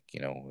dynamic,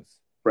 with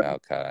Right.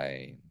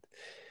 Malachi.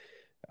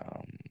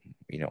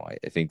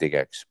 I think they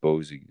got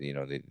exposed. The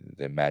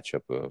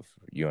matchup of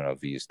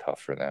UNLV is tough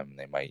for them.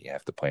 They might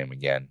have to play them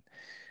again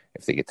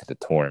if they get to the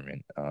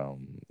tournament,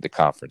 the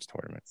conference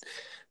tournament.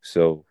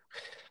 So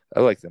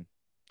I like them.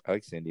 I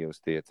like San Diego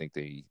State. I think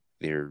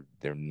they're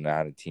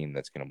not a team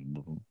that's gonna.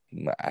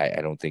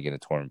 I don't think in a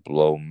tournament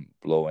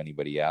blow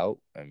anybody out.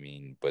 I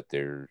mean, but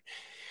they're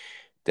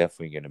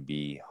definitely gonna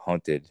be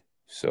hunted.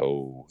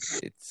 So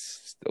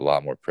it's a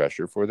lot more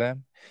pressure for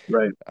them.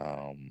 Right.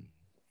 Um,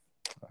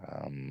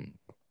 um,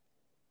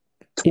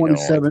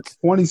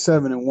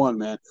 27-1,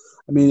 man.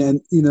 I mean,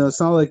 and it's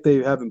not like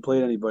they haven't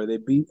played anybody.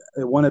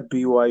 They won at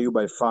BYU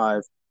by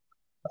 5.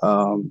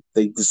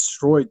 They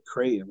destroyed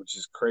Creighton, which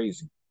is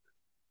crazy.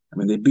 I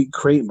mean, they beat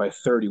Creighton by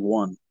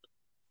 31,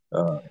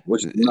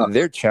 which is nuts.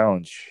 Their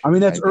challenge. I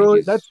mean, that's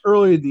early. Is, that's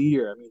early in the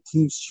year. I mean,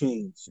 teams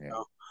change,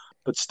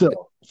 but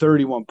still,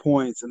 31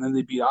 points, and then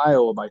they beat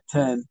Iowa by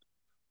 10.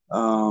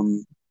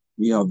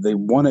 They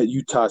won at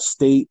Utah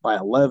State by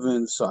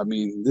 11. So, I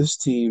mean, this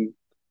team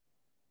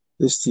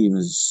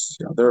is,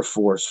 they're a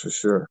force for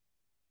sure.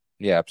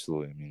 Yeah,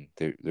 absolutely. I mean,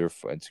 they're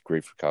it's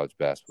great for college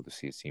basketball to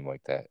see a team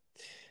like that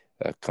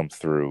come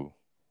through.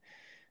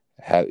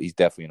 He's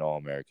definitely an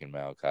All-American,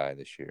 Malachi,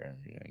 this year. I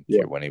don't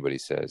care what anybody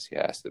says, he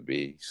has to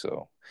be.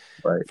 So,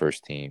 right.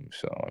 First team.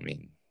 So, I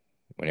mean,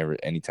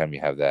 anytime you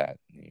have that,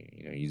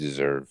 you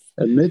deserve.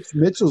 And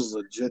Mitchell's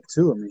legit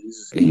too. I mean,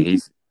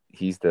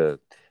 he's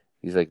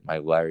like my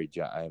Larry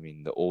I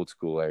mean, the old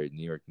school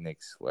New York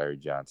Knicks Larry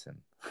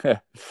Johnson.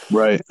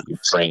 Right.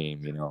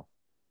 Frame,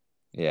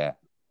 Yeah.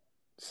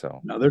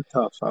 So. No, they're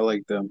tough. I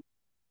like them.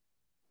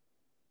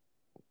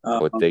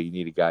 But they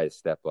need a guy to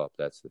step up.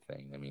 That's the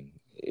thing. I mean,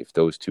 if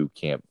those two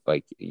can't,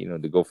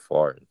 to go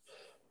far,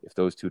 if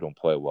those two don't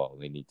play well,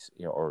 they need,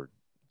 or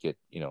get,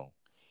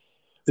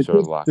 sort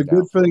of locked down.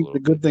 The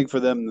good thing for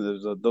them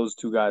is those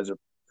two guys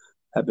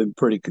have been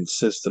pretty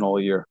consistent all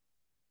year.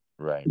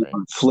 Right.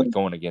 Flint,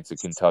 going against a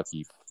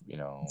Kentucky,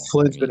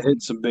 Flint's been hitting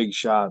some big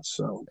shots.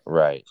 So.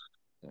 Right.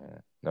 Yeah.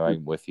 No,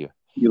 I'm with you.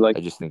 I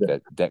just think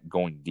that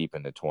going deep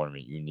in the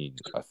tournament, you need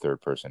a third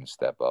person to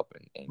step up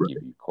and right.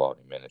 give you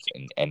quality minutes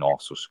and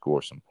also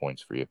score some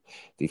points for you.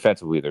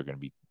 Defensively, they're going to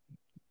be,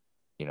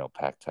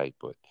 packed tight,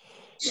 but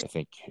I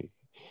think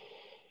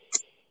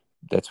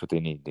that's what they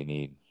need. They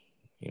need,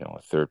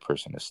 a third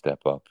person to step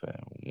up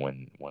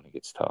when it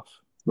gets tough.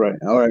 Right.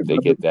 All right. If they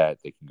get that,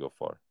 they can go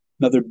far.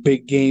 Another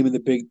big game in the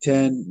Big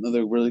Ten.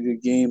 Another really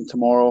good game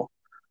tomorrow.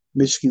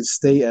 Michigan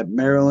State at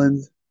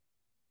Maryland.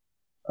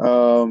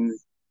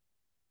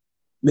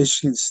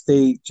 Michigan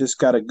State just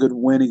got a good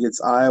win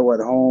against Iowa at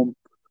home.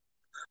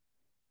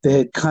 They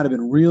had kind of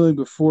been reeling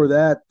before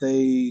that.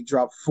 They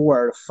dropped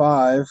 4 out of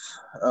 5.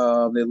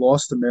 They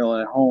lost to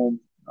Maryland at home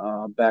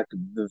back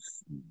the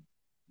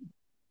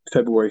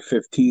February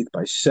 15th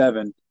by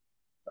 7.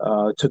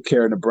 Took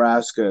care of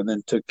Nebraska and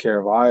then took care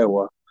of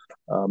Iowa.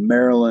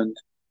 Maryland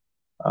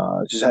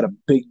just had a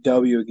big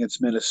W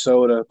against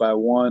Minnesota by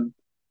 1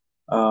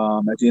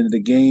 at the end of the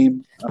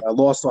game.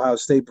 Lost Ohio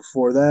State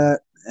before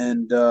that.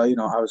 And,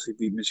 obviously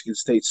beat Michigan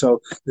State.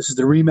 So this is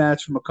the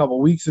rematch from a couple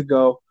weeks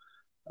ago.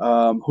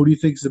 Who do you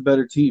think is the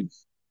better team?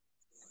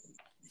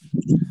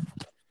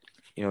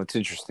 It's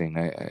interesting.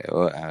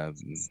 I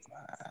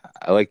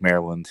like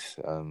Maryland.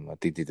 I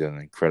think they did an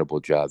incredible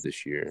job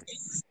this year.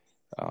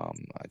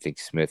 I think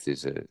Smith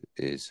is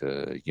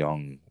a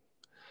young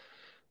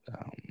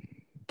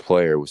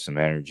player with some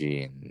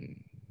energy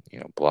and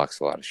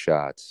blocks a lot of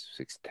shots.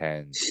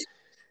 6'10".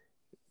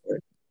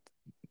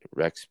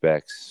 Rec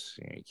specs,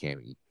 you can't.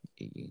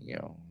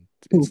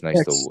 It's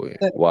nice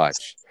to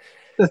watch.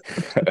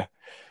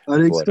 Are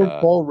they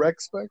still called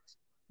rec specs?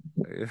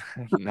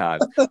 Nah,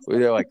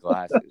 they're like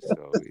glasses,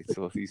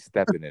 so he's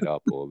stepping it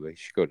up. Well, they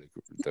should go to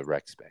the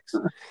rec specs.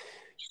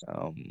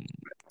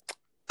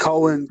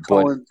 Cohen's,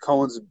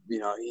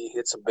 he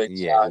hits some big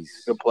shots.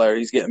 He's a good player.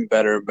 He's getting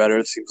better and better.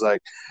 It seems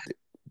like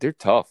they're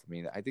tough. I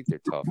mean, I think they're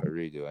tough. I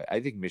really do.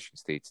 I think Michigan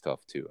State's tough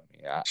too.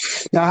 I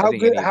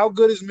mean, how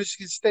good is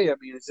Michigan State? I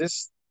mean, is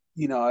this?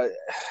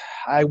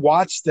 I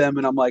watched them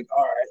and I'm like,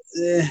 all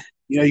right,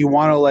 you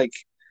want to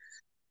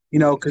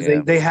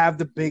because they have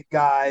the big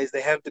guys,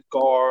 they have the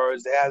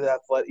guards, they have the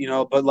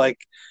athletic, but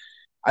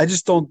I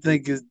just don't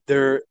think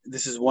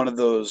this is one of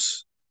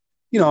those,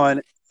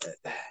 and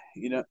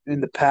in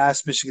the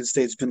past, Michigan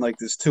State's been like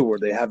this too, where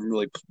they haven't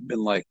really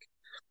been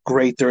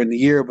great during the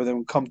year, but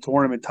then come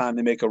tournament time,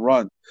 they make a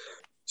run.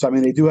 So, I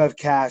mean, they do have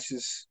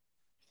Cassius,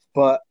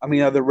 but I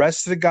mean, are the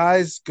rest of the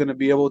guys going to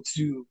be able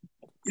to,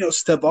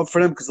 step up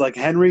for them? Because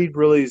Henry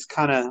really is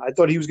I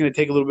thought he was going to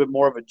take a little bit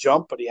more of a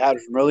jump, but he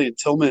hasn't really, and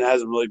Tillman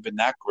hasn't really been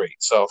that great.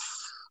 So,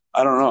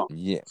 I don't know.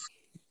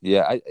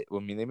 Yeah. I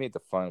mean, they made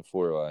the Final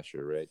Four last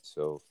year, right?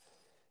 So,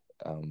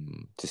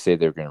 To say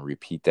they're going to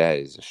repeat that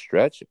is a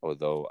stretch,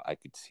 although I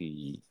could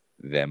see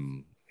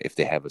them, if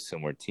they have a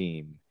similar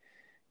team,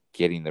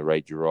 getting the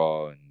right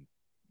draw. And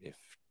if,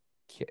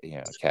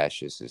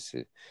 Cassius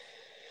if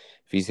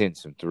he's hitting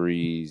some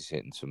threes,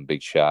 hitting some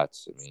big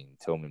shots, I mean,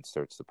 Tillman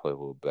starts to play a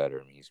little better.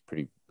 I mean,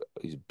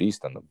 he's a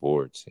beast on the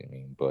boards. I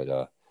mean,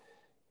 but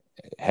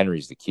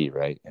Henry's the key,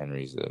 right?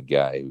 Henry's the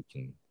guy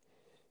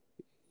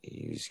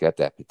he's got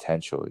that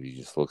potential. He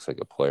just looks like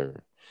a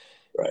player.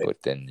 Right.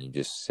 But then you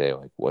just say,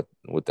 like, what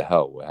the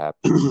hell? What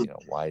happened?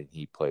 Why didn't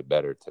he play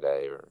better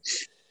today? Or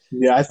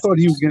Yeah, I thought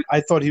he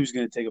was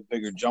gonna take a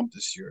bigger jump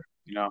this year.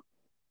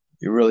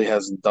 He really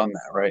hasn't done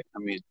that, right? I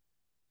mean,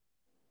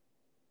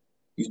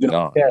 he's been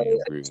no, okay. I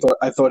agree with you.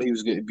 I thought he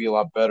was going to be a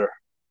lot better.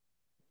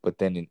 But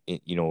then,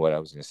 you know what I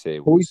was going to say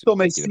But we was still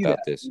may thinking see about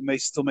that. this,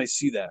 We may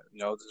see that.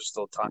 There's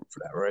still time for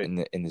that, right?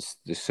 and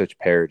there's such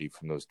parity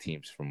from those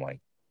teams from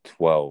like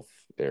 12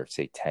 or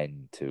say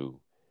 10 to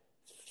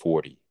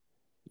 40.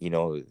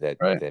 Right.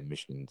 That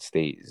Michigan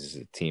State is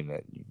a team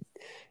that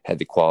had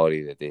the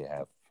quality that they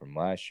have from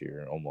last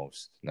year,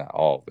 almost not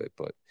all of it,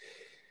 but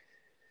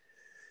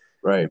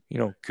right.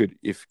 Could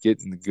if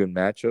getting the good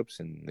matchups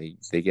and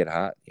they get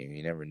hot,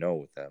 you never know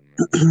with them.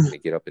 They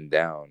get up and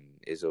down.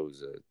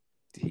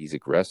 He's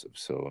aggressive,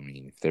 so I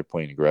mean, if they're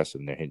playing aggressive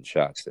and they're hitting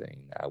shots,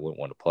 then I wouldn't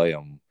want to play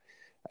them.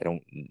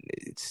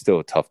 It's still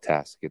a tough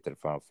task to get to the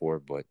Final Four,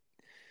 but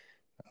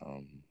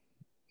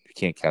you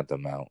can't count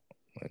them out.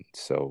 And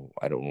so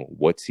I don't know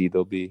what seed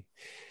they'll be.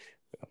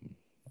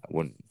 I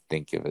wouldn't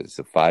think if it's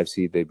a 5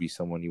 seed, they'd be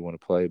someone you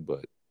want to play,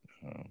 but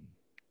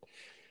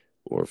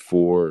or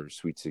 4 or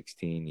Sweet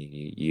 16,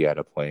 you got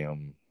to play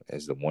them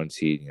as the 1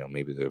 seed.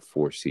 Maybe they're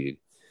 4 seed,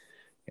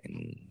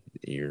 and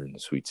you're in the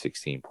Sweet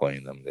 16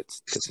 playing them.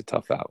 That's a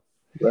tough out.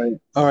 Right.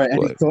 All right.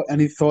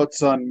 Any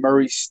thoughts on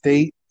Murray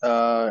State?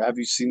 Have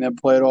you seen them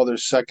play at all? They're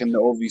second to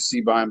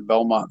OVC behind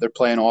Belmont. They're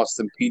playing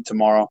Austin Peay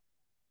tomorrow,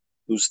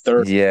 who's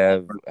third.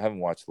 Yeah, I haven't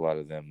watched a lot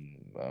of them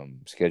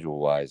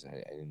schedule-wise.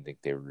 I didn't think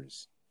they were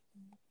as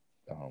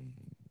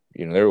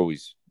they're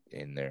always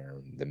in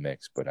the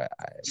mix, but I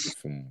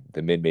from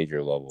the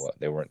mid-major level,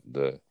 they weren't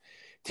the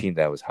team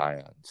that I was high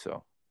on.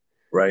 So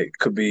right,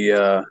 could be.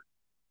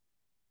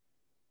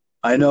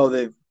 I know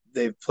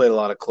they've played a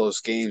lot of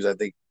close games. I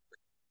think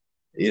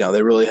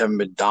they really haven't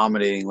been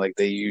dominating like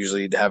they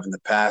usually have in the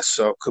past.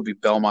 So it could be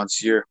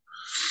Belmont's year.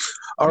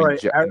 All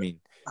right. Yeah, go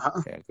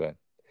ahead.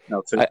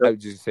 No, I would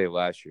just say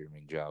last year,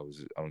 Ja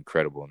was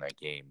incredible in that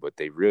game, but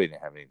they really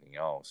didn't have anything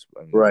else.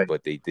 Right.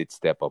 But they did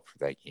step up for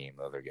that game.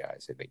 The other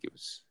guys, I think it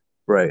was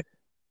right.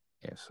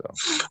 Yeah. So,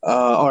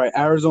 all right,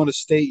 Arizona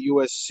State,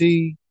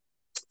 USC.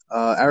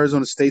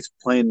 Arizona State's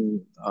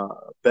playing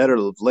better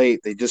of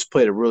late. They just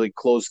played a really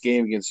close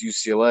game against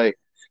UCLA.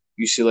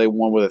 UCLA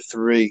won with a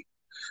 3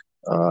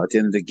 at the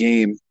end of the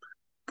game,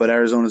 but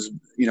Arizona's,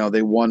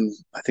 they won.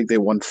 I think they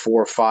won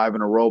 4 or 5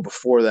 in a row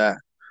before that.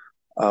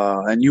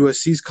 And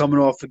USC's coming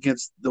off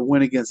against the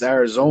win against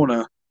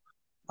Arizona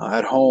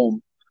at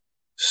home.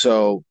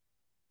 So,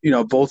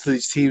 both of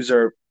these teams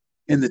are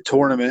in the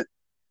tournament.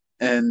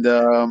 And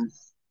I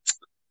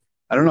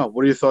don't know.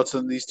 What are your thoughts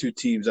on these two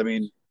teams? I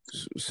mean,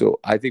 so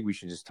I think we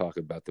should just talk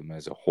about them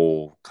as a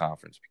whole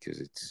conference because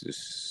it's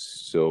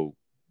just so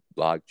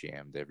log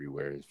jammed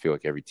everywhere. I feel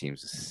like every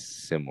team's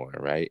similar,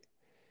 right?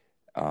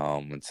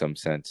 In some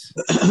sense.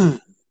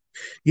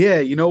 Yeah,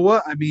 you know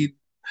what? I mean,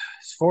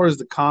 as far as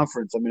the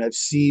conference, I mean, I've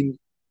seen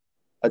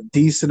a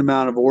decent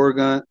amount of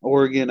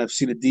Oregon. I've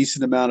seen a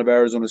decent amount of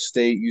Arizona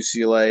State,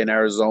 UCLA, and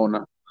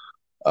Arizona.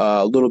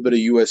 A little bit of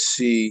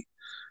USC,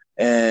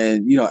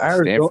 and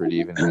Arizona. Stanford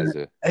even has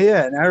a.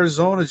 Yeah, and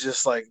Arizona's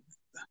just like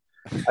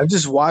I've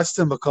just watched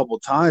them a couple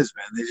times,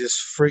 man. They just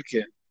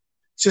freaking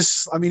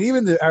I mean,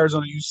 even the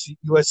Arizona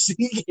USC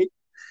game,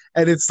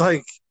 and it's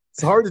like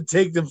it's hard to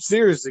take them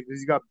seriously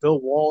because you got Bill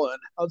Wallen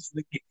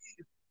announcing the game.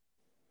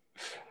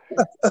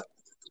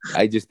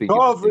 I just think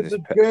Conference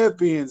of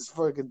Champions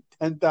fucking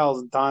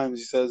 10,000 times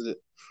he says it.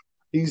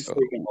 He's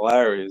freaking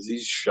hilarious.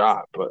 He's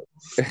shot, but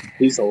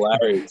he's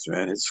hilarious,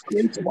 man. It's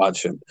great to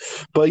watch him.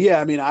 But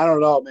yeah, I mean, I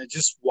don't know, man.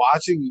 Just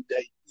watching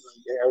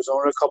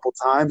Arizona a couple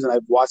times, and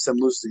I've watched them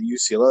lose to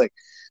UCLA. Like,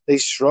 they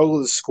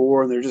struggle to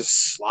score, and they're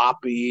just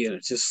sloppy, and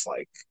it's just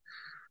like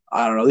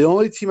I don't know. The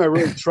only team I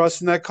really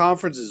trust in that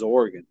conference is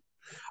Oregon.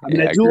 I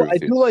mean, I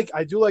do like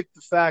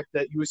the fact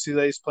that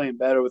UCLA is playing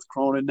better with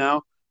Cronin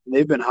now. And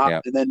they've been hot.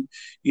 Yeah. And then,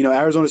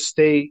 Arizona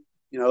State,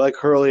 like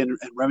Hurley and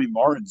Remy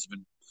Martin's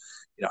been,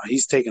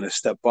 he's taken a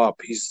step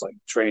up. He's like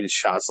training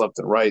shots left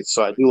and right.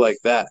 So I do like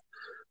that.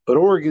 But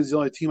Oregon's the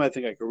only team I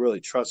think I could really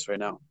trust right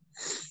now.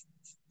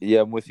 Yeah,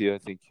 I'm with you. I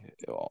think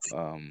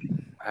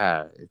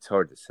it's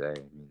hard to say.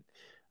 I mean,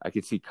 I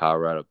could see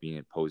Colorado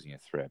posing a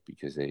threat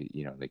because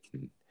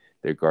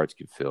their guards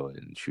can fill it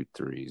and shoot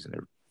threes,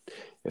 and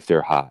if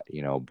they're hot,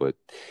 but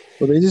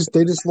they just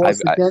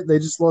lost again. They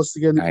just lost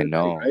again. I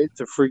know, right?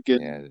 To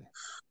freaking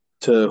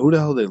to who the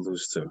hell did they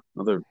lose to?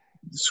 Another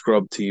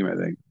scrub team, I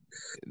think.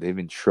 They've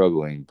been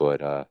struggling,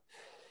 but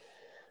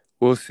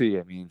we'll see.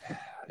 I mean,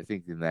 I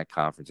think in that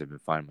conference, I've been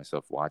finding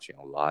myself watching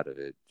a lot of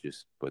it.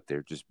 But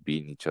they're just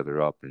beating each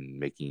other up and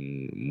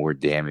making more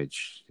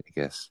damage, I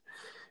guess.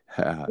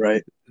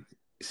 Right.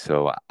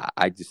 So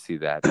I just see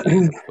that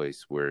being a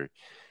place where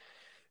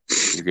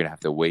you're gonna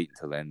have to wait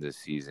until the end of the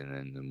season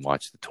and then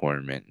watch the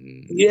tournament.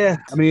 Yeah,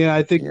 I mean,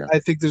 I think Yeah. I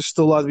think there's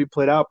still a lot to be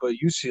played out, but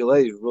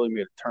UCLA has really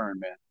made a turn,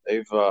 man.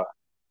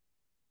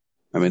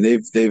 I mean,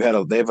 they've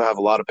have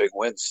a lot of big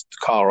wins.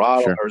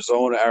 Colorado,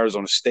 Sure.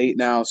 Arizona State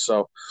now.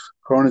 So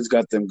Cronin's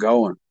got them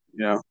going,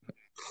 you know.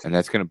 And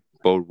that's gonna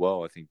bode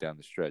well, I think, down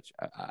the stretch.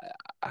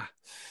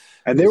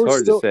 And they It's were hard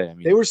to still say. I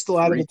mean, they were still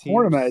out of 3 the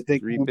tournament. I teams,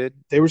 think 3 bid.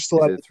 they were still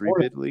Is out it of a the 3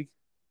 tournament. bid league?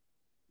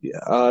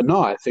 Yeah,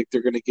 no, I think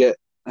they're gonna get.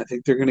 I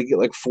think they're gonna get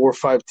like 4 or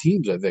 5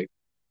 teams. I think.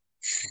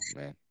 Oh,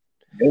 man.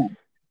 Yeah.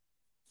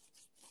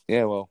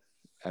 Yeah, well,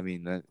 I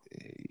mean,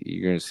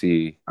 you're going to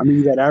see. I mean,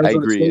 you got I Arizona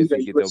agree. State, you If got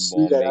you get them USC, you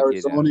all got make it, I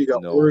Arizona, you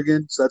don't got know.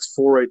 Oregon. So that's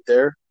 4 right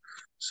there.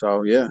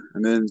 So yeah,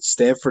 and then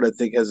Stanford, I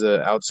think, has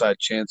an outside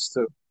chance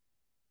too.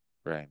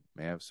 Right,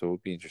 man. So it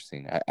would be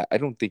interesting. I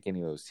don't think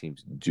any of those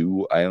teams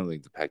do. I don't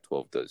think the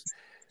Pac-12 does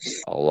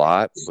a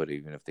lot, but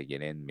even if they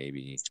get in,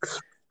 maybe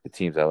the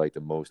teams I like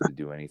the most to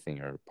do anything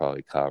are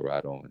probably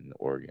Colorado and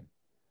Oregon.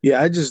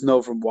 Yeah, I just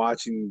know from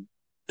watching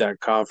that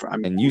conference. I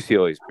mean, And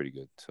UCLA is pretty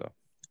good. So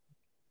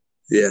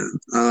yeah.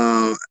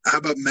 How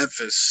about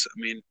Memphis? I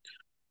mean,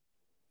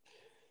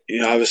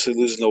 obviously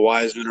losing the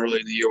Wiseman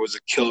early in the year was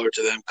a killer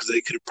to them because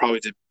they could have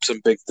probably did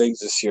some big things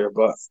this year.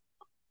 But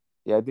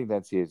yeah, I think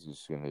that NCAA is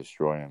just going to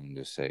destroy them and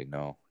just say,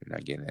 no, you're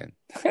not getting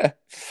in.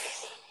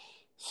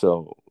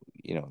 So,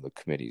 the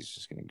committee is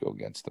just going to go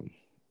against them.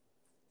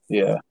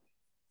 yeah,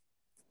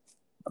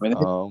 I mean,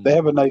 they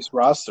have a nice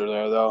roster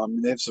there, though. I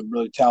mean, they have some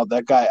really talent.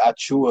 That guy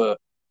Achua,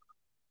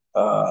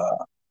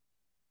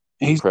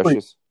 he's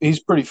Precious.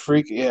 pretty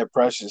freaky. Yeah,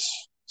 Precious,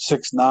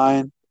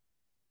 6'9".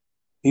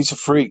 He's a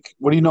freak.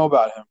 What do you know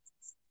about him?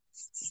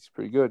 He's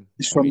pretty good.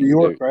 He's from New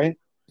York, right?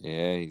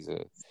 Yeah,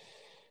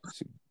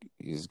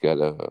 he's got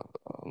a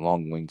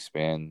long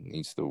wingspan.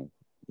 Needs to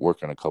work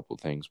on a couple of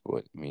things,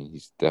 but I mean,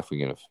 he's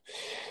definitely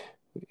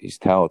he's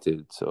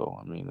talented. So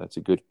I mean, that's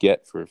a good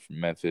get for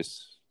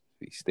Memphis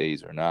if he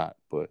stays or not.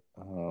 But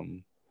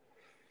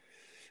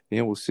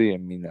we'll see. I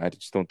mean, I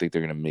just don't think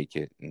they're gonna make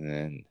it. And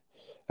then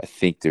I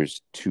think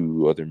there's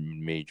 2 other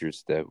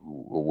majors that are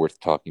worth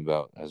talking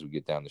about as we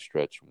get down the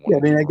stretch. Yeah, I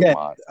mean,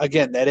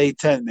 again, that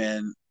A-10,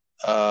 man,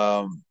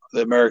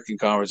 the American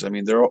Conference. I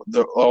mean, they're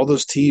all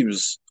those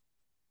teams.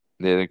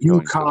 They're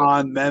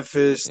UConn,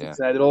 Memphis, yeah.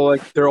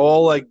 they're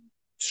all like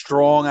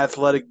strong,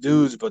 athletic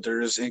dudes, but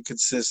they're just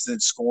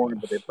inconsistent scoring.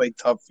 But they play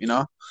tough,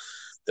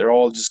 They're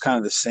all just kind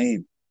of the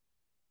same.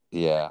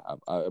 Yeah,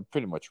 I'm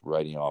pretty much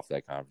writing off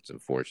that conference,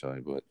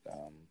 unfortunately. But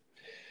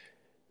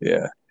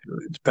yeah,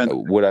 it depends.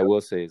 What I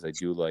will say is I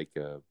do like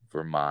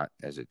Vermont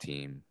as a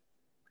team,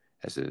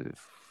 as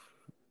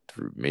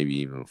maybe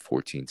even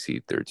 14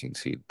 seed, 13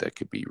 seed. That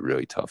could be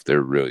really tough.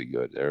 They're really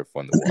good. They're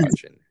fun to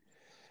watch and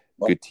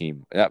good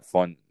team. Not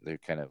fun. They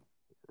kind of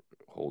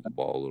hold the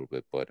ball a little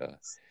bit, but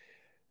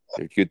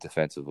they're good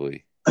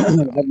defensively.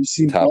 Have you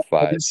seen top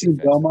 5? Have you seen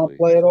Belmont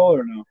play at all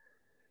or no?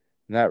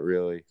 Not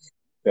really.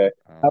 Okay.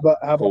 How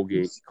about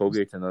Colgate?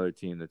 Colgate's another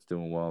team that's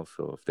doing well.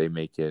 So if they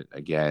make it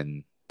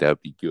again, that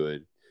would be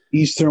good.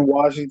 Eastern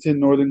Washington,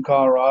 Northern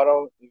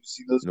Colorado. Have you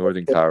seen those?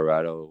 Northern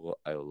Colorado,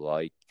 I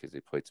like because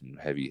they played some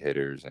heavy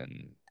hitters,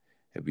 and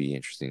it'd be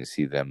interesting to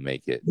see them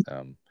make it.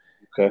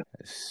 Okay.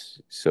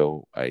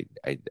 So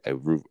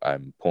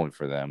I'm pulling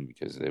for them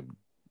because they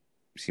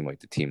seem like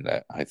the team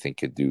that I think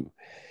could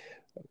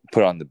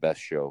put on the best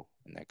show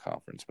in that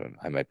conference, but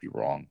I might be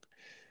wrong.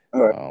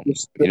 All right.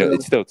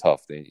 It's still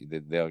tough. They're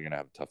going to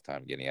have a tough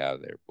time getting out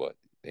of there, but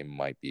they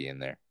might be in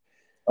there.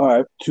 All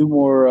right, 2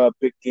 more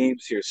big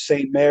games here.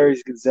 St.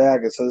 Mary's,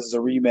 Gonzaga. So this is a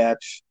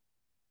rematch.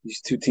 These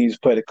 2 teams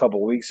played a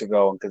couple weeks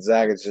ago, and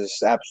Gonzaga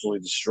just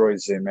absolutely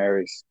destroyed St.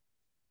 Mary's.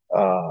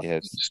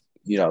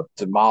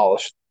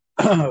 Demolished.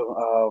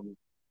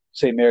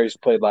 St. Mary's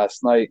played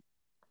last night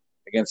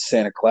against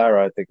Santa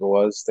Clara, I think it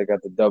was. They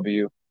got the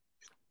W.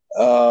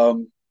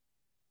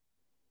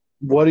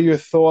 What are your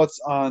thoughts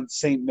on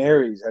St.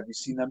 Mary's? Have you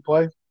seen them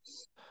play?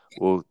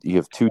 Well, you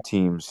have 2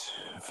 teams,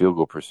 field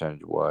goal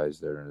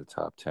percentage-wise, that are in the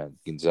top 10,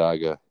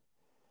 Gonzaga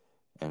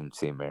and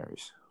St.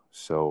 Mary's.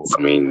 So,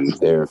 I mean,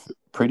 they're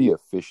pretty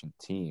efficient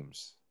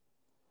teams.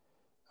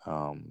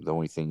 The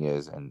only thing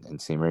is,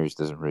 and St. Mary's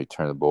doesn't really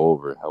turn the ball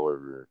over.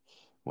 However,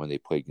 when they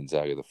played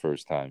Gonzaga the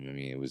first time, I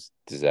mean, it was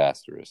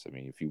disastrous. I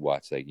mean, if you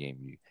watch that game,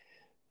 you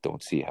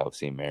don't see how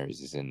St. Mary's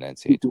is in that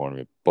NCAA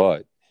tournament.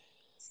 But,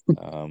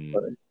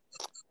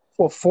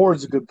 well,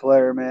 Ford's a good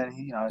player, man.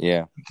 He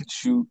can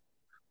shoot.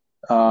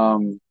 I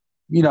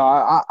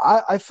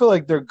feel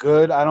like they're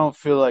good. I don't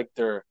feel like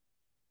they're,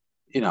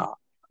 I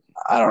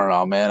don't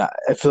know, man.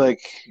 I feel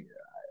like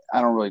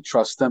I don't really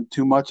trust them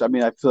too much. I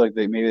mean, I feel like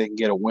they can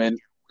get a win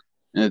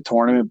in the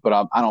tournament,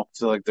 but I don't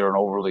feel like they're an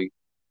overly,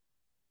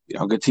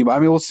 good team. I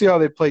mean, we'll see how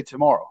they play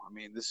tomorrow. I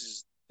mean,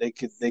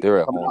 they're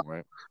at home,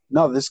 right?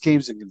 No, this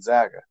game's in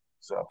Gonzaga.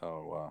 So.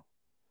 Oh wow.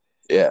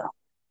 Yeah.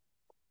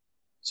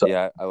 So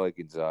Yeah, I like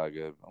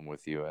Gonzaga. I'm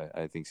with you.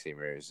 I think St.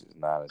 Mary's is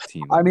not a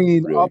team I that can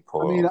mean, really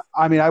pull off.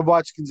 I've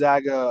watched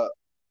Gonzaga,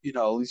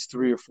 at least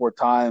 3 or 4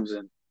 times,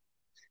 and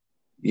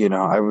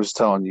I was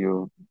telling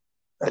you,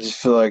 I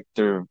just feel like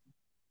they're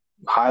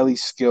highly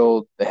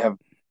skilled. They have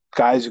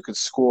guys who could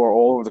score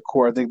all over the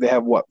court. I think they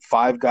have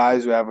 5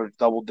 guys who average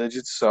double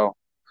digits. So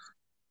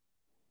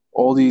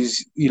all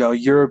these,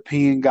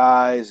 European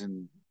guys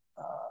and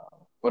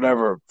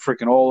whatever,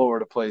 freaking all over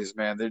the place,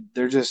 man.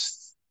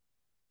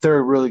 They're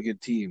a really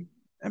good team.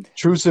 And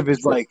Trusev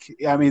is So, like,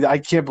 I mean, I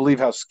can't believe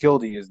how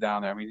skilled he is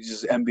down there. I mean, he's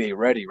just NBA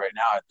ready right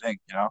now. I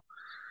think.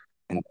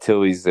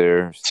 until he's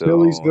there,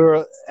 Philly's so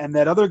girl and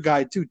that other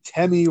guy too,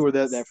 Temmie, or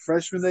that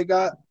freshman they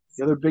got,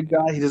 the other big yeah.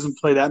 guy. He doesn't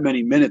play that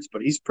many minutes,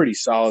 but he's pretty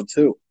solid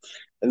too.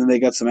 And then they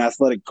got some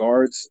athletic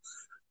guards.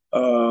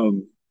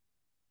 Um,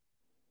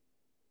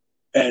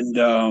 and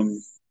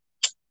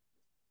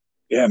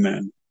Yeah,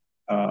 man.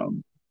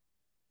 Um,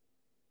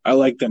 I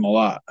like them a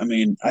lot. I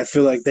mean, I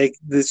feel like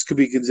this could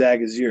be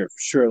Gonzaga's year for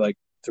sure. Like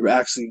to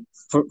actually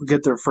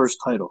get their first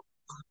title.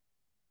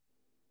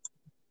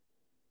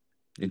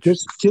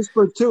 Interesting.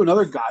 Kispert too,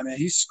 another guy, man.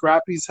 He's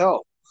scrappy as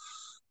hell.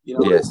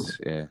 Yes,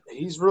 yeah.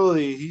 He's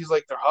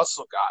like their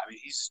hustle guy. I mean,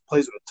 he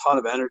plays with a ton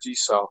of energy.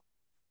 So,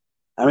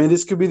 I mean,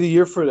 this could be the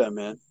year for them,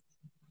 man.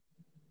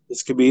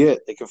 This could be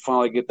it. They can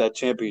finally get that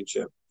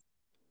championship.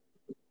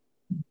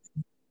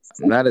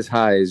 I'm not as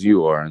high as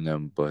you are in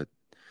them, but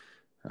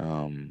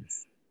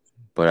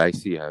I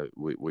see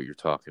what you're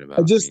talking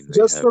about.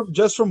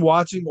 Just from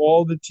watching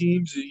all the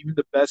teams, even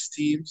the best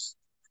teams,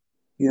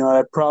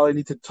 I probably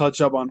need to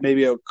touch up on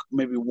maybe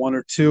one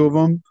or two of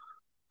them.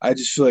 I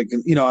just feel like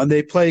and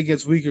they play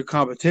against weaker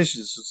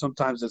competitions, so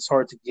sometimes it's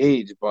hard to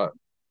gauge. But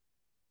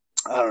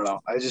I don't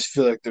know. I just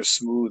feel like they're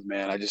smooth,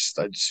 man. I just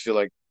feel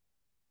like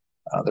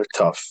they're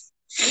tough.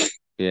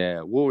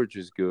 Yeah, Woolridge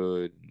is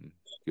good.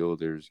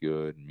 Gilder's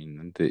good. I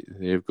mean, they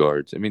have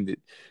guards. I mean,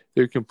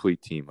 they're a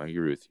complete team. I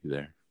agree with you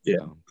there.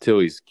 Yeah.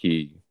 Tilly's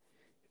key,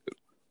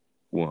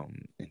 well,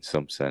 in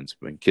some sense.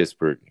 But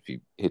Kispert, if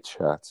he hits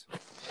shots,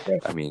 Yeah.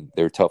 I mean,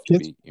 they're tough to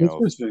beat.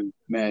 Kispert's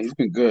he's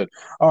been good.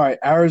 All right,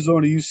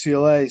 Arizona,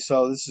 UCLA.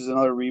 So this is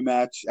another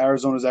rematch.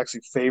 Arizona's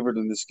actually favored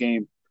in this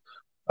game.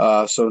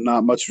 So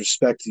not much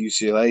respect to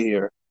UCLA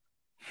here.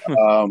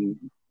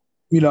 Man,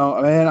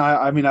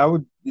 I mean, I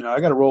would, I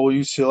got to roll with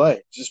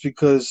UCLA just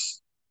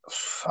because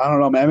I don't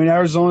know, man. I mean,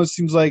 Arizona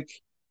seems like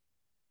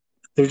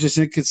they're just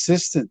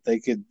inconsistent. They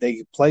could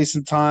play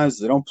sometimes.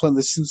 They don't play.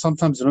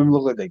 Sometimes they don't even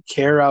look like they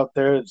care out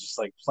there. It's just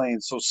like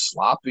playing so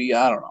sloppy.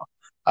 I don't know.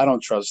 I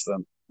don't trust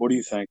them. What do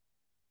you think?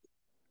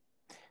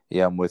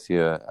 Yeah, I'm with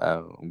you.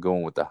 I'm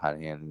going with the hot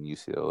hand in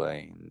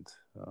UCLA, and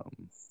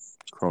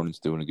Cronin's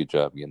doing a good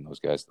job getting those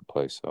guys to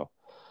play. So,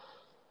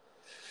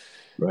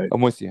 right,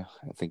 I'm with you.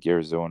 I think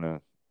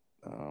Arizona.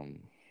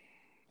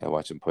 I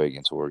watched them play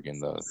against Oregon.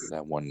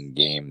 That one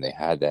game they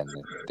had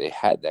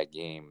that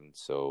game.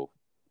 So,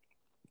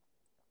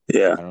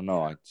 yeah, I don't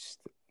know.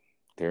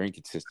 They're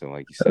inconsistent,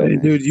 like you said. I mean,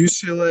 dude,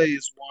 UCLA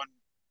has won.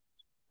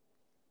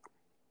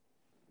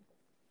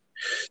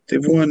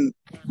 They've won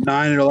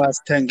 9 of the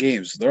last 10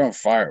 games. They're on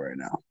fire right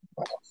now.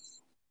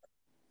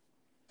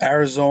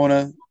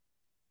 Arizona,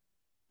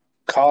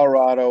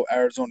 Colorado,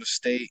 Arizona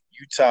State,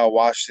 Utah,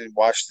 Washington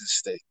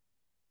State,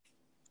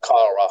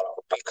 Colorado.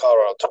 Beat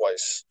Colorado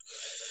twice.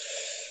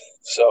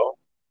 So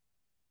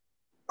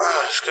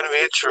it's going to be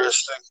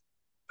interesting.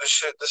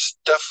 This is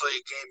definitely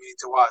a game you need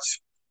to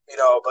watch.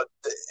 But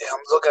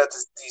I'm looking at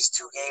these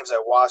 2 games I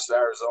watched at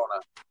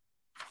Arizona.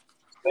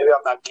 Maybe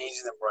I'm not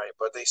gauging them right,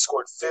 but they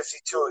scored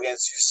 52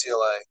 against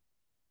UCLA.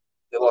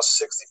 They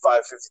lost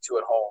 65-52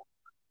 at home.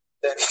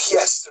 Then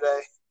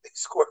yesterday, they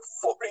scored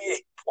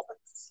 48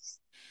 points.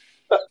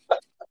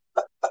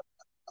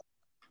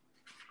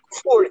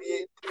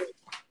 48 points.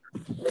 I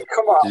mean,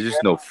 come on, there's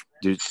just man.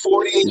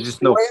 48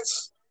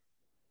 points?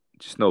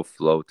 Just no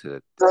flow to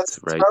it. That's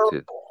right.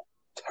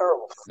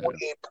 Terrible.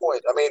 48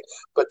 points. I mean,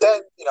 but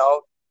then,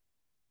 I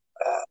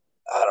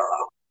don't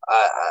know.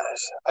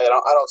 I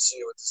don't see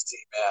it with this team,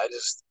 man. I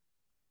just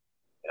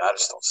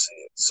don't see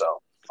it. So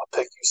I'll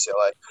pick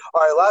UCLA.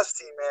 All right, last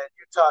team, man,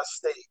 Utah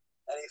State.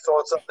 Any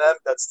thoughts on them?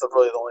 That's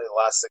really the only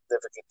last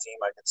significant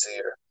team I can see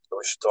here that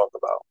we should talk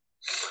about.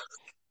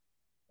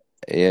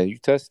 Yeah,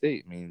 Utah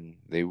State. I mean,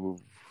 they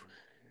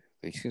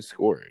can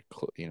score it.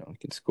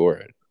 Can score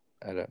it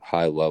at a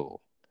high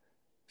level.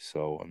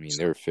 So I mean,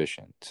 they're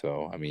efficient.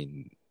 So I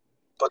mean,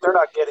 but they're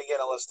not getting in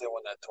unless they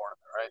win that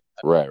tournament, right?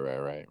 Right.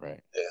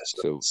 Yeah,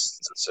 so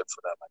that's it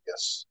for them, I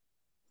guess.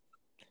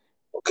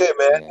 Okay,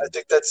 man. Yeah. I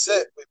think that's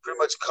it. We pretty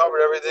much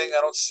covered everything.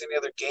 I don't see any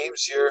other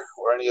games here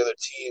or any other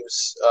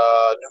teams.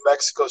 New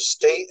Mexico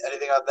State.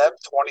 Anything on them?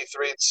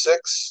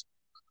 23-6.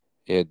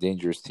 Yeah,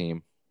 dangerous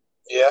team.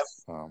 Yeah.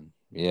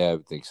 Yeah, I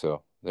would think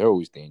so. They're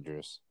always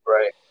dangerous.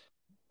 Right.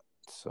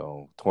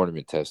 So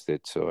tournament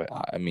tested. So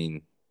I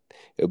mean,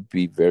 it would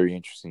be very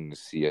interesting to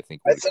see. I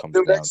think wasn't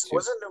New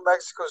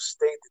Mexico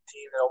State the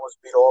team that almost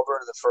beat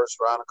Auburn in the first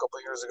round a couple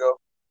of years ago?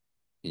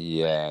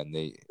 Yeah, and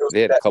they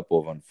had a couple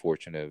of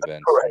unfortunate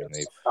events.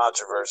 Correct.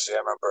 Controversy, I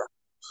remember.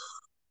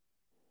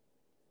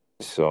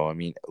 So I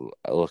mean,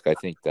 look, I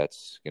think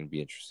that's going to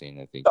be interesting.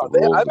 I think No, the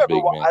role I of the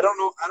remember. big man. I don't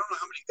know how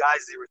many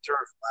guys they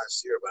returned from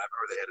last year, but I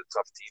remember they had a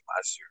tough team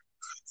last year.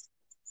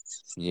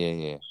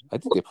 Yeah. I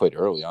think they played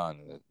early on.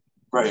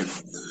 Right.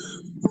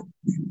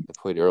 They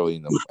played early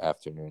in the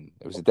afternoon.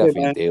 It was Yeah,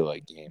 definitely a man.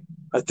 daylight game.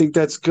 I think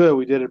that's good.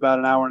 We did about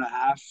an hour and a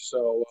half,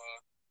 so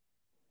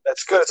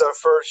that's good. It's our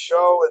first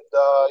show, and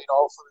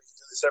hopefully we can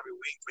do this every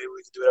week. Maybe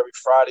we can do it every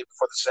Friday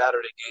before the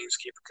Saturday games.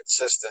 Keep it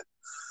consistent,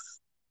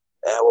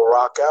 and we'll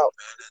rock out,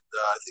 man.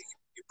 And I think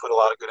you put a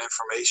lot of good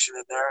information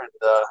in there, and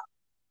it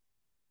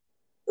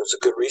was a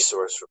good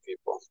resource for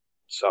people.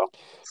 So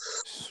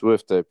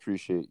Swift, I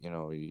appreciate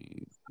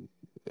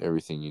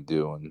everything you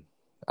do, and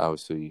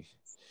obviously,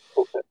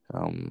 we're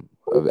an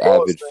close,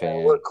 avid man.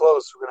 fan. We're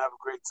close. We're gonna have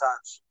a great time.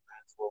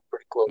 We're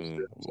pretty close. Mm,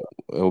 Dude, so.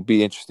 It'll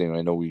be interesting.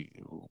 I know we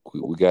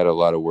got a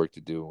lot of work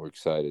to do, and we're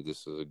excited.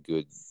 This is a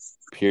good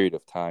period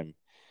of time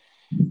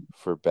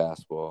for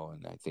basketball,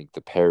 and I think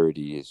the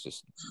parity is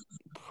just,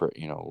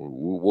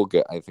 we'll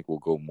get. I think we'll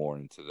go more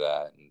into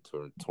that into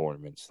the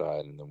tournament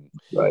side, and then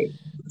Right.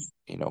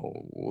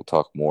 we'll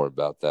talk more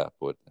about that.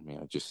 But I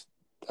mean,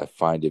 I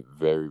find it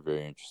very,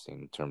 very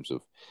interesting in terms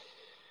of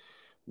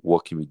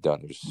what can be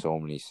done. There's so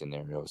many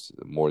scenarios,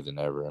 more than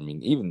ever. I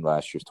mean, even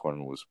last year's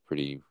tournament was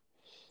pretty.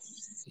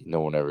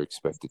 No one ever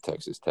expected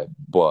Texas Tech,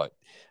 but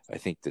I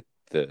think that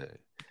the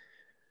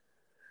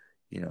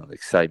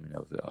excitement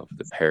of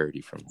the parity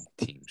from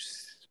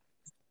teams.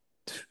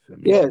 I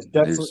mean, Yeah,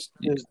 there's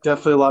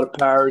definitely a lot of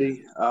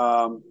parity.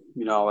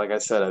 Like I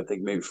said, I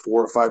think maybe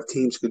 4 or 5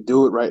 teams could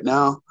do it right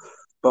now,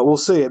 but we'll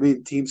see. I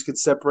mean, teams can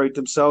separate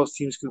themselves,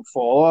 teams can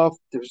fall off.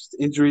 There's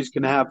injuries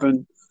can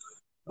happen.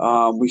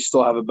 We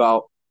still have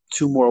about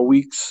 2 more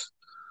weeks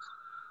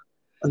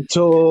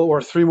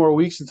or 3 more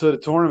weeks until the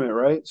tournament,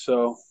 right?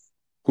 So,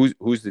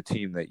 who's the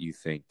team that you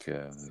think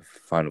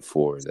Final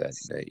Four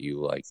that you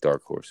like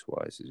dark horse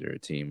wise? Is there a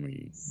team where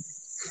you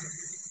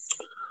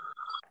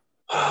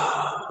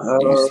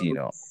see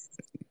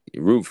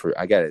you root for?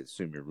 I gotta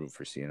assume you're rooting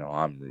for CNO.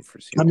 I'm rooting for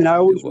I mean, CNO I to do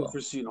always root well.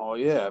 for Seton.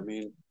 Yeah, I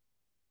mean,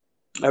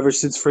 ever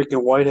since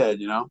freaking Whitehead.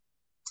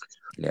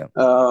 Yeah.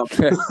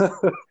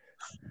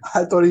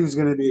 I thought he was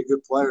going to be a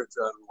good player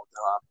too. I don't know what the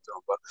hell happened to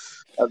him, but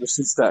ever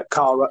since that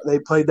Colorado, they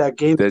played that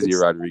game. Desi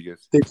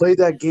Rodriguez. They played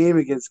that game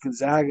against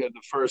Gonzaga in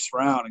the first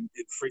round in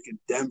freaking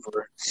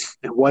Denver,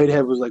 and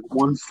Whitehead was like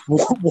one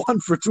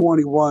for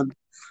 21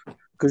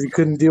 because he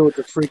couldn't deal with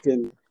the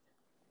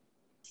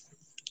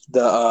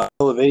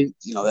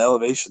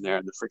elevation there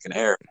in the freaking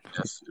air.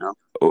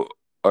 Oh,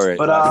 all right.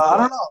 But I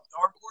don't know,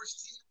 dark horse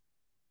team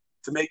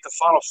to make the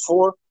Final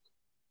Four.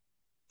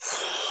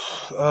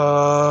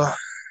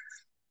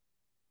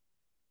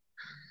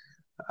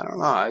 I don't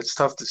know. It's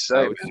tough to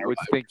say.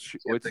 Let's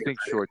think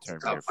short term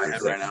here for a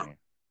second.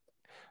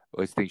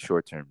 Let's think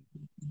short term.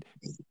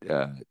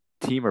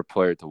 Team or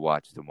player to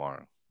watch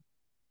tomorrow?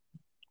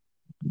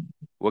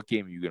 What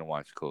game are you going to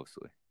watch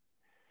closely?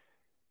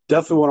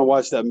 Definitely want to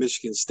watch that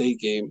Michigan State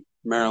game,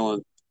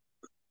 Maryland.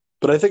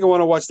 But I think I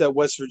want to watch that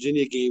West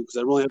Virginia game because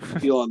I really have to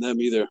feel on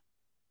them either.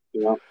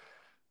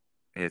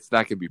 It's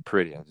not going to be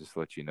pretty. I'll just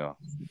let you know.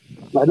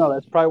 I know.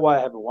 That's probably why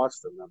I haven't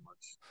watched them that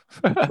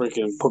much.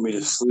 Freaking put me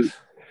to sleep.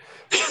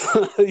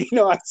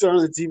 I turn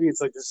on the TV.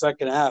 It's like the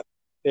second half.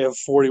 They have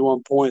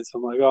 41 points.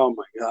 I'm like, oh,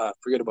 my God.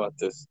 Forget about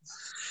this.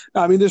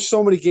 I mean, there's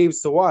so many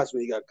games to watch. I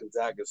mean, you got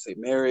Gonzaga, St.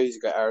 Mary's.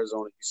 You got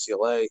Arizona,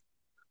 UCLA.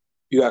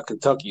 You got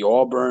Kentucky,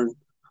 Auburn.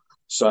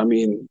 So, I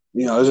mean,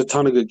 there's a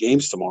ton of good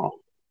games tomorrow.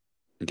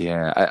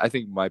 Yeah, I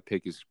think my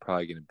pick is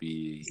probably going to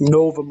be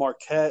Nova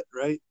Marquette,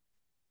 right?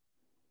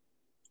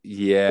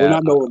 Yeah,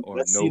 not Nova,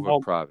 or Nova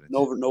Providence.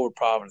 Nova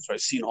Providence,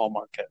 right? Seton Hall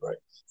Marquette, right?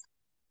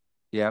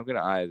 Yeah, I'm going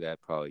to eye that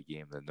probably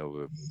game, the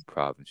Nova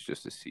Providence,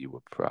 just to see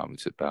what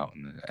Providence is about.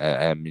 And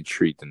I'm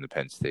intrigued in the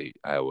Penn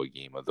State-Iowa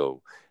game,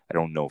 although I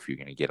don't know if you're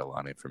going to get a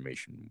lot of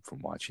information from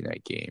watching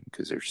that game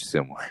because they're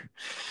similar.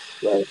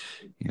 Right.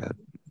 Yeah,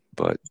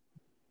 but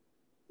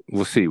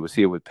we'll see. We'll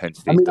see what Penn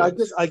State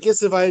does. I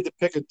guess if I had to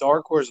pick a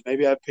dark horse,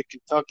 maybe I'd pick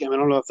Kentucky. I mean,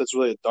 I don't know if that's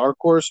really a dark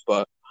horse,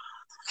 but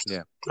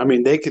yeah, I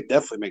mean, they could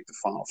definitely make the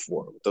Final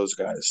Four with those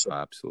guys. So.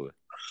 Absolutely.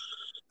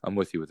 I'm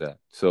with you with that.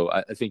 So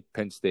I think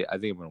Penn State. I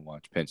think I'm going to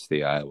watch Penn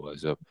State Iowa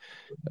as a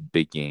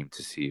big game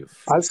to see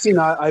if I've seen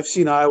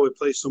Iowa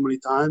play so many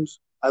times.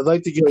 I'd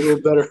like to get a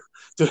little better.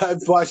 Dude,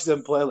 I've watched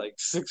them play like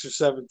 6 or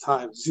 7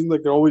 times. It seems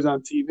like they're always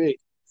on TV.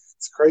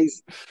 It's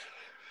crazy.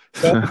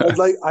 I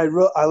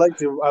like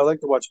to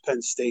watch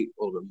Penn State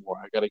a little bit more.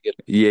 I got to get.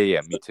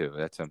 Yeah, me too.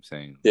 That's what I'm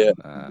saying. Yeah,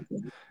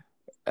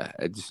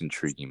 just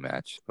intriguing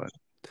match, but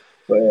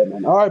yeah,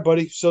 man. All right,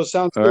 buddy. So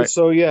sounds good. Right.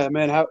 So yeah,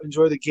 man.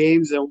 Enjoy the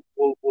games, and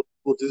we'll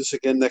do this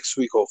again next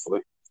week,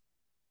 hopefully.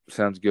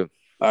 Sounds good.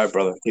 All right,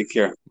 brother. Take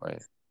care. All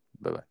right.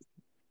 Bye-bye.